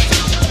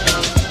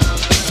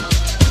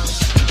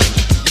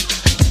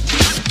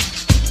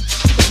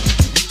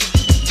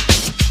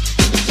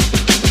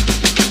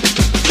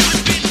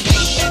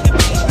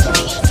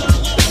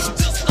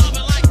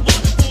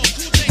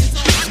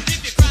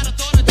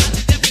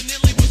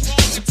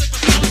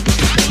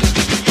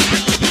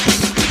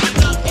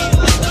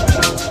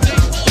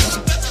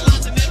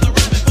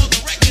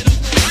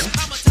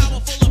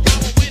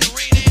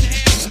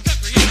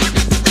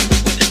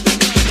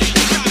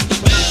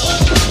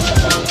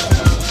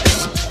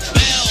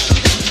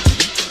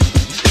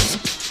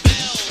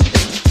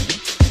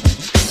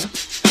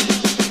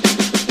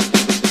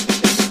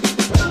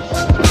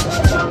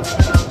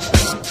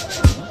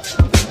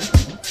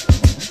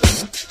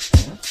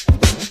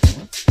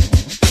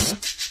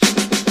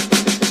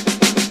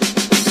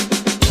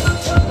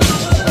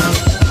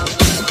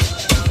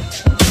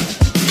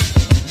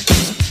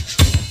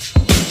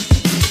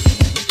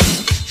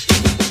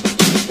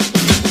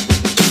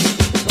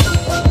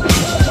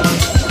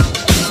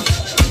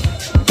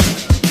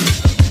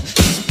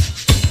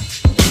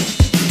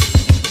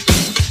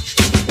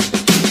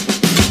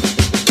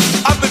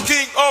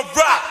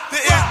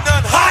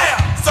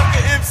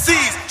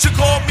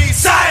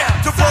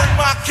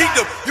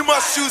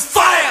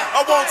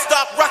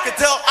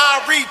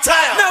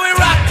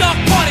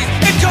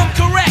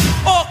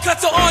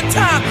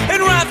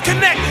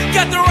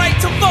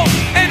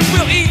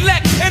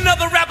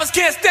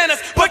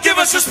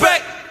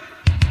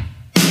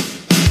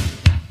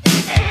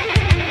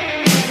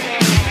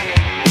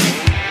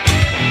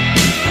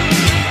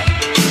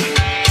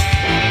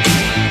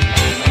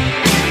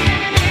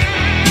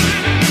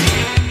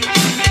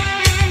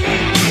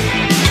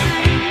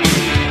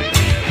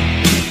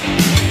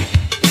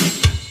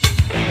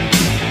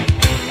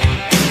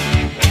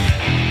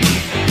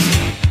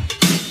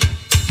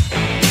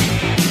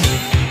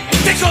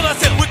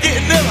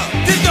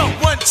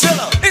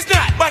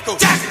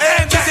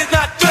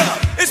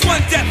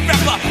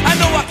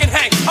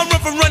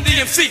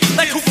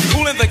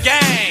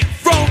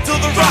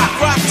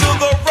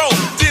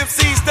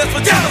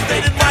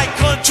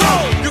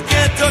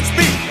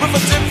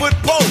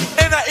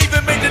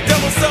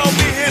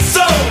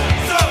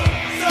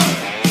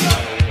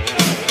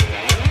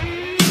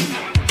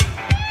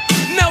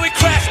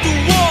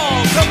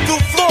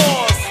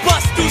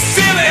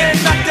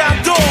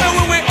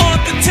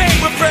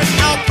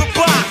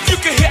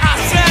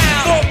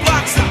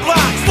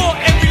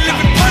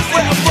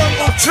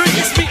 Tree,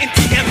 it's me and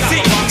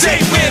TMZ.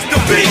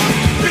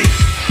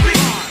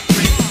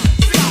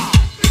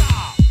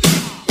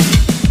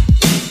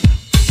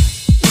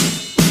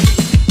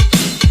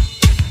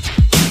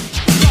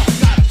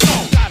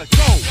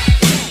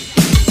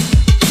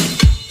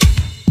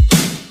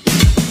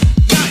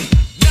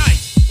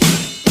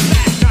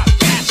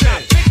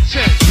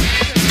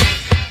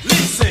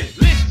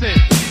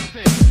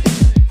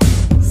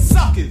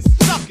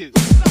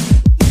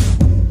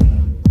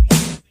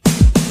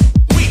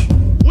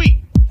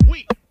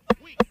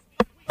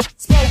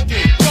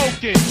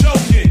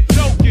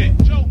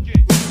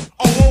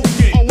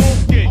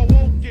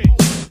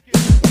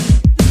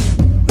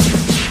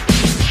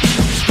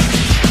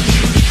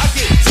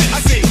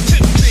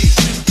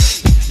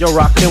 Yo,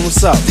 Rakim,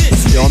 what's up?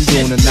 Yo, I'm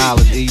doing the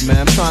knowledge, E,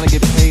 man. I'm trying to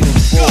get paid in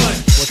full.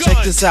 Well, check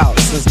this out.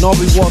 Since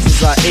Norby Waltz is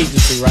our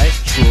agency, right?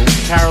 True.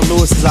 Carol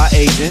Lewis is our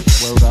agent.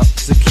 Word up.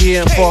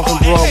 Zakia and Falcon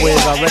Broadway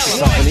is our record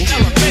company.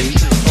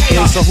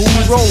 Okay, so who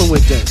we rolling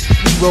with then?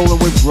 We rolling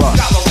with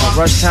Rush,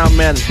 Rushtown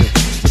Management.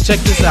 So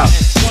check this out.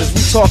 Since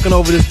we talking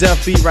over this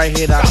deaf beat right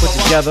here that I put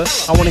together,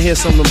 I want to hear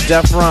some of them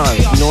deaf rhymes.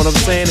 You know what I'm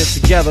saying? And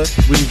together,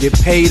 we can get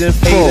paid in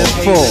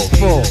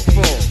full.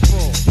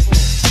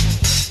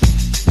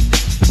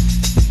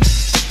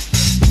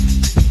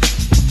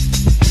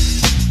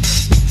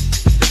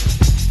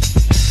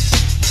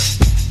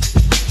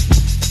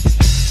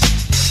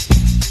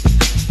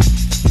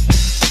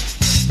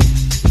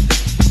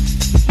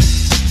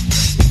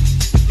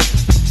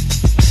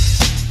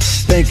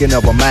 Thinking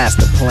of a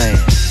master plan,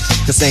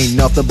 'cause ain't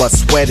nothing but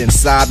sweat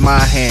inside my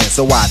hands.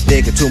 So I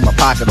dig into my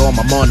pocket, all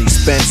my money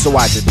spent. So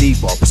I get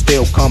deeper, but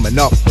still coming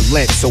up for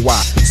lint. So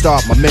I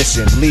start my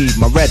mission, leave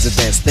my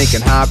residence,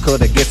 thinking how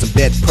could I get some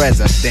dead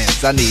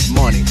presidents? I need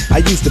money. I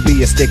used to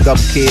be a stick-up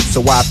kid,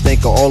 so I think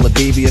of all the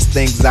devious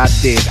things I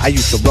did. I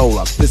used to roll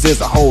up, this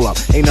is a hole up.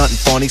 Ain't nothing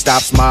funny,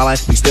 stop smiling.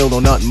 We still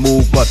don't nothing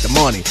move but the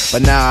money.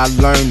 But now I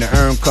learn to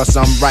earn 'cause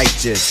I'm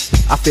righteous.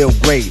 I feel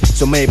great,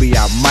 so maybe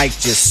I might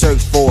just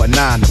search for a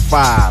 9 to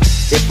 5.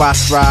 If I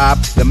strive,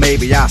 then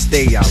maybe I'll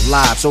stay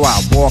alive. So I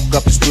walk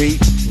up the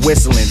street,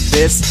 whistling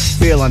this,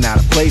 feeling out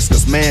of place,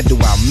 'cause man do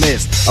I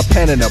miss a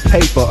pen and a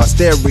paper, a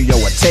stereo,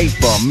 a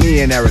taper. Me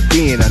and Eric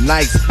being a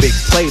nice big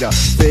plate of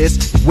fish,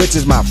 which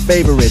is my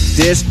favorite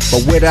dish.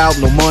 But without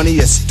no money,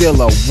 it's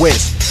still a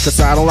wish, 'cause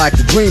I don't like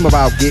to dream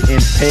about getting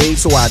paid.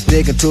 So I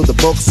dig into the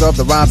books of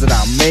the rhymes that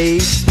I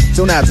made.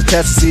 So now to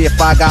test to see if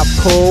I got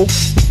pulled,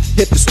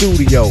 hit the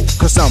studio,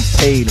 'cause I'm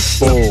paid in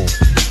full.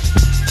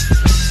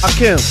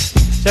 Hakim,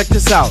 check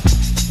this out.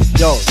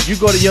 Yo, you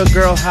go to your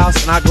girl's house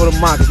and I go to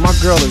mine, 'cause my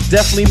girl is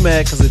definitely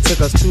mad 'cause it took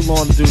us too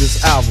long to do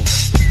this album.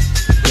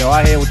 Yo,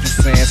 I hear what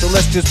you're saying, so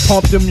let's just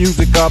pump the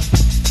music up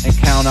and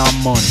count our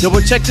money. Yo,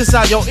 but check this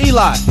out. Yo,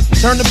 Eli,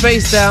 turn the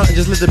bass down and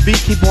just let the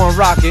beat keep on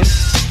rocking.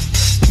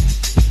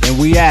 And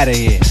we out of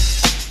here.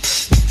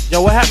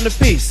 Yo, what happened to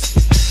Peace?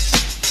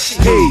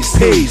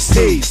 Peace.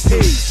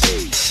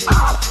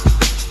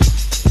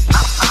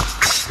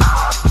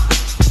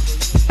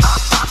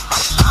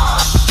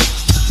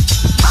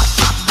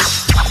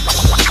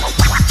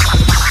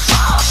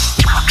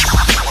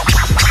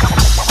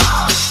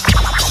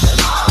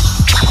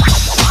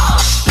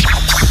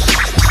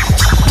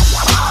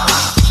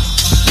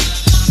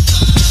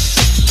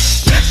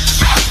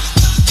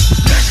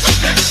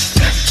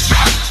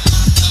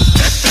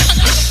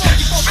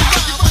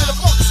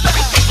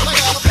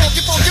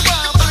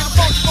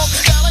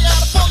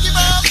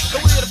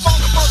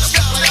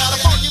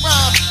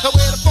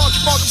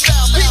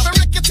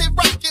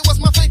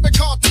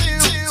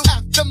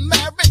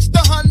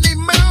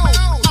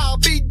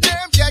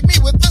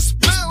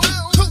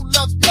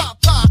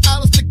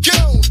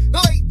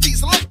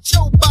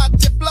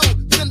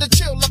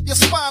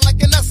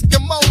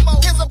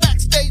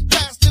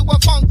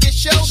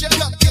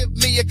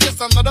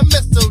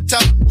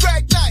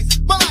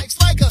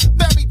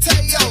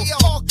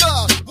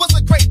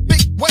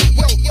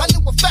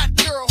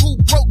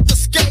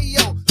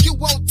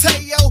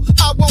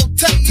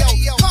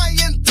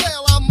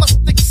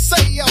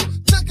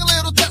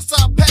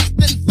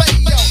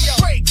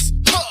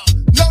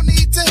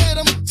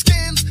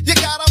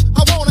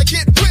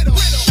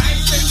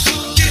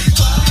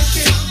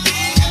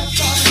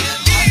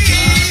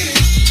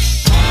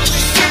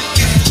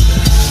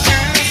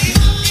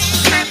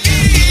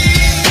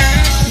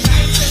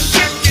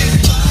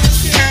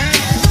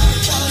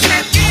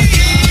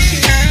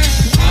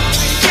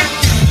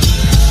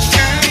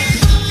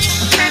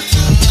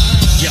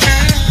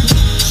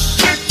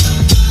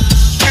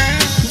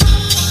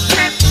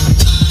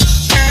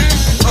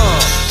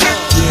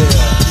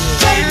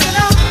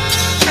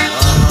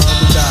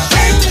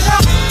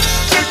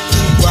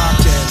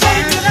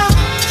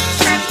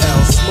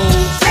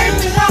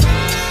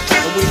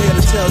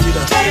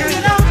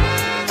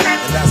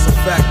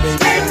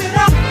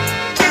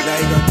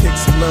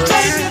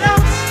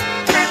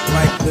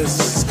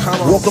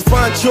 Walk a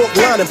fine chalk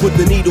line and put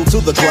the needle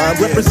to the grind.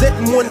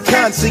 Representing one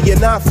kind,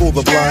 seeing eye for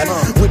the blind.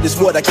 Witness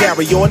what I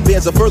carry on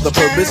bears a further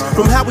purpose.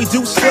 From how we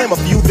do slam a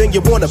few, then you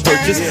wanna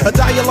purchase a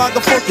dialogue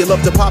of funk. You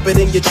love to pop it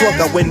in your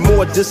trunk. I win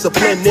more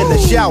discipline than a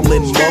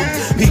Shaolin monk.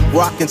 Pete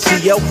Rock and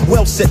CL,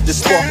 well set to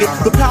spark it.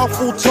 The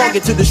powerful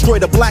target to destroy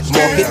the black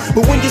market.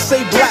 But when you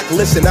say black,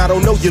 listen, I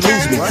don't know, you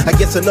lose me. I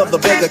guess another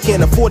beggar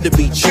can't afford to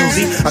be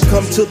choosy. I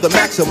come to the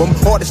maximum,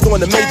 artist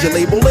on the major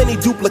label. Any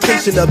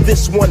duplication of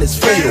this one is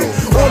fatal.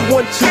 On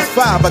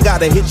 125, I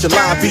gotta hit your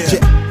line, beat you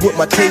with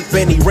my tape,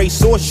 any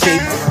race or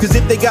shape. Cause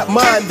if they got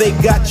mine, they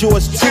got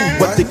yours too.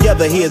 But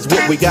together, here's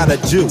what we gotta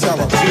do. You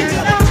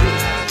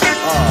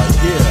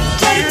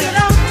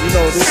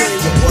know, this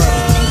is the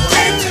world.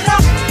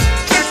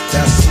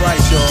 That's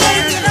right, y'all.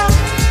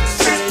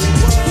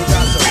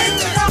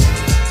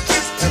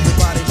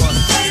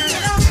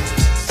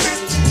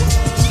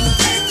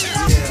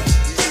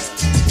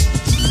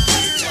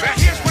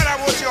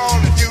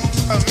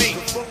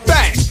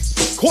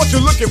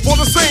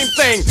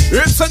 thing.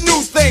 It's a new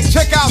thing.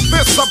 Check out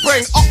this I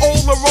bring.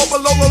 The roll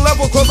below the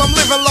level, cause I'm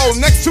living low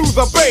next to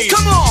the base.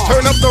 Come on!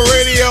 Turn up the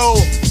radio.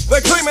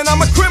 They're claiming I'm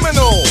a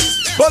criminal.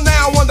 But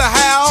now I wonder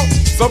how.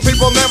 Some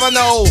people never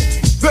know.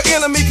 The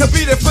enemy could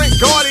be their friend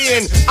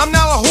guardian. I'm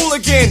not a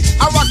hooligan.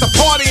 I rock the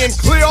party and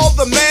clear all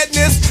the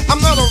madness. I'm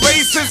not a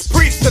racist.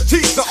 Preach to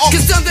teach the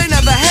office. Cause some they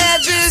never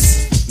had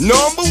this.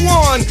 Number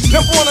one,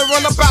 never wanna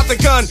run about the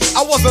gun.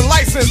 I wasn't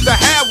licensed to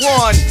have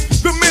one.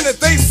 The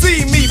minute they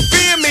see me,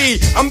 fear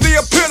me. I'm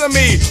the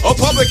epitome, a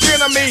public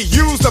enemy.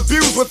 Used,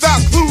 abused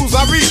without clues.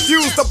 I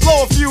refuse to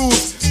blow a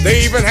fuse.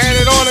 They even had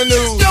it on the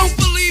news. Don't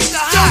believe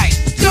the hype.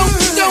 Don't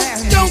believe the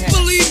hype. Don't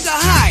believe the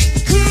hype.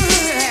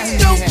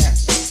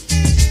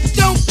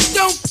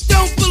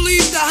 Don't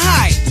believe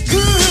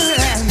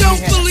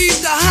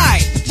the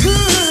hype.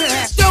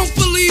 Don't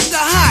believe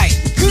the hype.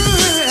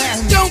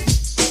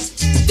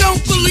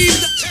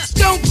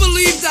 Don't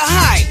believe the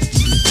hype.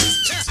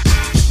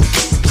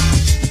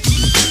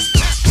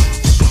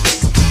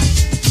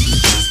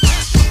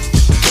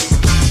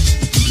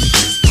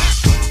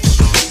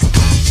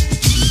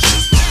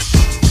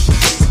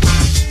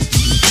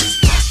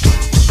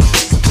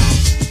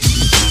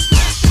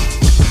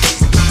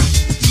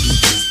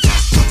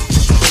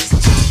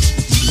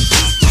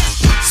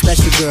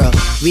 Special girl,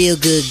 real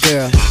good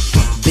girl.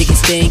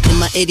 Biggest thing in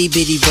my itty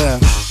bitty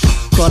world.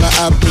 Call her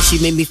up and she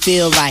made me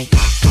feel right.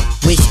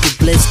 Wish the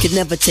bliss could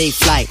never take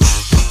flight.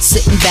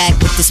 Sitting back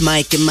with this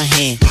mic in my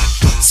hand,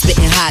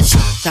 spitting hot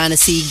shit, trying to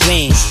see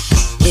grand.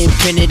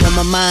 Imprinted on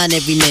my mind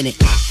every minute.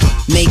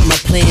 Make my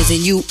plans and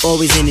you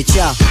always in it,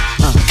 y'all.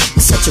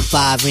 It's such a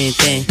vibrant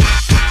thing.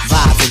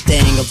 Vibrant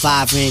thing, a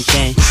vibrant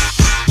thing.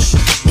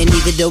 And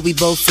even though we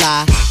both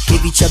fly,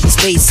 give each other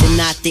space and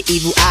not the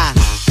evil eye.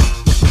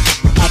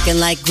 Acting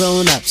like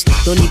grown-ups,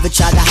 don't even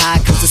try to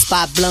hide cause the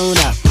spot blown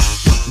up.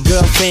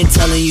 Girlfriend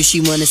telling you she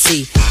wanna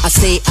see. I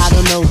say I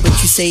don't know, but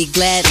you say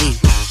gladly.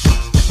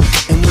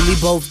 And when we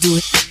both do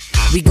it,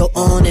 we go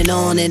on and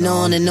on and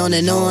on and on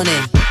and on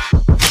and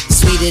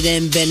sweeter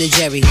than Ben and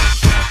Jerry.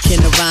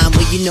 Can I rhyme?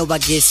 Well, you know I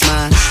get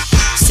mine.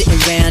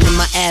 Sitting around in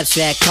my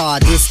abstract car.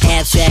 This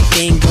abstract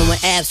thing going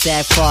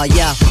abstract far,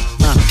 yeah.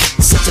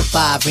 Such a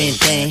vibrant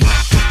thing.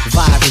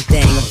 Vibrant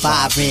thing, a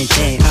vibrant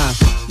thing,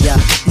 yeah.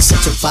 It's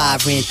such a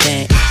vibrant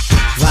thing.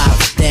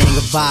 Vibrant thing,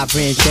 a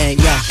vibrant thing,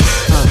 yeah.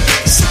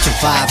 Such a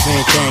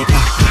vibrant thing,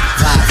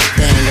 vibrant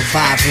thing, a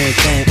vibrant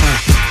thing,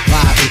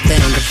 vibrant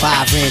thing, a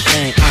vibrant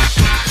thing,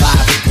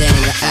 vibrant thing,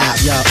 out,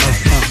 yeah.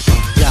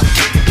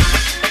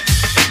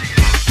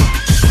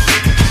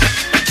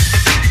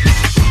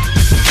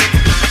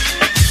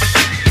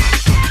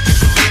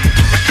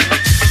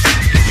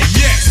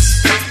 Yes,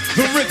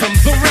 the rhythm,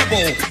 the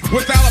rebel.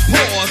 Without a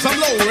pause, I'm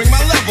lowering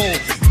my level.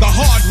 The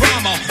hard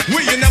rhymer,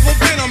 where you never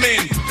been, I'm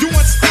in. You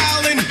want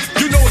styling?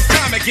 You know it's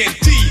time again.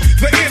 D,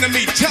 the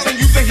enemy, telling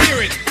you to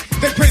hear it.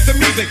 They praise the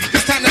music,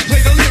 it's time to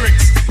play the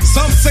lyrics.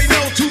 Some say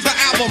no to the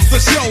album,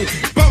 the show,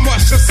 bum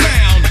rush the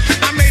sound.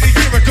 I made a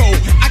year ago,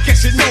 I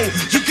guess you know.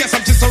 You guess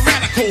I'm just a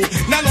radical,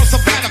 not on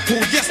sabbatical.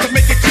 Yes, to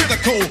make it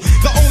critical.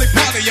 The only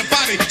part of your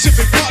body should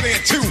be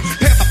partying too.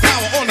 Pass the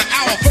power on the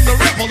hour from the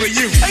rebel to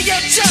you. Hey, yo,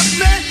 Chuck,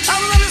 man, I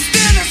don't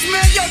understand this,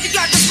 man. Yo, you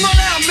got to slow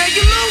down, man.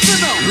 You're losing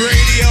them.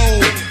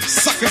 Radio,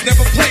 suckers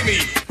never play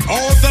me.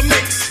 All the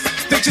mix.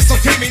 They just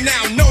okay me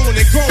now, known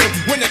and grown.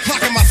 When the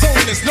clock in my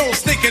zone is no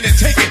sneaking and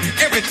taking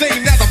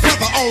everything that the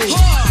brother owns.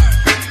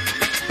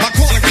 My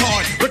calling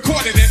card,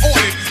 recorded and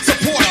ordered.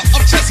 Supporter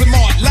of Chess and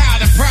Mart, loud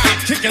and proud.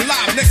 Kicking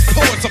live, next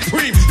poet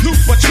supreme.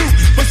 Loose but true,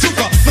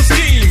 bazooka, the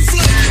scheme.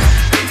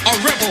 A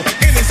rebel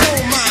in his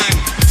own mind.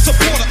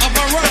 Supporter of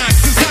my rhymes,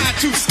 designed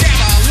to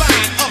scatter a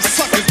line of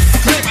suckers who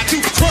claim I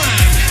do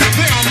crime.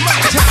 They are my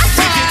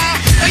time.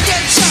 Hey, yo,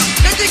 Chuck,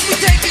 I think we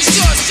take it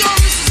short. Show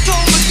this is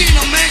Cole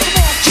Medina, man.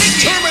 Come on, kick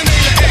it.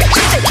 Terminator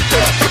X.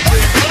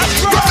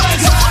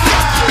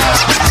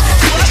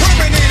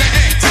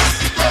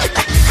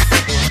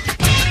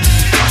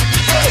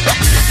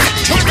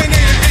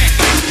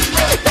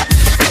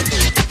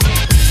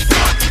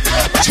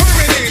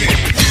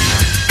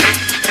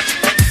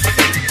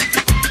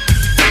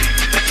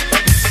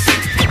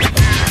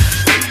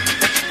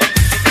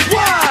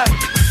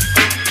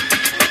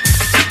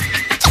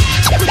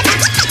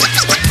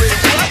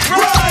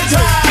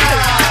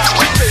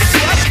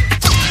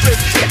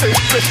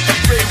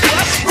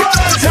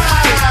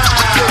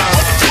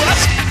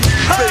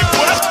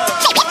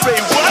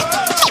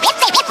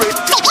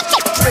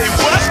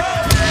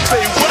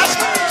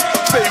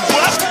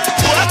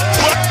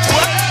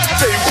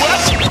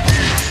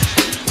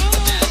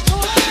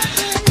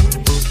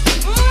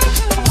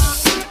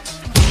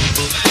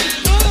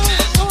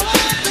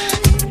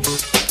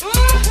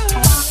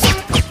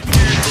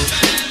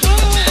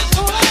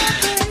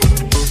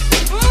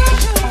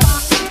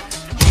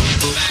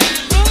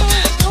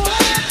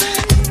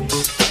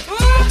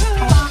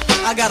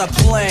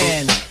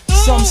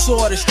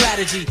 Sort of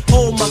strategy,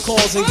 hold my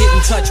calls and get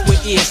in touch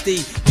with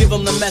ESD. Give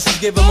them the message,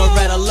 give them a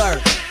red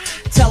alert.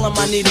 Tell them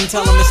I need them,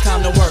 tell them it's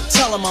time to work.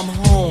 Tell them I'm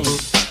home.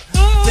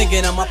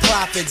 thinking of my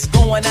prophets,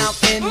 going out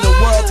in the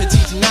world to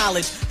teach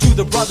knowledge to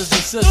the brothers and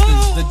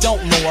sisters that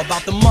don't know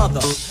about the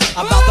mother,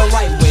 about the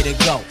right way to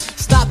go.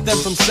 Stop them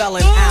from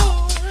selling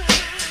out.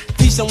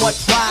 Teach them what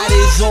pride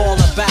is all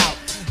about.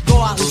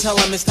 Go out and tell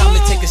them it's time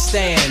to take a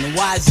stand.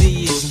 YZ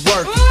is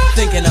working,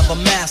 thinking of a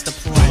master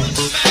plan.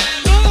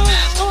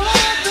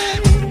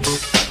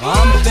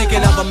 I'm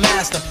thinking of a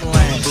master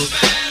plan.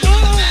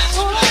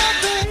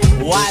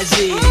 YZ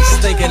is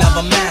thinking of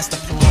a master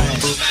plan.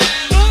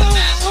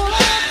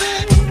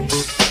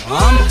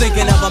 I'm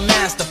thinking of a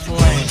master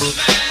plan.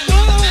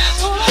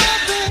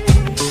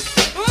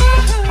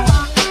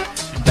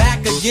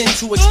 Back again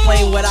to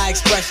explain what I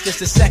expressed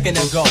just a second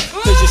ago.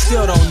 Cause you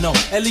still don't know,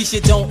 at least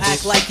you don't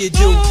act like you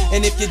do.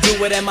 And if you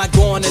do, what am I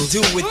gonna do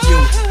with you?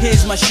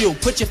 Here's my shoe,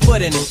 put your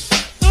foot in it.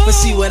 But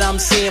see what I'm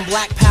seeing,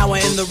 black power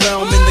in the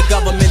realm and the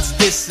government's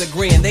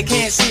disagreeing. They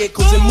can't see it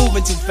cause they're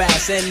moving too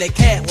fast and they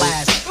can't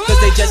last. Cause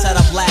they just had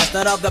a blast,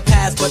 not of the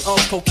past but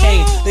of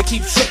cocaine. They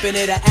keep shipping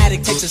it, an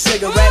addict takes a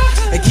cigarette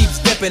and keeps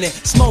dipping it,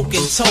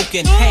 smoking,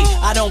 token. Hey,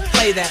 I don't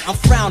play that, I'm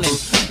frowning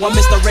while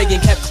Mr.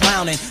 Reagan kept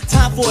clowning.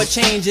 Time for a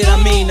change and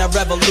I mean a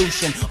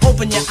revolution.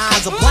 Open your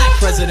eyes, a black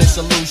president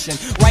solution.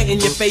 Right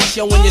in your face,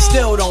 yo, when you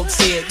still don't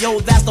see it.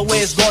 Yo, that's the way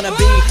it's gonna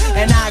be.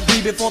 And I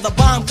agree, before the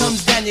bomb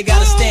comes down, you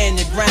gotta stand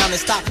your ground and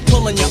stop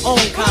pulling your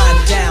own kind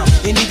down.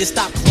 You need to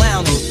stop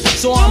clowning.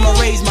 So I'ma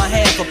raise my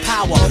hand for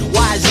power.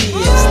 YZ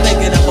is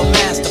thinking of a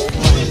master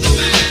plan.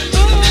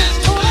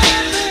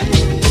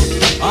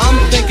 I'm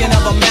thinking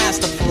of a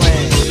master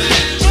plan.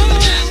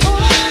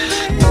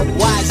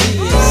 YZ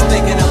is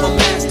thinking of a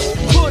master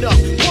plan. Put up,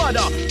 what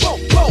up,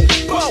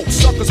 bo.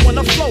 Suckers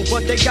wanna flow,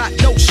 but they got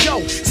no show.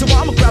 So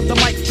I'ma grab the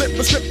mic, flip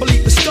a strip,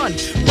 believe the stun.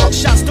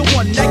 Buckshot's the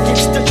one that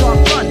gets the job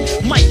done.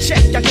 Mic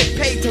check, I get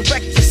paid to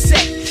wreck the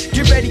set.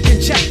 Get ready, get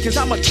checked, cause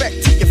I'm a threat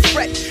to your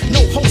fret.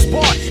 No host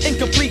bar,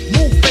 incomplete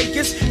move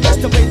fakers.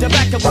 Best to play the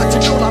back of watch a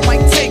girl, I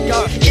might take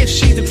her. If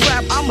she's a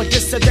trap, I'ma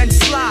diss her, then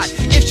slide.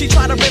 If she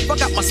try to rip, I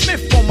got my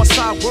Smith on my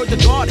side. Word to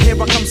God, here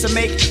I come to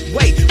make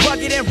way.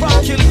 Rugged and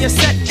rock, killing your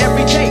set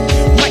every day.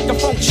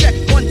 Microphone check,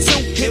 1,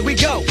 2, here we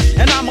go.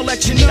 And I'ma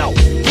let you know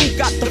who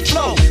got the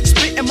flow.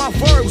 Spitting my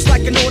verbs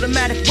like an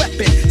automatic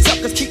weapon.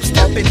 Suckers keep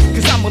stepping,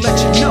 cause I'ma let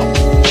you know.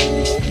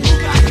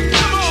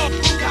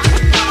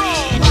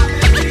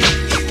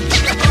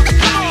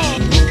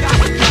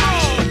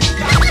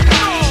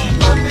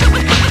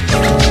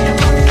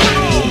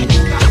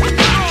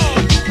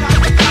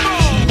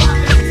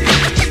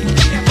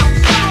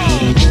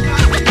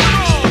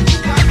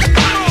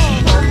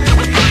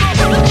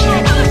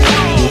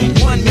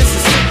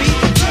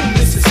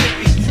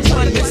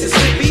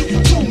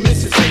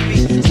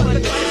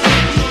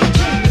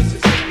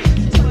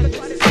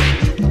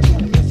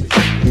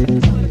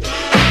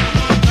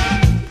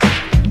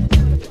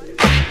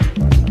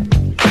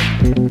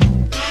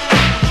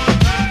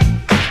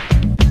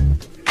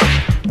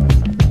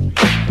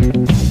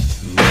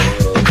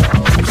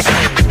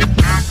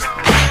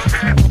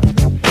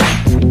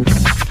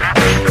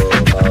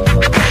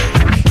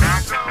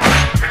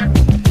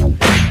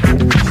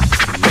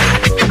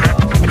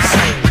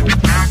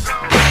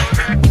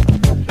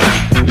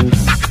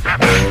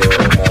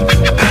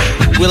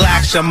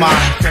 Your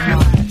mind.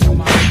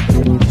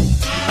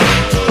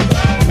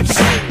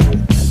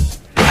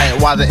 I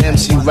ain't while the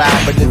MC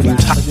rap, but if you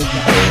talk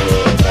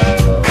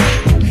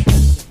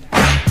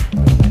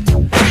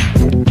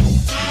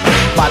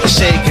by the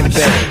shake and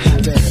bake.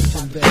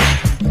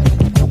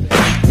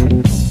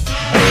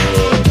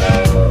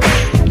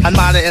 I'm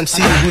not an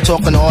MC who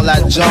talking all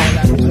that junk.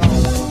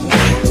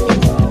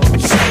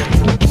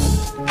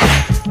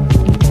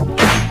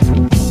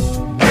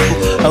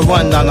 A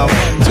rundown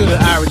to the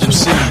average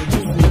MC.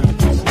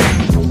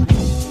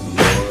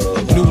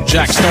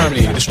 Jack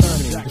Sterney.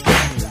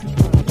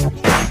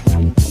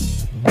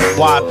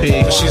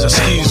 YP, she's a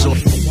skeezer.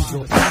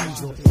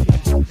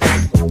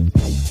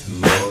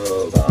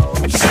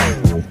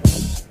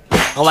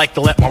 I like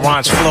to let my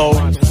rhymes flow.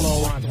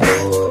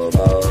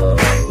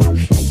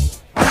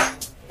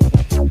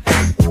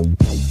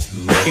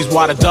 He's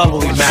why the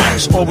doubly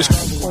matters. Always.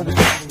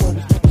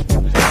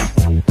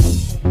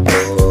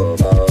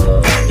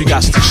 You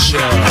got to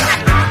share.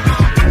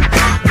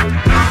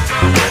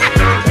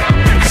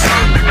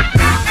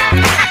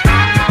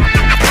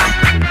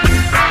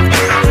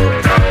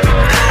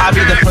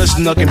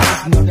 Person looking.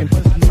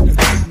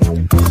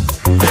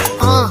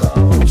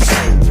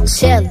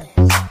 Chillin',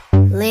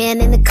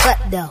 laying in the cut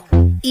though,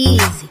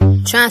 easy.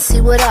 Tryna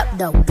see what up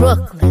though,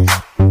 Brooklyn,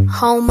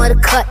 home of the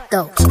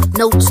cutthroats,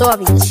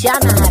 notorious. Y'all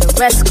know how the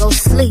rest go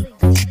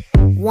sleeping.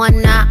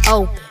 One eye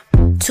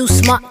open, too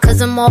smart cause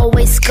I'm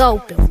always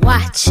scoping,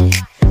 watching,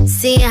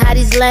 seeing how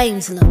these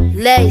lames look,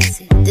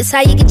 lazy. This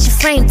how you get your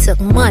frame took,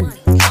 money.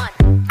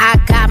 I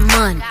got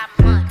money.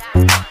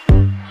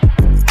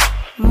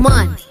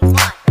 Money.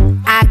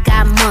 I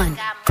got money.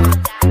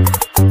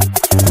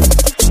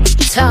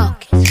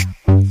 Talking,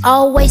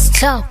 always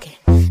talking.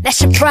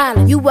 That's your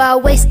problem, you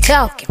always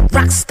talking.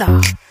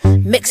 Rockstar,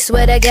 mixed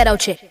with a ghetto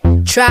chick.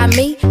 Try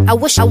me, I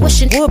wish it would.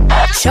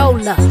 Show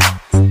love,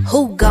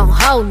 Who gon'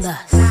 hold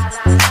us?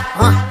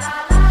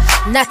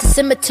 Not the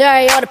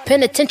cemetery or the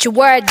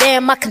penitentiary.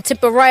 Damn, my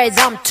contemporaries,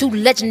 I'm too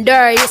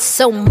legendary. It's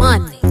so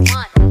money.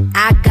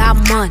 I got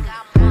money.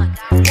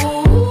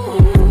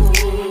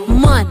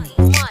 Money.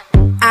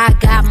 I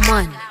got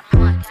money.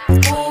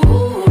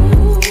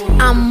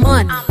 I'm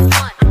money.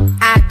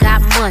 I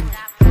got money.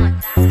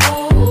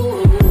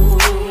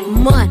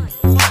 Money.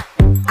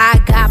 I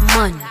got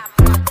money.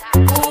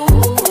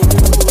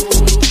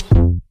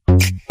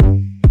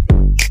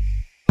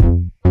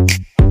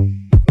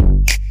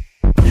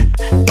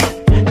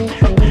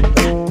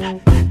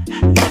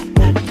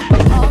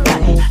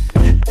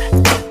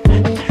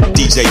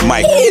 DJ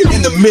Mike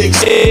in the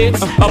mix.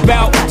 It's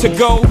about to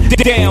go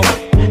down.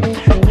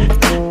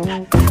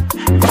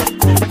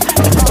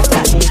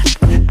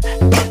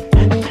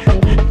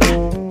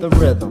 The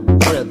rhythm.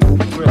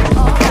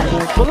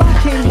 Well, I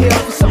came here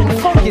for something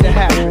funky to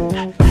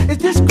happen. Is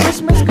this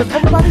Christmas? Cause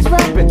everybody's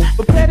rapping.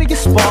 Prepare to get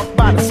sparked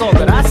by the song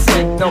that I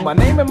sing. Know my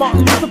name is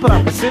Martin Luther, but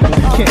I'm considered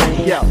the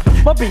king. Yo,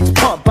 my beats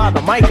pumped by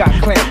the mic I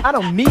clamp. I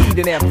don't need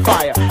an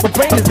amplifier. My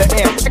brain is the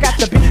amp. I got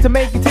the beat to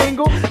make you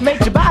tingle, make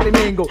your body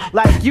mingle.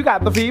 Like you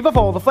got the fever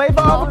for the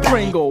flavor of a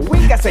Pringle.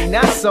 We got say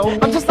not so.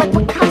 I'm just like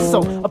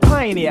Picasso, a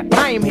pioneer.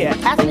 I am here.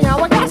 Ask me how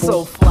I got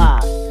so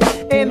fly.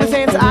 In this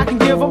answer I can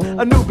give them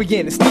a new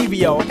beginning,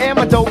 Stevio, and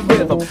my dope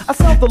rhythm. I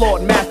serve the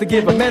Lord and Master,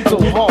 give a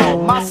mental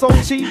harm. My sole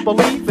chief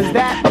belief is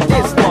that of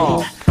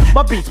Islam.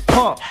 My beats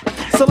pump,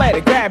 so let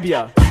it grab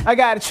ya. I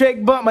got a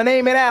trick, but my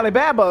name ain't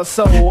Alibaba.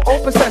 So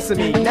open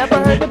sesame, never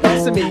heard the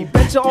best of me.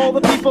 Bet you all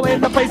the people in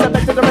the place I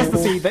bet you the rest to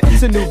see that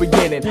it's a new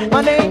beginning.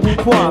 My name,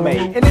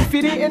 Kwame, and if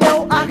you didn't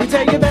know, I can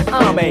tell you that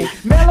I'm a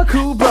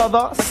Meliku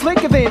brother,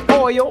 slicker than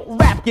oil.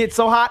 Rap gets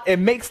so hot, it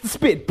makes the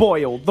spit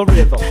boil. The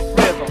rhythm.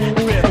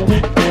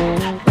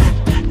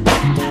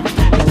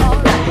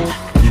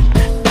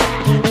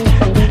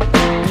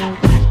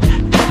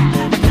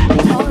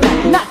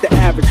 Not the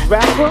average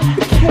rapper,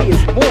 the K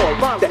is more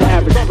rhyme. The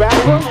average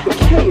rapper, the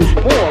K is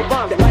more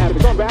rhyme. The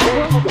average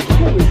rapper, the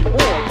K is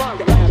more rhyme.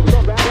 The average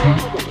rapper,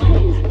 the K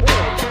is more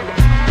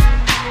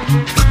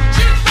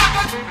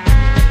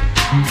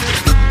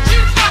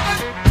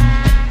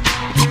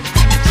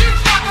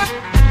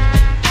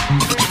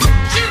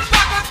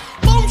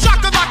Boom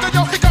shakalaka,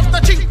 yo, here comes the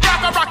chief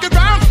rapper, rock it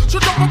round. So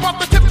jump above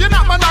the tip, you're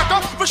not my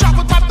knocker. For shop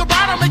on top the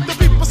ride, I make the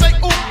people say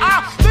ooh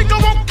ah. Think I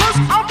won't curse,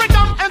 I'll break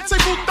down and say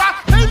puta.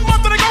 Hey,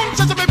 mother, they gon'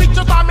 just a baby,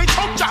 just buy me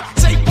tocha.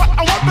 Say what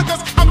I want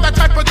because I'm that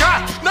type of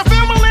guy. Now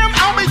family,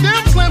 I'll be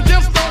damn slam,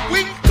 damn stone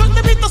weak.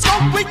 Couldn't beat the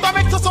smoke weak, that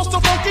makes us so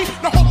funky.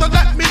 Now hold on,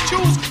 let me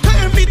choose.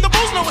 Couldn't beat the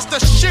booze, no, it's the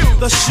shoes.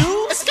 The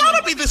shoes? It's gotta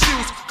be the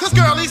shoes, cause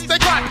girlies, they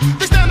crack.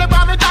 They stand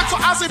around the dock, so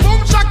I say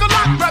boom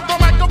shakalaka. Grab the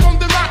microphone,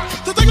 then rock.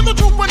 To take the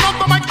truth when on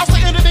the mic, I'll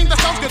say anything that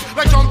sounds good.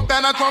 Like jump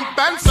and a jump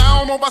and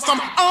sound over some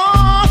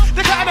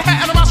they got a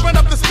hat and a mouse ran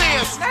up the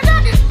stairs. Now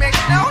that didn't make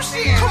no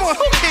sense. Come on,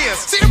 who cares?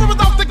 See, everyone's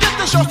out to get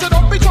the show, so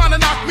don't be trying to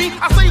knock me.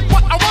 I say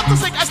what I want to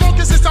say as long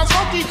as it sounds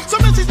funky.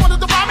 Some MCs wanted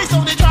to buy me, so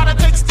they try to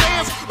take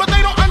stands. But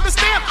they don't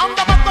understand, I'm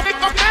the motherfucking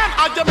man.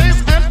 I amaze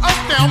and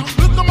astound.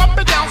 Lift them up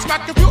and down,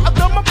 smack a few of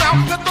them around.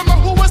 Let them know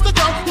who is the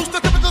drum, who's the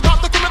tip of the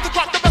top, the king of the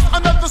clock, the best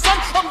under the sun.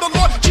 I'm the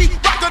Lord G,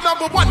 rocker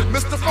number one,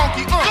 Mr.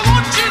 Funky. The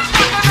Lord G,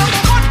 rocker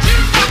number one, G,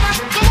 rocker.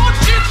 The Lord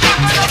G,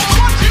 rocker number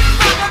one, G,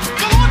 rocker.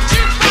 The Lord G,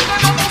 rocker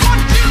number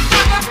one, G, rocker.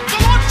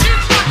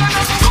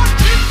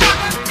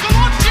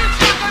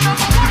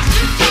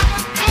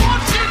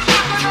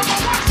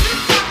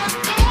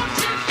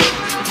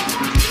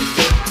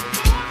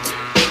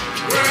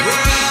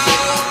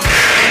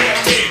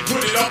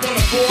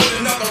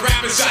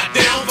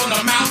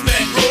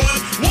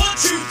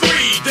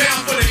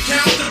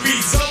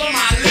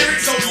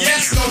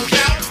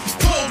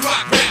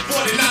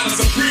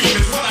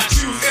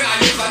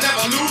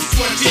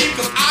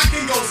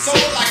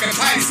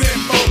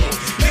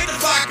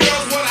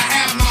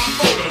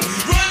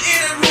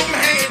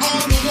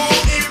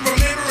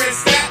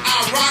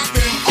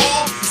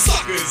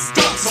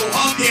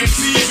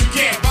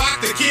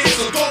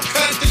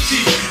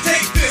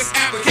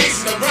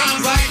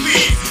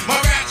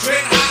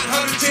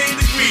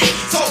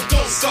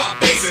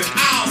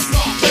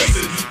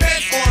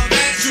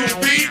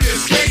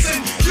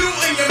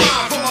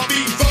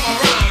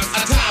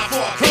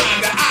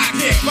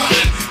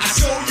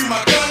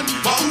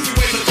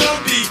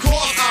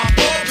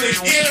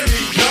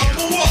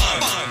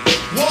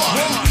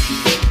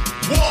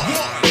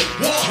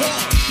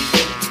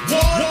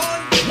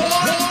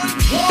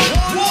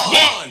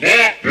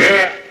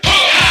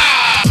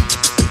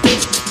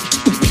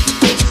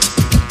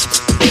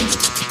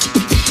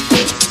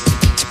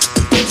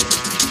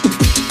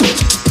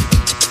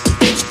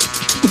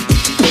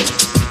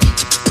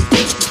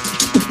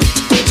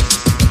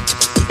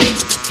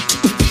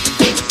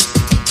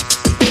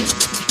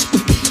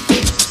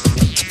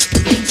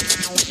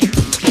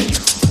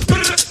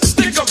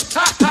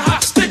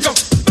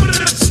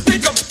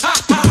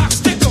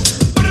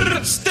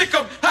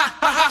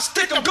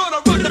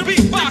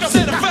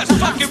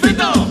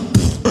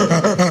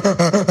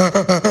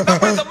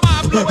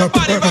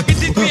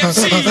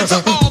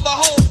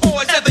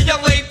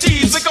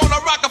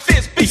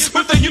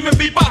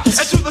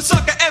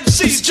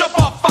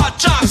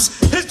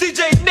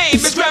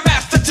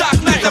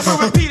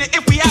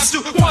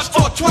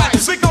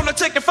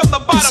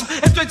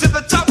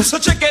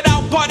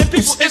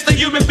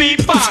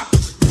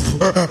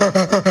 And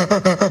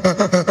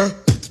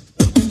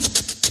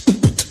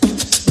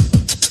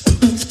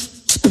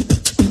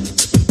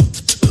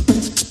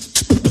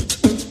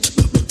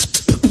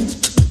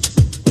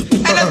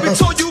as we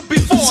told you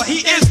before, he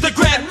is the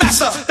Grand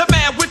Master, the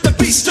man with the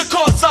beast to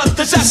cause a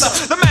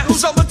disaster, the man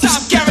who's on the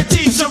top,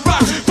 guaranteed to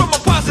rock. From a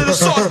positive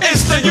source,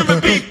 it's the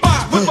human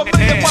beatbox with a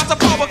million watts of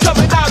power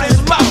coming out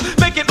his mouth,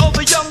 making all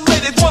the young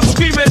ladies want to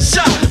scream and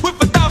shout. With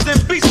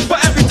 1,000 beats for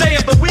every day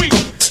of the week,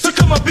 so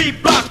come on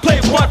beatbox, play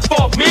one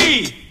for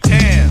me.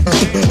 Damn.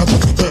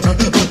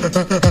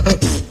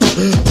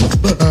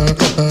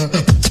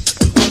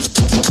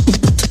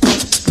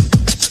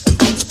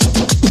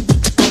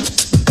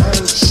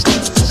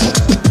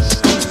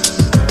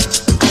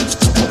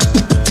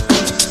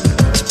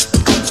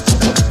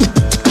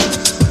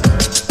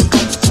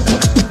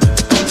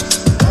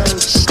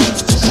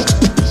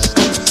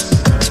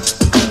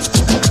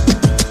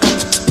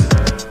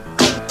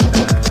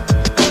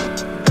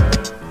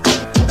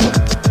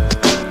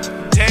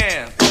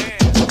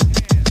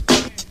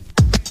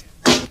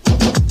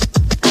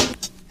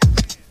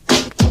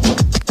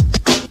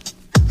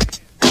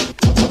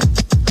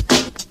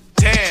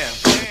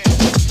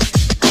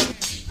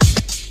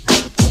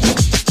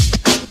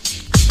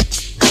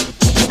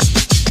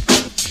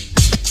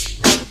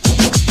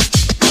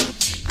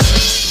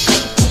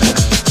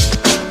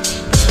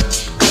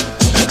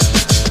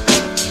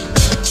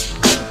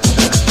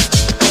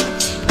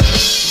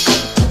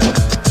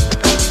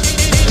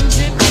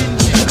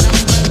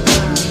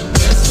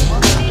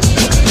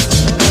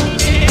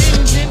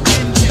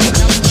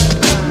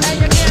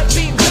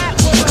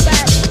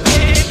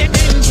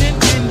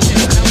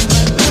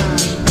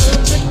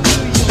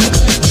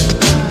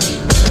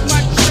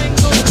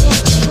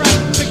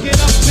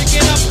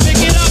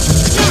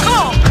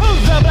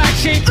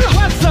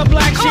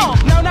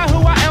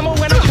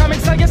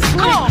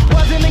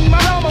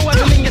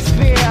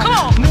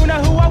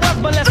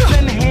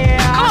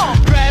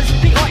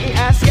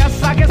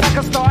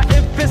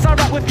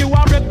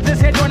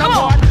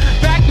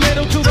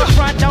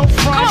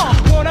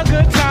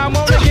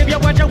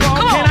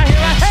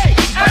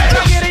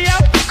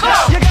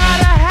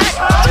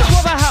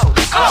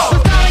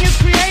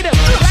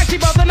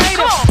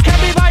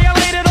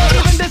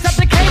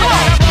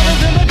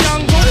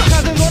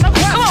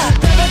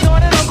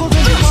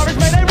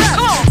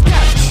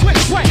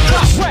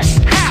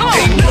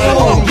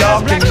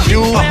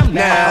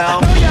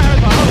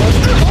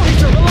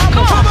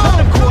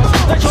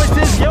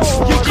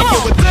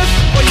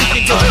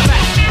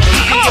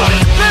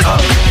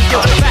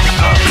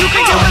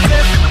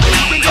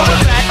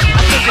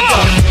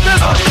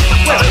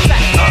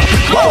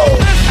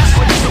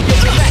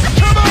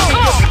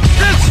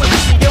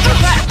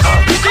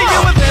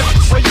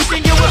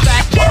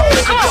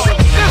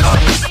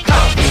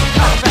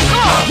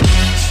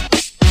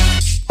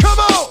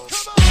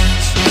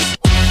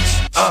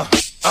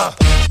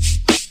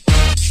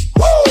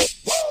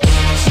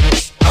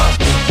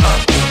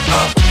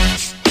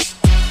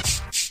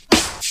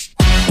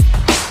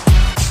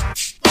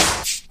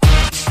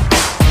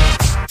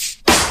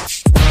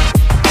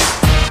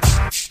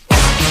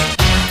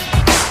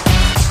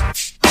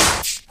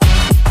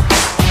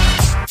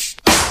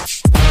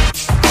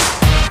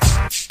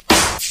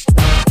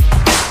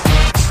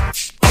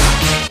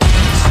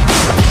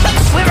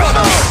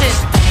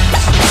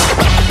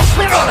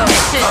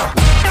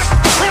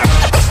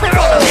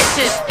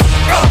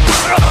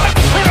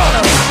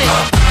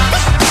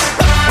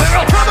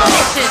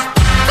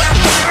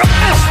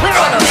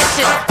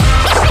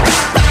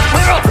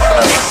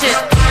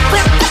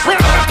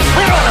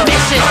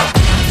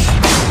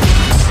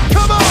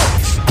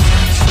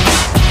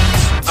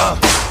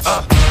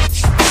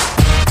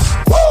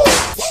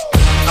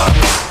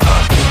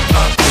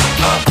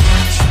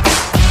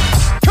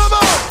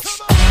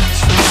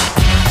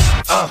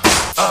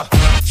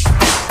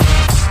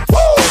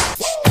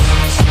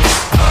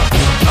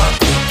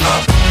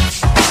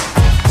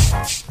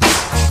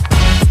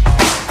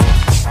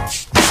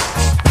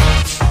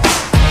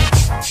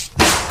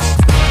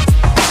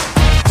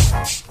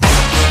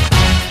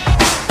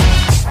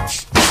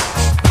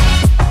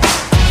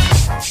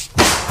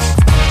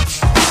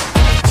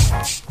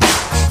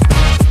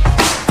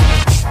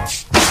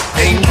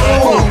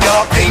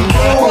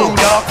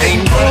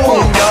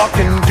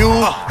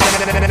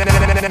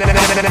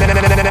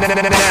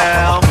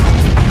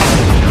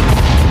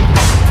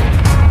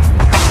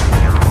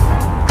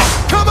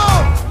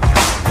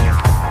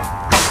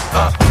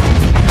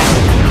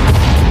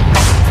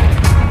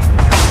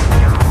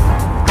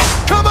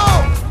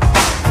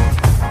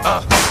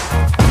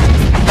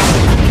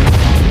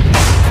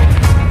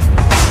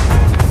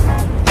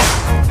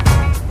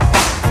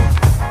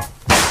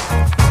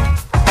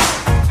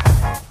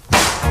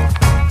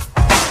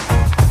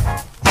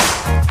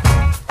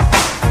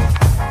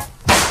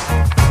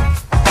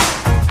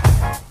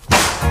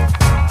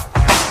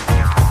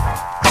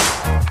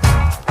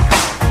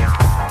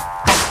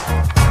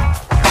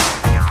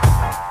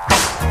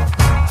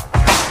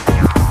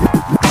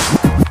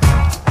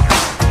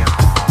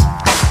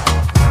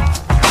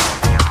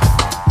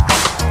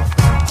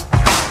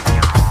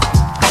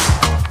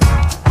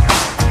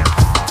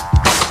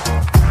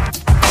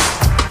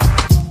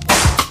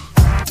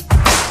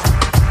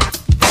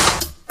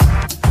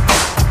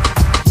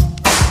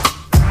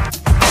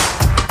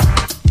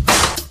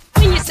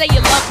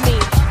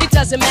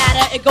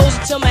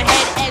 to my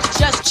head as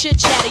just chit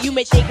chatter. You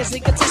may think it's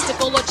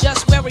egotistical or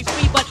just very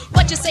free, but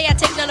what you say, I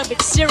take none of it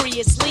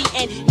seriously.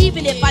 And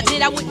even if I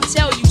did, I wouldn't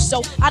tell you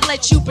so. I'd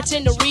let you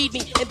pretend to read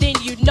me, and then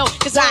you'd know.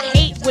 Cause I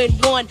hate when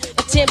one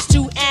attempts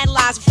to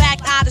analyze. In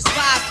fact, I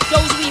despise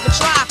those who even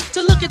try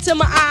to look into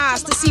my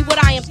eyes to see what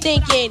I am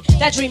thinking.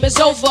 That dream is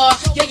over,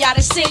 your yacht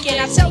is sinking.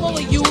 I tell all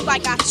of you,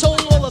 like I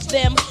told all of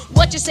them,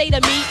 what you say to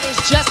me is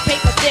just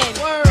paper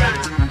thin. Word.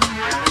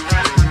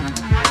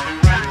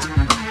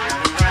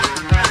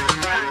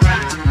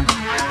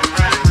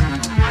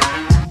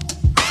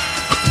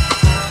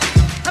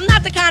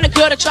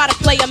 Girl to try to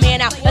play a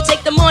man out. Now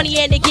take the money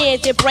and again,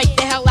 then break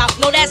the hell out.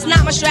 No, that's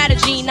not my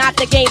strategy, not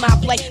the game I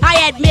play.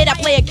 I admit I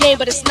play a game,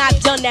 but it's not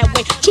done that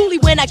way. Truly,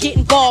 when I get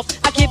involved,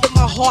 I give it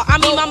my heart. I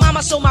mean, my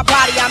mama sold my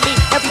body, I mean,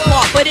 every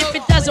part. But if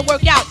it doesn't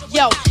work out,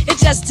 yo, it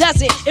just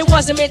doesn't. It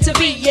wasn't meant to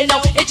be, you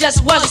know, it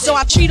just wasn't. So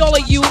I treat all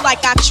of you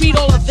like I treat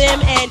all of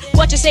them. And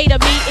what you say to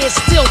me is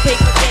still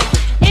paper thin.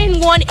 In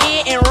one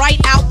ear and right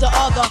out the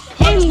other.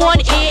 In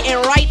one ear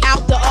and right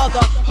out the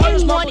other.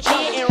 In one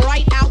ear and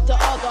right out the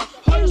other.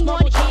 In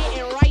one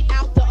ear and right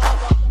out the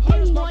other.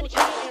 In one ear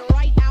and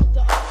right out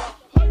the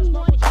other. In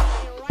one ear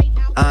and right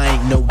out the other. I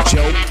ain't no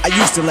joke. I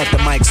used to let the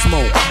mic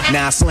smoke.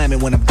 Now I slam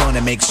it when I'm done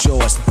and make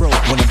sure it's broke.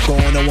 When I'm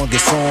gone, no one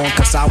gets on,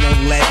 cause I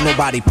won't let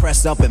nobody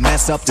press up and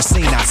mess up the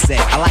scene I set.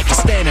 I like to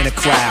stand in the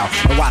crowd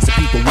and watch the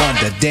people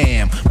wonder,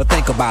 damn. But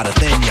think about it,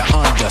 then you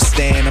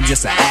understand. I'm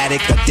just an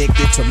addict,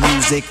 addicted to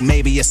music.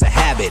 Maybe it's a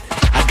habit,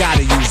 I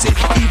gotta use it.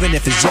 Even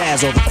if it's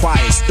jazz or the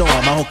quiet storm,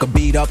 I hook a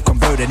beat up,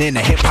 convert it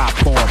into hip-hop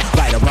form.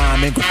 Write a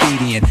rhyme and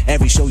graffiti in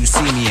every show you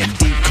see me in.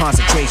 Deep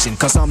concentration,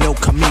 cause I'm no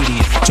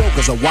comedian.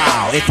 Jokers are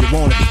wild, if you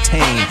wanna be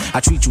tame. I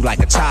treat you like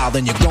a child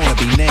and you're gonna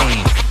be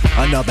named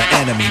another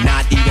enemy,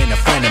 not even a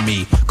friend of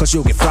me. Cause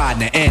you'll get fried in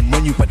the end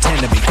when you pretend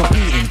to be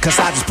competing. Cause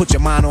I just put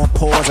your mind on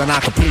pause and I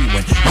complete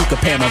when you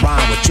compare my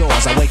rhyme with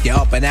yours. I wake you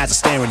up and as I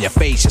stare in your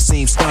face, you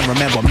seem stunned.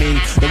 Remember me,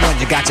 the one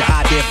you got your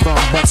idea from.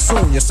 But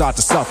soon you start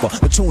to suffer,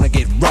 the tune will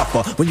get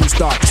rougher. When you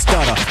start to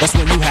stutter, that's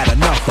when you had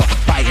enough of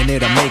fighting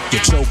it'll make you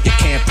choke. You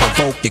can't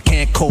provoke, you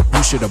can't cope,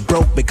 you should've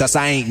broke. Because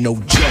I ain't no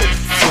joke.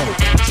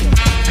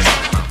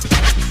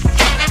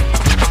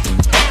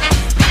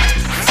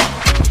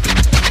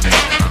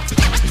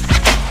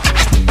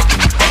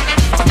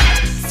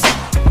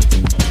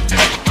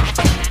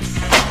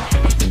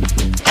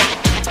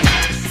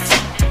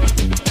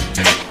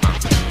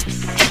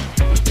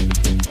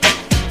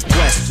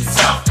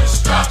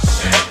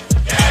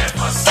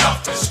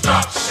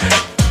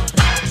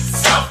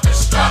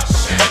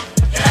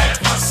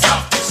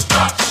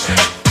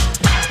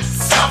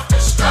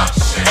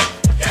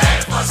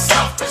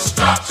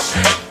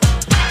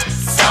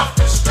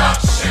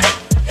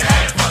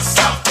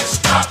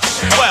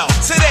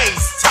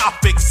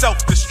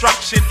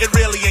 It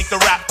really ain't the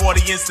rap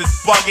audience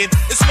that's bugging.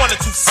 It's one or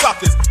two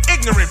suckers,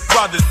 ignorant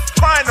brothers,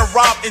 trying to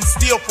rob and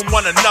steal from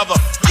one another.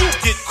 You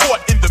get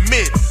caught in the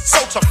mid. So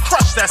to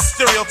crush that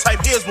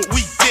stereotype, here's what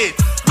we did.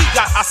 We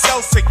got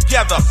ourselves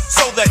together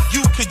so that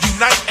you can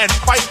unite and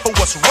fight for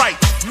what's right.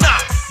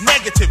 Not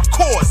negative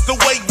cause. The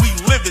way we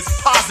live is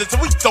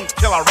positive. We don't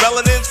kill our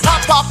relatives.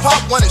 Pop, pop,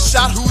 pop, when it's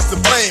shot, who's to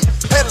blame?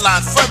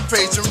 Headline, front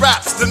page, and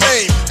rap's the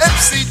name.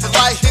 MC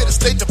Delight here to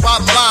state the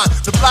bottom line.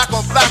 The black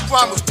on black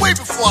crime was way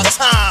before our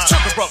time. Took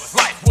a brother's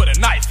life with a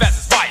knife as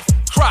his wife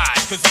cried,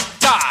 cause he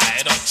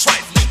died of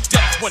trifling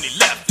death when he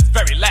left his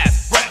very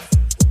last breath.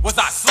 Was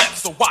I slept,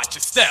 so watch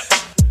your step.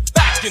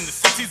 Back in the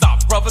 60s, our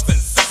brothers and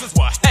sisters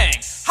were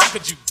hanged. How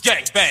could you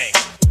gang bang?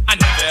 I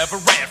never ever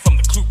ran from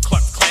the Ku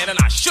Klux Klan, and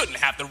I shouldn't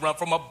have to run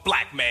from a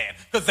black man,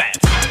 cause that's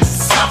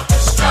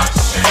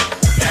self-destruction.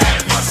 Yeah,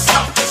 it was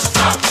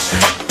self-destruction.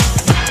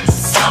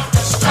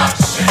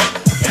 Self-destruction.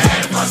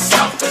 Yeah, it was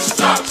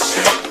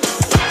self-destruction.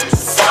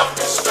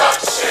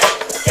 Self-destruction.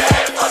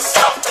 Yeah, it was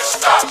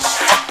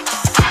self-destruction.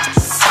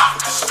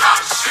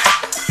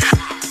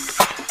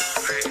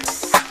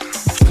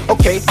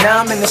 Okay, now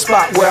I'm in the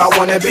spot where I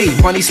wanna be.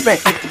 Money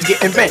spent,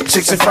 getting bent,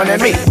 chicks in front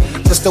of me.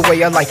 Just the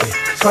way I like it.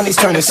 Honey's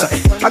turning something.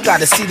 I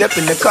got a seat up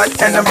in the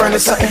cut and I'm burning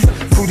something.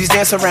 Fruities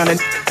dance around and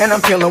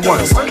I'm feeling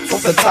ones.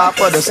 Off the top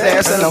of the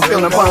stairs and I'm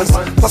feeling puns.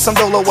 Plus some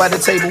dolo at the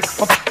table.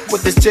 I'm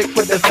with this chick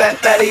with the fat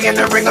fatty and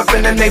the ring up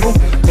in the navel.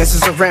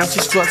 Dances around, she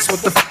struts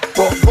with the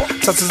ball.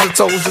 Touches the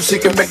toes so she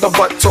can make the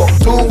butt talk.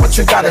 Do what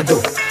you gotta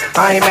do.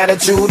 I ain't mad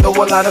at you, though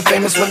a lot of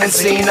famous women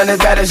seen none as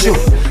bad as you.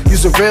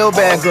 You's a real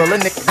bad girl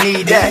and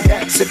need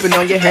that. Sipping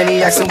on your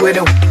Henny, asking where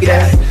the weed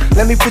at.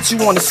 Let me put you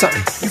on to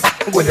something. You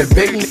f***ing with a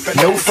big nigga,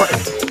 no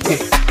frontin'.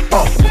 Yeah,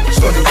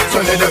 shorty,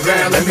 turn it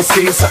around, let me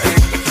see something.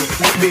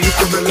 With me,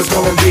 the real is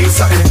gonna be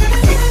something.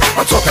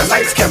 I'm talking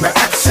lights, camera,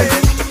 action.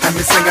 And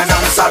me singing,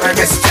 I'm sorry,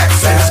 Miss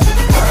Jackson.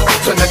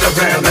 Turn it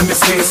around, let me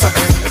see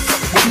something.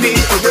 With me,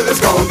 the real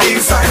is gonna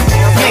be something.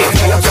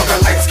 Yeah, I'm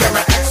talking lights,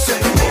 camera, action.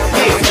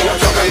 Yeah, I'm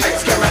talking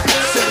lights, camera,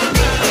 action.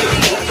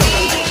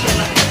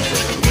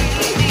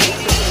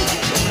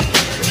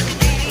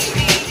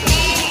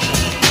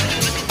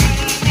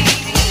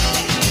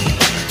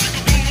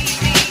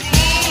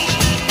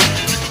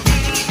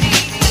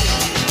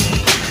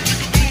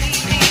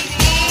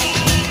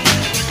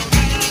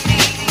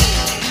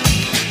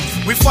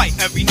 We fight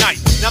every night,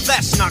 now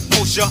that's not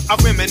kosher. I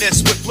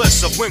reminisce with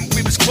bliss of when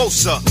we was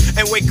closer,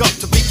 and wake up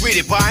to be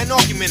greeted by an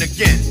argument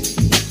again.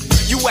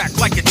 You act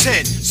like a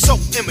 10, so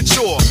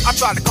immature. I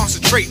try to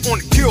concentrate on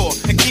the cure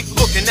and keep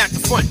looking at the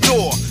front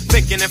door,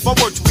 thinking if I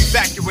were to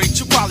evacuate,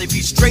 you'd probably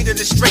be straighter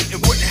than straight and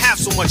wouldn't have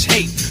so much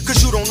hate.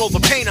 Cause you don't know the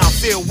pain I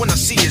feel when I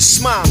see you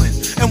smiling,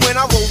 and when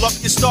I roll up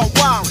you start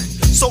wilding.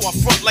 So I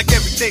front like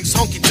everything's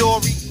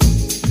hunky-dory,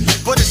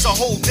 but it's a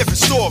whole different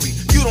story.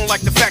 You don't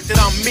like the fact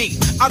that I'm me.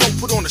 I don't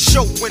put on a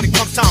show when it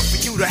comes time for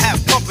you to have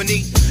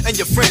company. And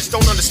your friends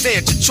don't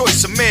understand your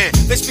choice of man.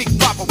 They speak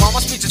proper while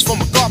my speech is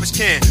from a garbage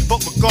can. But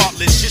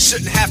regardless, you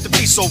shouldn't have to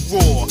be so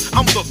raw.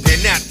 I'm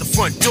looking at the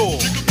front door.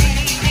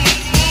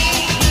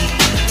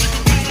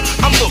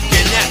 I'm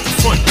looking at the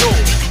front door.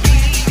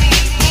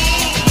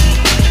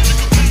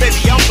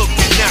 Baby, I'm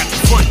looking at the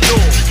front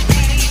door.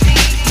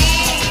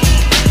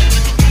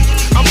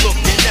 I'm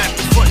looking at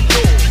the front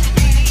door.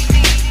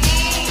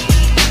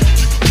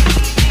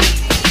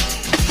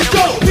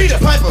 Go, Peter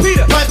Piper,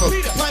 Peter Piper,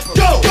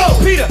 go, go,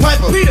 Peter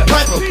Piper, Peter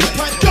Piper,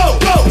 go,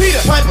 go,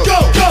 Peter Piper,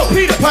 go,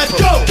 Peter Piper,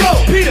 go,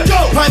 Peter,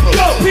 go, Piper,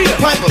 go, Peter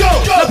Piper,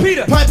 go,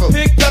 Peter Piper,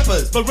 pick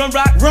peppers, but run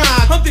rock, rhyme,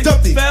 Humpty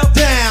Dumpty, fell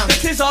down,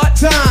 his hard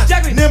time,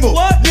 Jackman, nimble,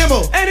 what,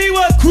 nimble, and he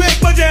was quick,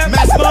 but jam,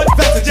 Mass Bud,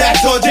 Faster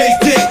Jack, saw Jay's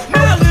dick.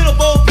 My little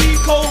Bo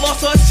Peep Cole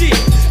lost her sheep,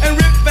 and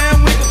Rick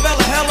Van Winkle fell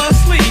a hell of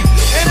asleep,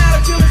 and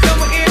out of chilling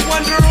summer in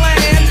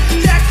Wonderland,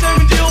 Jack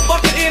serving Jill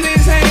bucket in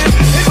his hand,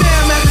 and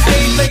damn at the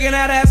stage making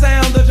that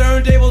sound.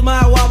 Turntables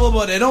might wobble,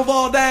 but they don't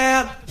fall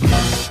down.